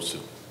case, those two.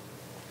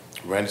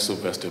 Randy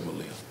Sylvester and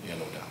Malia, yeah,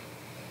 no doubt.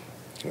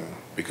 Yeah.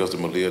 Because the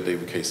Malia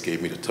Davis case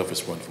gave me the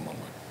toughest run for my money.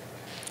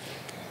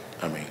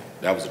 I mean,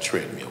 that was a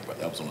treadmill, but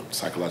that was on a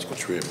psychological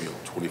treadmill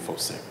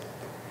 24/7.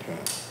 Yeah.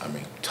 I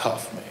mean,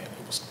 tough, man.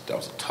 That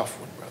was a tough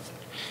one, brother.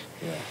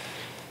 Yeah.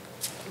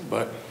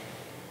 But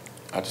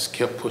I just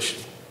kept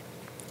pushing,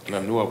 and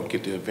I knew I would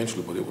get there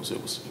eventually. But it was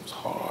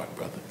hard,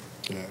 brother.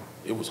 Yeah.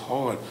 It was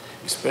hard,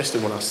 especially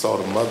when I saw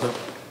the mother.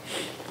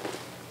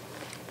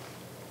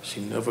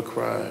 She never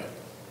cried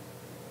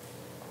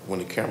when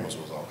the cameras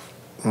was off.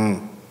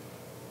 Mm.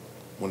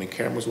 When the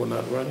cameras were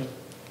not running,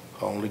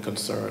 her only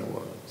concern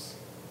was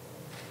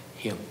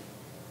him.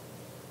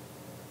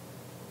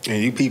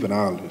 And you peeping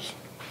all this.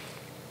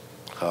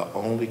 Her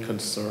only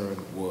concern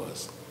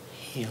was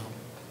him.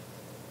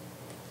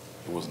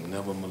 It was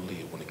never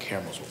Malia when the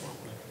cameras were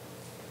rolling.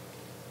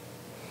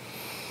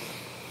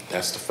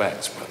 That's the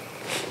facts, brother.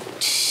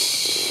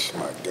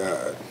 My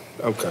God.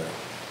 Okay.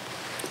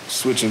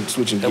 Switching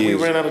gears. And we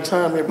ran out of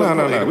time here,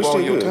 brother. No. We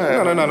still good.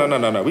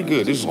 No. We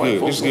good. This is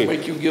good. This is good.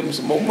 Make you give them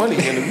some more money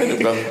in a minute,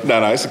 brother.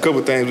 No. It's a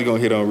couple things we're gonna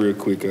hit on real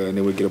quick, and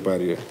then we'll get up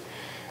out of here.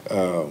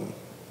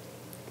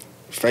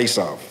 Face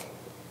Off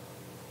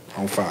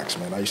on Fox,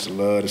 man. I used to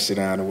love to sit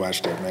down and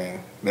watch that,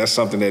 man. That's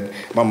something that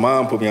my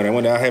mom put me on. And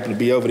one day I happened to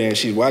be over there and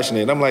she's watching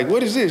it, and I'm like,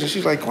 what is this? And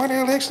she's like,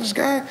 Quanell X, this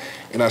guy?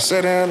 And I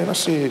sat down and I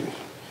said,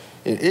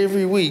 and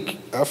every week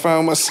I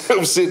found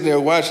myself sitting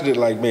there watching it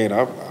like, man,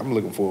 I'm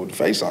looking forward to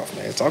Face Off,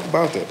 man. Talk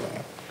about that,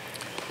 man.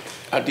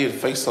 I did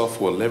Face Off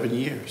for 11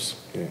 years.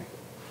 Yeah.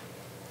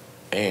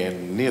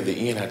 And near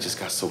the end, I just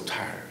got so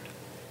tired.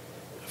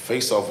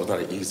 Face Off was not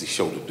an easy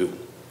show to do.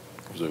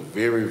 It was a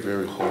very,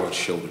 very hard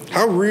show to do.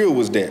 How real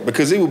was that?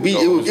 Because it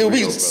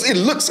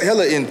looks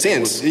hella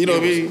intense. You know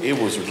what I mean?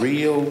 It was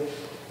real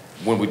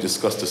when we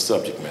discussed the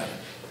subject matter.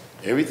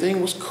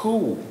 Everything was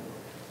cool.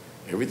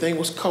 Everything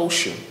was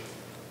kosher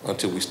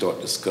until we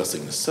start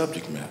discussing the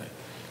subject matter.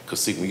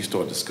 Because see, when you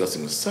start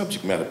discussing the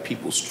subject matter,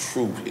 people's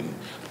true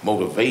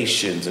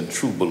motivations and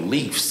true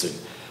beliefs and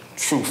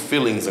true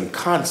feelings and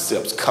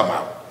concepts come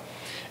out.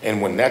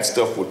 And when that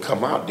stuff would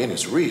come out, then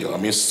it's real. I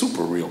mean, it's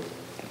super real.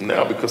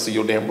 Now because of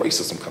your damn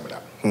racism coming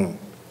out.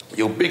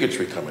 Your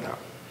bigotry coming out.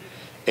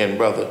 And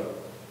brother,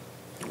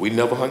 we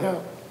never hung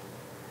out.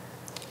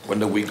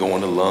 Whether we go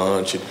on to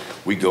lunch and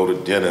we go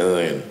to dinner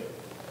and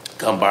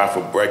come by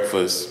for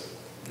breakfast,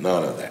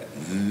 none of that.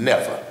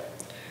 Never.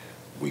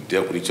 We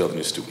dealt with each other in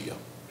the studio.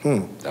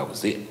 That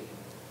was it.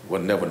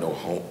 Was never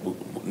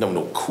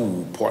no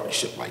cool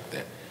partnership like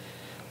that.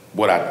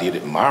 What I did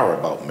admire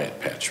about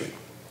Matt Patrick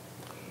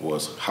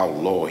was how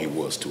loyal he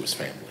was to his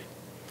family.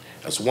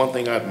 That's one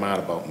thing I admired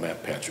about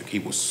Matt Patrick. He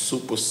was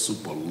super,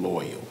 super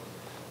loyal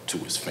to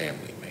his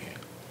family, man.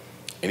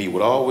 And he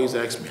would always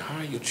ask me, how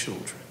are your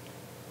children?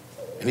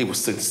 And he was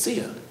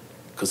sincere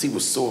because he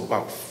was so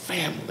about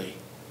family.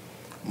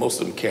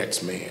 Most of them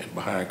cats, man,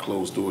 behind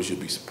closed doors,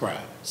 you'll be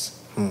surprised.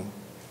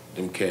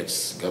 Them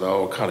cats got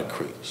all kind of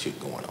crazy shit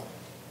going on.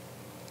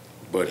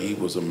 But he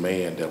was a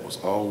man that was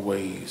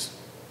always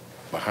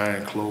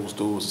behind closed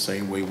doors the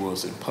same way he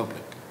was in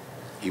public.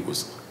 He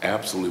was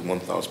absolutely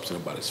 1,000%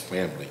 about his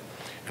family.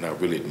 And I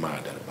really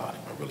admired that about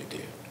him. I really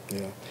did.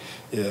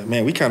 Yeah,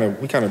 man. We kind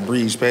of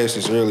breezed past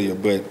this earlier,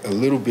 but a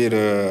little bit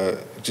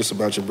just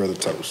about your brother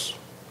Toast.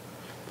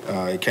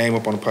 He came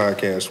up on the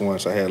podcast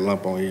once. I had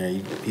Lump on here,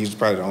 and he's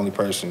probably the only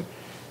person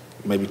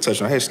maybe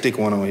touching. I had Stick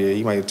One on here.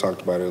 He might have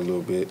talked about it a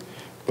little bit,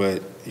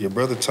 but your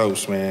brother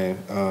Toast, man,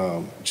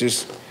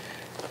 just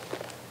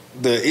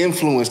the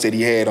influence that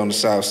he had on the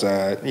South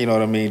Side. You know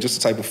what I mean?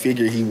 Just the type of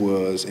figure he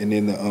was, and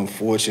then the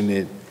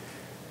unfortunate,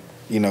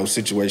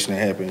 situation that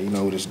happened,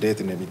 with his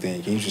death and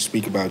everything. Can you just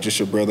speak about just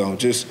your brother on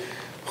just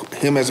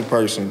him as a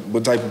person,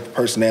 what type of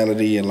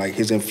personality and like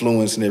his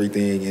influence and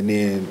everything, and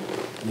then,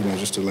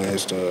 just the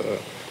last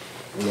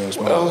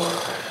well,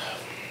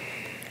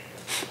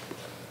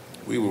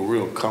 We were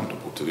real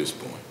comfortable to this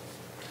point.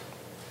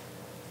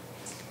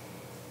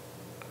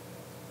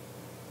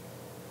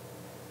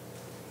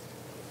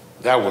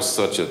 That was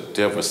such a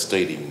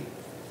devastating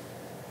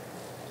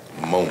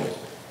moment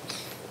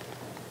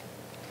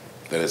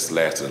that it's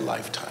lasted a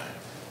lifetime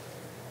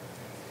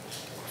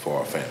for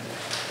our family.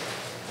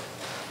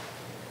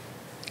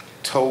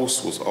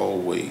 Toast was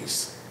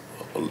always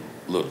a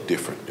little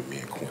different than me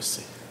and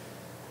Quincy.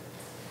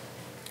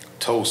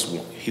 Toast,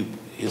 he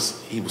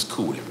was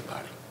cool with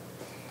everybody.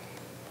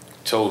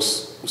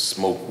 Toast would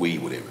smoke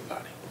weed with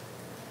everybody.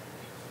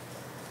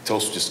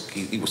 Toast just,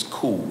 he was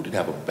cool, didn't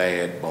have a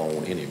bad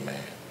bone in him,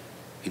 man.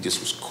 He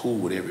just was cool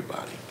with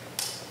everybody.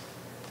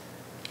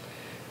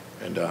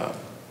 And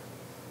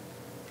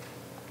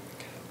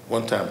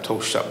one time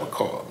Toast shot my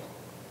car.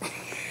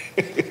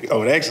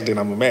 Oh, an accident,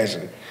 I'm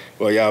imagining.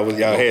 Well, y'all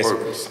had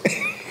purpose.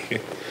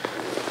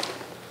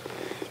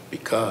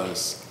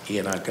 Because he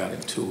and I got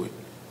into it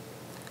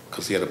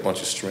because he had a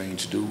bunch of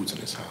strange dudes in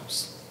his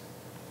house.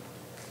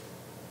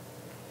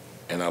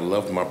 And I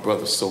loved my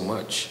brother so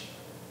much.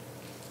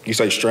 You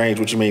say strange,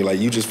 what you mean? Like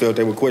you just felt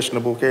they were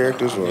questionable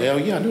characters? Or? Hell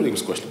yeah, I knew they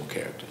was questionable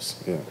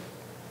characters. Yeah.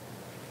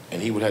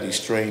 And he would have these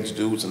strange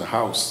dudes in the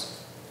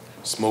house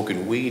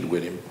smoking weed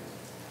with him.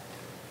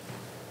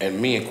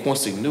 And me and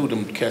Quincy knew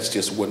them cats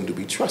just wasn't to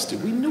be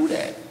trusted. We knew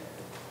that.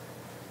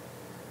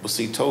 But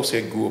see, Toast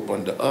had grew up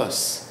under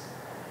us.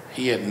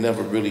 He had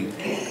never really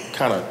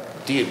kind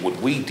of did what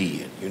we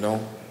did, you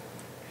know?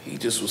 He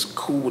just was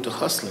cool with the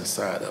hustling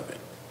side of it.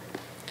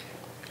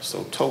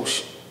 So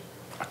Toast,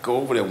 I go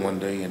over there one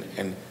day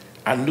and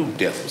I knew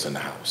death was in the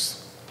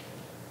house.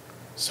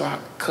 So I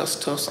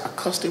cussed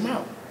him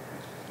out.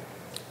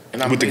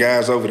 And with the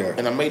guys over there?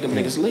 And I made them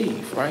niggas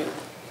leave, right?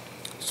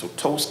 So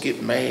Toast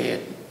get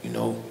mad, you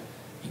know,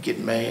 he get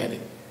mad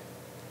and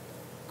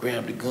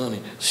grab the gun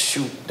and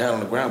shoot down on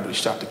the ground, but he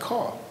shot the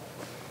car.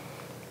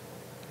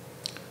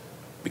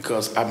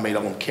 Because I made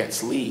all them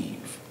cats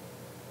leave.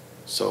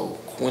 So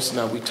Quincy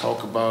and I, we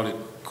talk about it.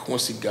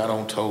 Quincy got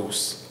on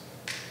Toast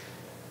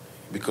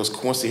because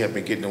Quincy had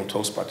been getting on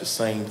Toast about the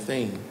same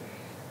thing.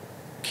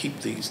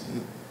 Keep these,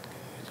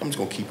 I'm just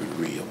gonna keep it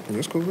real.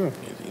 That's cool, bro.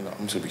 You know,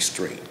 I'm just gonna be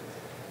straight.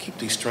 Keep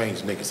these strange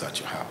niggas out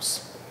your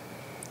house.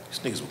 These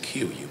niggas will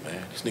kill you,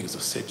 man. These niggas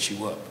will set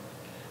you up.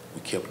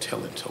 We kept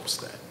telling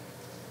Toast that.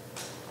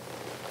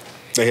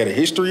 They had a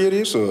history of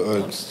this,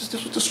 or this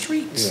was the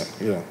streets.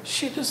 Yeah.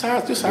 Shit, this how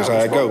it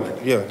it go.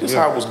 Yeah, this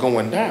how it was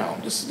going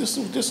down. This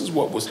is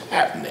what was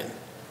happening.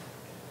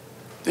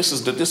 This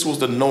was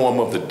the norm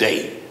of the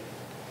day,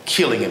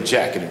 killing and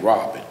jacking and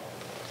robbing.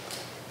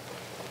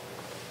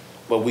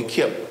 But we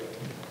kept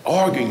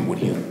arguing with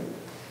him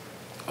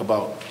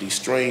about these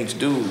strange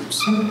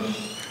dudes,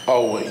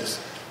 always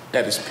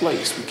at his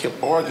place. We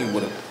kept arguing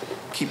with him.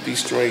 Keep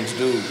these strange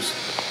dudes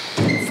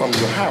from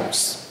your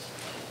house.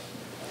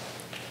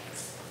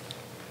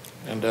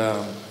 And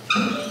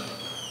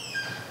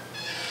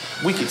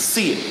we could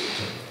see it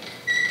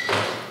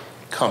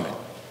coming.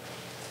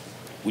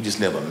 We just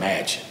never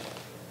imagined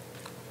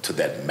to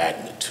that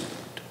magnitude.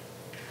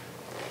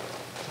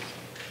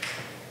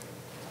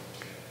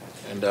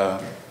 And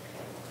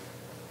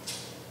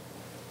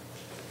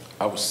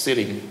I was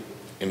sitting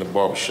in the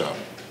barbershop,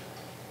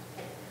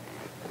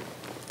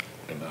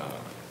 and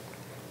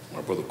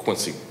my brother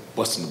Quincy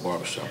busted in the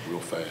barbershop real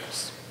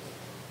fast.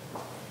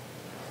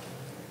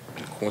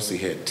 And Quincy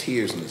had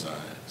tears in his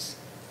eyes.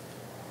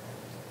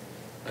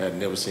 I had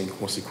never seen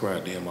Quincy cry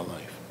a day in my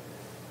life.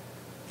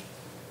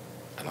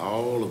 And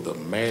all of the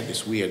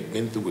madness we had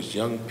been through as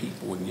young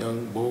people and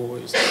young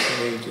boys and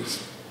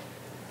teenagers,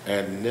 I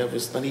had never,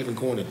 not even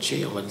going to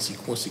jail, I didn't see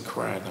Quincy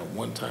cry not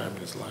one time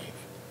in his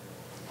life.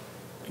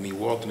 And he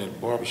walked in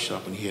that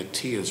barbershop and he had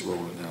tears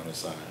rolling down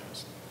his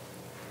eyes.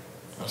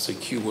 I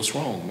said, Q, what's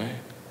wrong, man?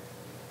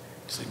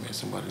 He said, man,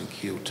 somebody done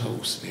killed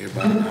Toast and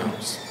everybody in the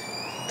house.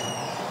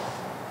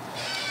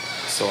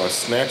 So I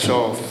snatch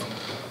off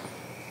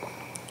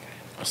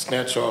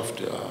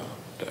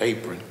the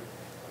apron,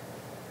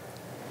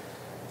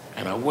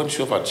 and I wasn't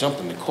sure if I jumped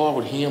in the car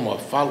with him or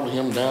followed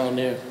him down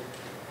there,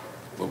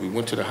 but we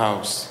went to the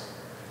house.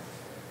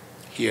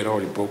 He had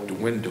already broke the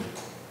window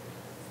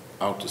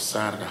out the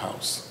side of the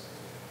house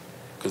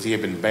because he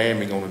had been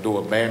banging on the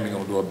door,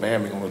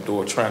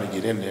 trying to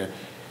get in there.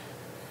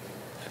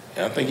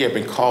 And I think he had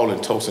been calling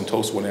Toast, and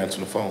Toast wouldn't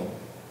answer the phone.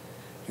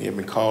 He had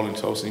been calling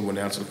Toast, and he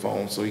wouldn't answer the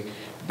phone, so he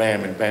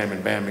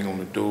bamming on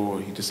the door.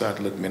 He decided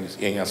to look at me, and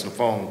he ain't answering the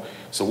phone,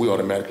 so we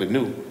automatically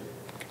knew,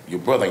 your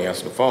brother ain't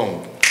answering the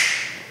phone.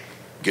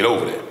 Get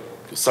over there,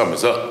 because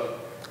something's up.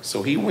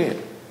 So he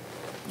went,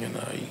 and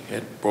he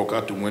had broke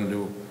out the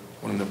window.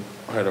 One of them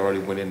had already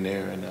went in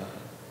there, and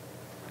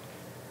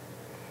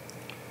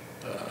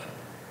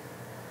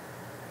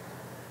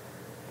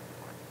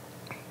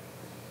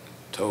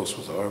Toast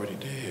was already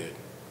dead.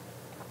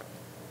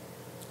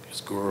 His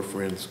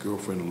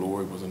girlfriend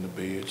Lori was in the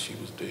bed. She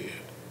was dead.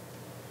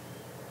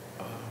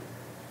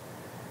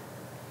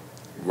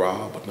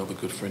 Rob, another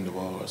good friend of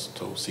ours,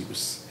 Toast, he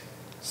was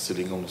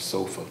sitting on the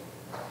sofa.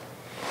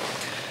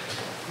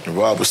 And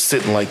Rob was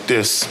sitting like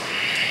this,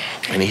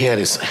 And he had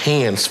his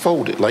hands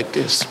folded like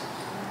this,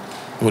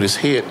 with his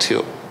head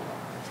tipped.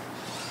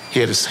 He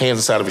had his hands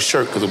inside of his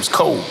shirt because it was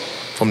cold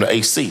from the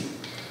AC.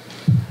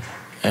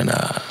 And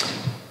the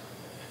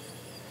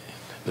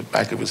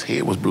back of his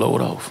head was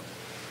blowed off.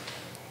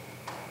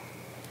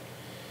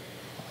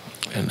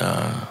 And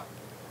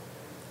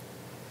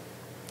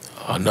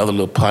another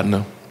little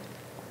partner,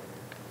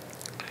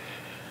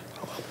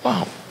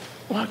 wow,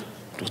 what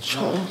was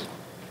Charles?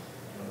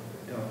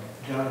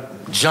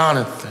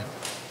 Jonathan.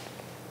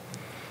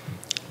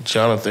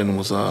 Jonathan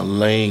was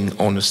laying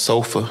on the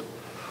sofa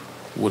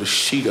with a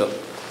sheet up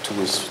to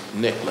his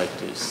neck like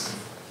this,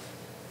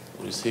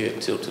 with his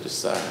head tilted to the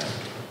side.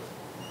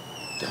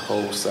 The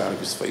whole side of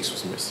his face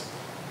was missing.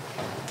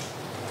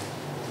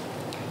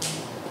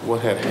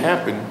 What had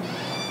happened,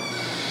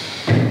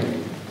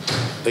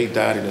 they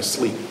died in their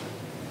sleep.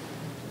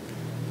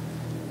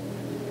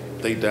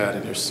 They died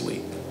in their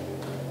sleep.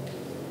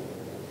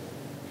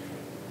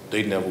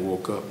 They never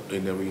woke up. They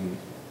never even,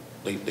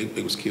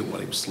 they was killed while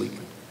they were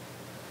sleeping.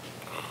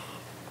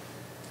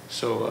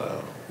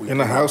 So and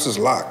the house is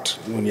locked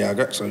when y'all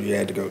got, so you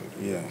had to go,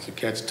 yeah. The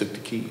cats took the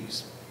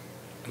keys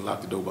and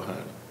locked the door behind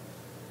them.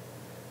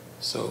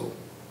 So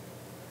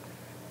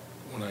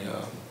when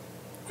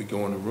we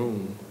go in the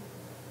room,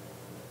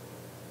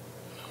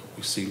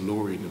 we see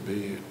Lori in the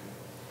bed.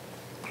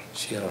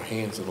 She had her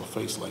hands on her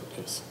face like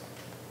this.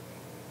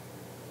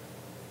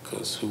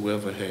 Because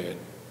whoever had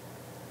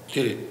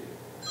did it,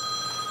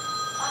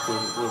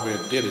 whoever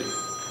had did it,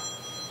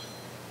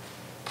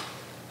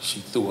 she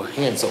threw her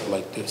hands up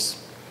like this.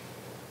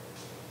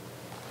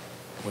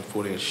 Went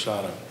for there and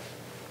shot her.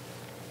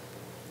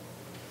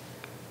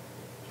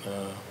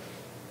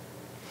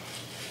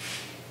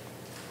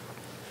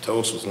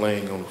 Toast was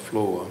laying on the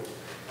floor.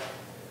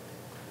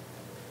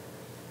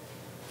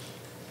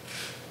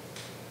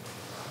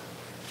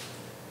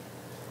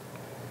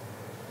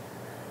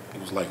 He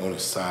was like on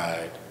his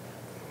side.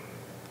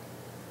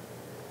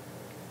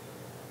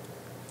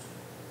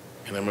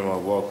 And I remember I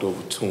walked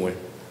over to him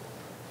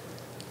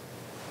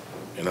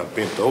and I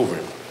bent over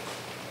him.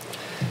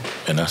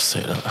 And I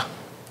said,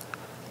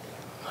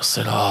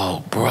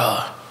 oh,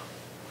 bruh.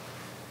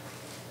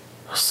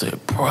 I said,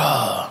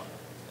 bruh.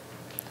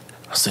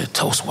 I said,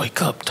 Toast,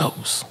 wake up,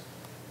 Toast.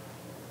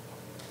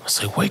 I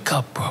said, wake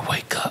up, bro,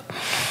 wake up.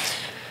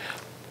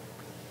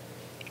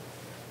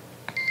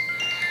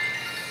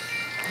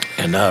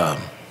 And,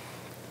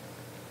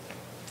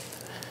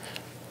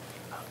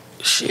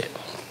 shit.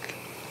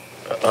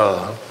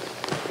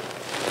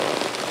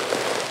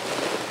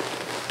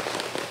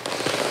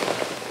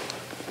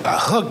 I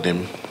hugged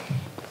him.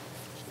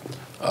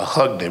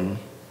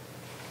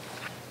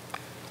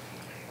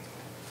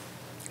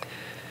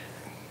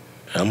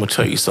 And I'm gonna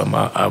tell you something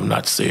I've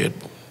not said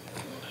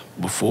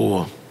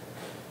before.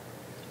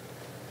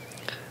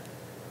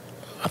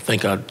 I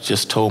think I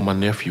just told my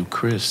nephew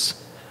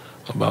Chris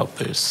about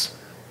this.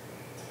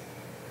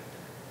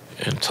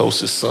 And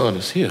Toast's son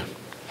is here.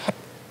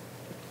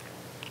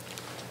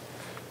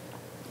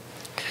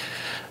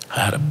 I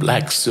had a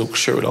black silk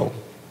shirt on.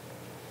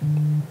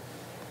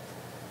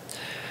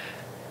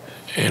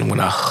 And when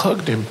I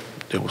hugged him,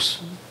 there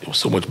was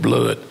so much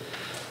blood.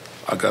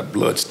 I got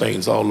blood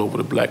stains all over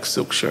the black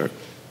silk shirt.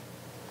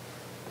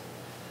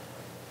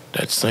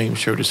 That same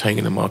shirt is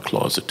hanging in my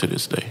closet to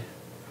this day.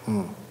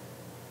 And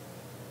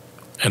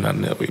I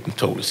never even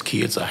told his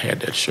kids I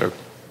had that shirt,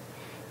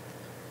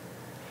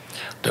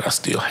 that I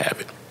still have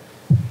it.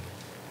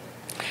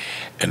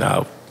 And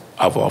I've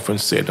often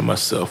said to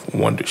myself,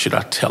 wondered, should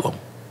I tell them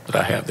that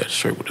I have that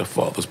shirt with their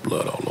father's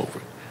blood all over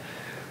it?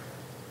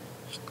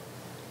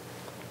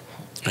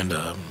 And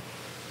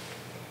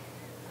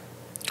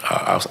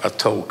I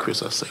told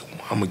Chris, I said,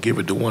 I'm gonna give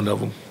it to one of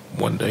them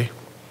one day.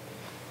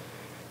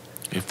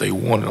 If they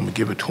want it, I'm gonna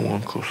give it to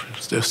them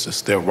because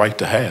it's their right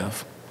to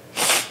have.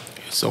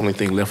 It's the only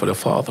thing left for their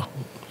father.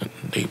 And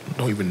they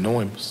don't even know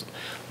him.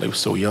 They were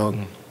so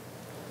young.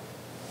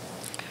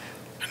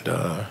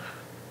 And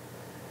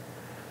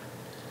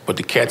but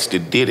the cats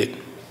that did it.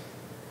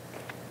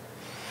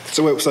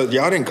 So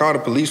y'all didn't call the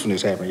police when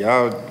this happened?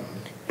 Y'all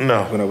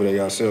no went over there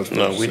yourselves?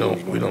 No, we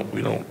don't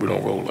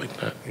roll like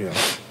that. Yeah.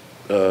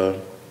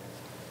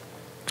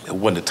 It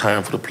wasn't the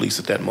time for the police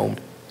at that moment.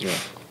 Yeah.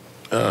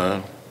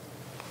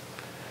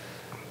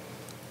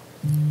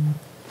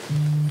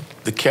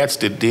 The cats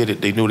that did it,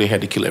 they knew they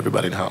had to kill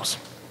everybody in the house.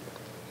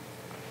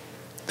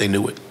 They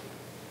knew it.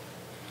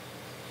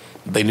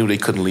 They knew they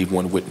couldn't leave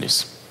one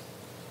witness.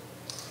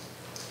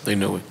 They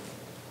knew it.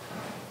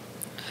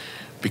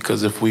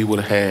 Because if we would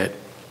have had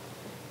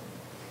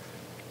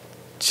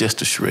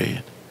just a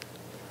shred,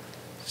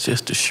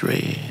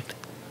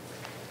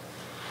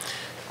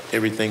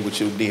 everything with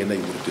your DNA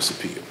would have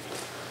disappeared.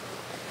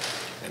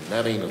 And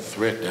that ain't a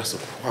threat, that's a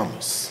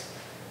promise.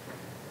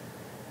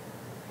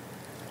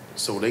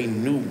 So they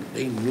knew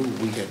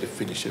we had to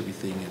finish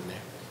everything in there.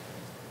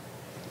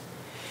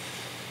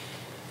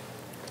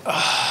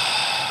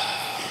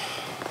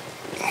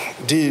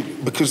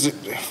 Because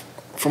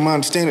from my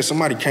understanding,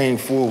 somebody came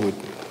forward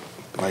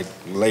like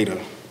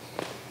later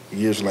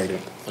years later?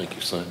 Thank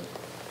you, son.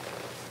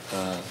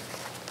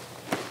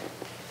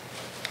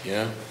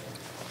 Yeah,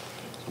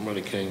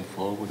 somebody came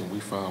forward and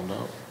we found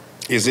out.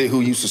 Is it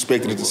who you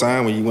suspected at the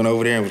time when you went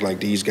over there and was like,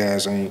 these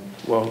guys ain't?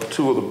 Well,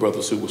 two of the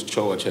brothers who was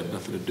charged had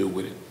nothing to do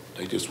with it.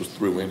 They just was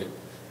through in it.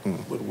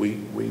 But we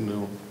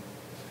knew,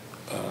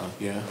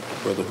 the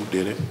brother who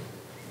did it.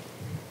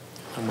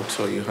 I'm gonna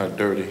tell you how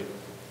dirty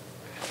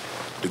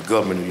the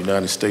government of the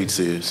United States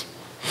is.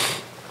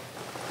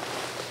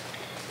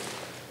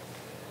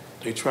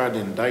 They tried to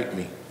indict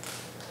me,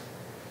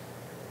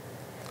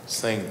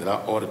 saying that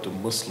I ordered the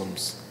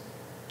Muslims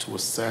to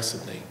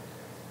assassinate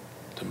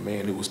the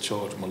man who was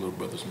charged with my little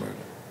brother's murder.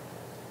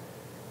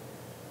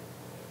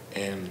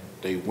 And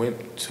they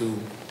went to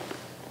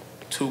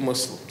two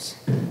Muslims,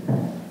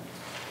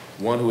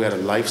 one who had a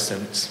life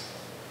sentence,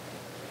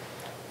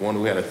 one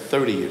who had a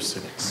 30-year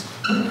sentence.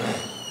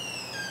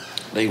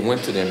 They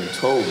went to them and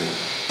told them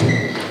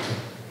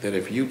that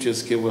if you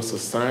just give us a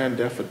signed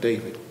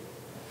affidavit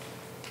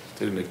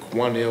that the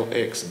Quanell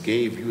X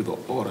gave you the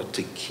order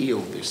to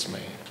kill this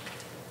man,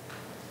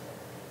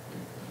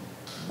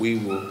 we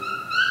will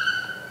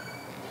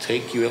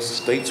take you as a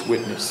state's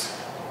witness,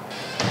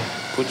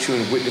 put you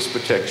in witness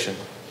protection,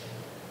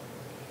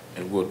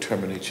 and we'll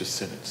terminate your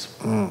sentence.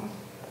 And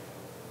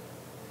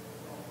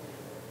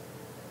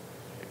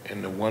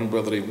the one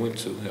brother they went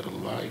to had a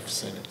life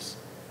sentence.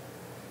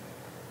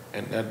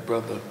 And that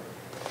brother,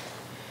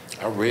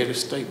 I read his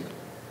statement.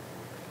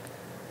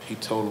 He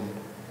told him,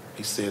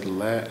 he said,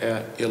 La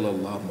ilaha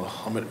illallah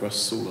Muhammad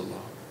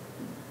Rasulullah.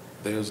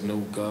 There's no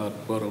God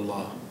but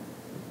Allah,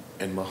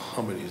 and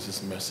Muhammad is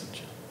his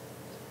messenger.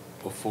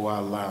 Before I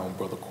lie on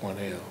Brother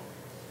Quanell,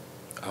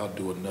 I'll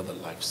do another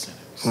life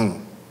sentence.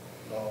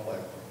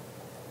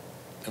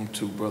 Them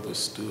two brothers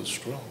stood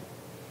strong.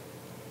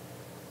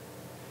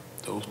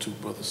 Those two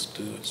brothers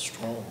stood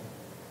strong.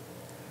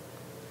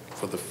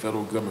 For the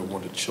federal government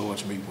wanted to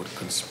charge me with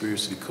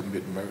conspiracy to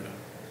commit murder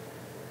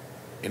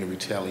in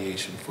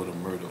retaliation for the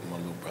murder of my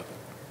little brother.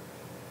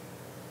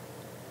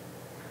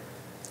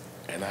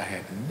 And I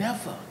had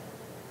never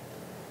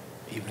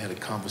even had a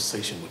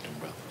conversation with them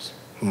brothers.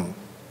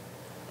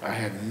 I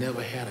had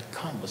never had a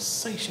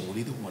conversation with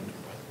either one of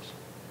them brothers.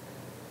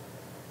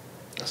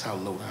 That's how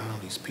low down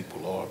these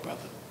people are,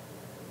 brother.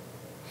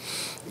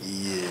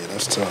 Yeah,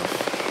 that's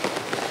tough.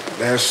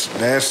 That's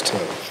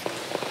tough.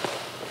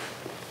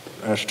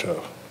 That's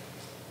tough.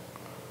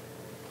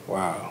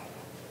 Wow.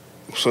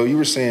 So you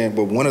were saying,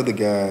 but one of the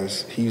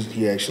guys,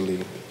 he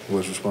actually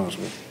was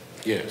responsible.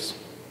 Yes.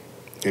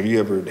 Have you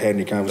ever had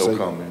any conversation?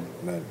 No comment.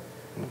 None.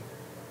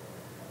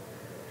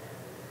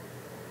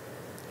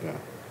 Yeah.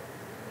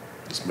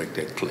 Let's make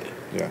that clear.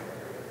 Yeah.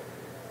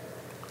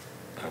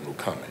 I have no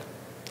comment.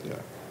 Yeah.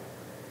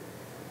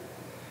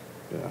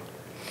 Yeah.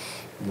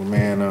 Well,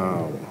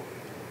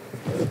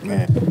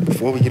 man,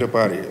 before we get up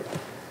out of here,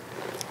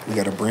 we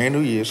got a brand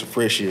new year, it's a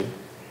fresh year.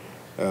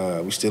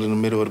 We're still in the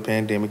middle of the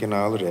pandemic and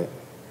all of that.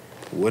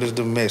 What is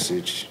the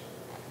message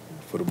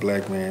for the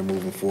black man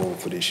moving forward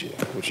for this year?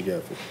 What you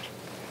got for us?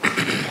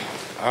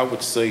 I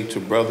would say to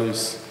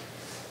brothers,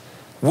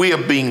 we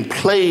are being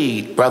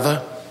played,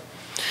 brother.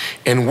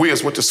 And we're,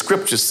 as what the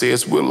scripture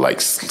says, we're like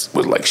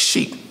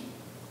sheep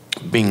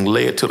being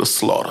led to the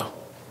slaughter.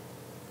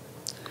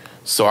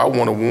 So I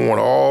want to warn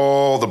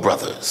all the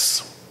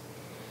brothers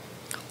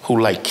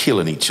who like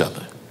killing each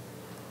other,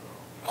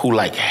 who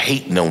like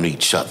hating on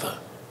each other,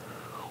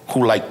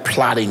 who like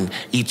plotting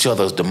each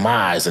other's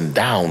demise and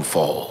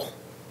downfall.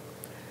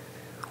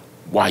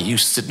 While you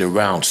sitting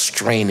around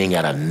straining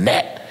at a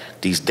gnat,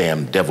 these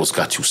damn devils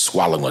got you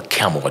swallowing a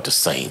camel at the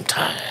same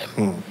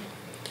time.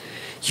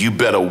 You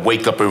better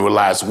wake up and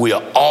realize we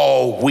are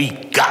all we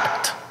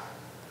got.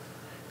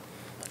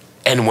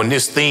 And when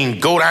this thing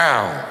go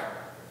down,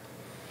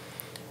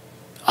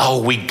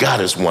 all we got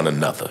is one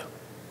another.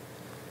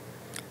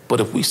 But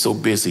if we so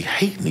busy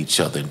hating each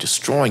other and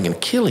destroying and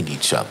killing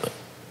each other,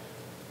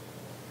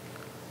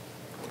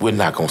 we're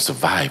not gonna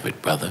survive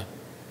it, brother.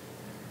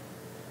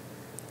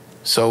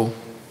 So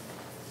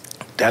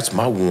that's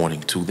my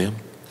warning to them.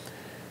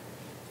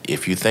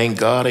 If you think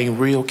God ain't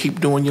real, keep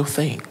doing your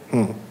thing.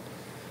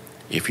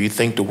 If you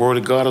think the word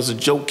of God is a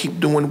joke, keep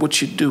doing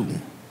what you do.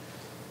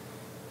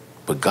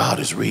 But God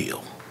is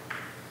real,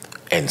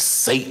 and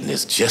Satan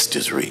is just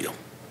as real.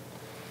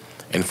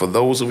 And for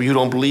those of you who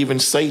don't believe in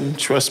Satan,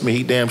 trust me,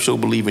 he damn sure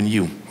believe in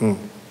you.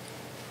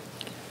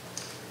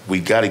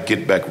 We got to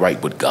get back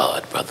right with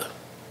God, brother.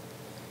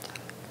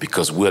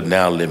 Because we're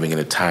now living in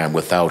a time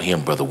without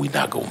him, brother, we're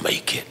not going to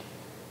make it.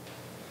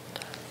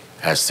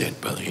 That's it,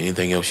 brother.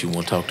 Anything else you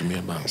want to talk to me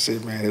about? That's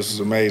it, man. This was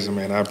amazing,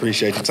 man. I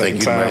appreciate you taking I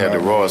think time. you might have the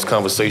rawest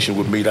conversation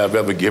with me that I've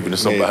ever given to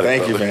somebody,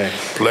 thank brother. you, man.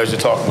 Pleasure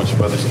talking with you,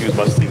 brother. Excuse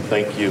my seat.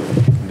 Thank you.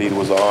 Indeed, it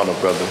was an honor,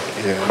 brother.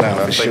 Yeah, no, I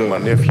for thank sure. my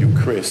nephew,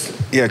 Chris.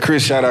 Yeah,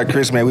 Chris, shout out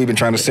Chris, man. We've been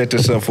trying to set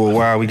this up for a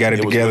while. We got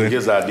it together. It was really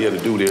his idea to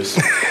do this.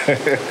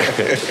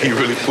 He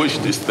really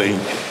pushed this thing,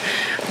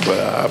 but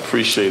I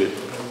appreciate it.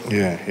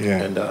 Yeah.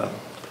 And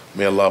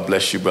may Allah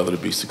bless you, brother, to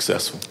be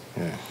successful.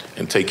 Yeah.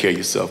 And take care of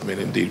yourself, man.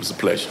 Indeed, it was a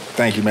pleasure.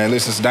 Thank you, man.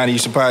 Listen, it's Donnie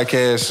Houston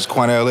Podcast. It's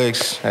Quanell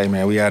X. Hey,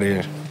 man, we out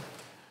here.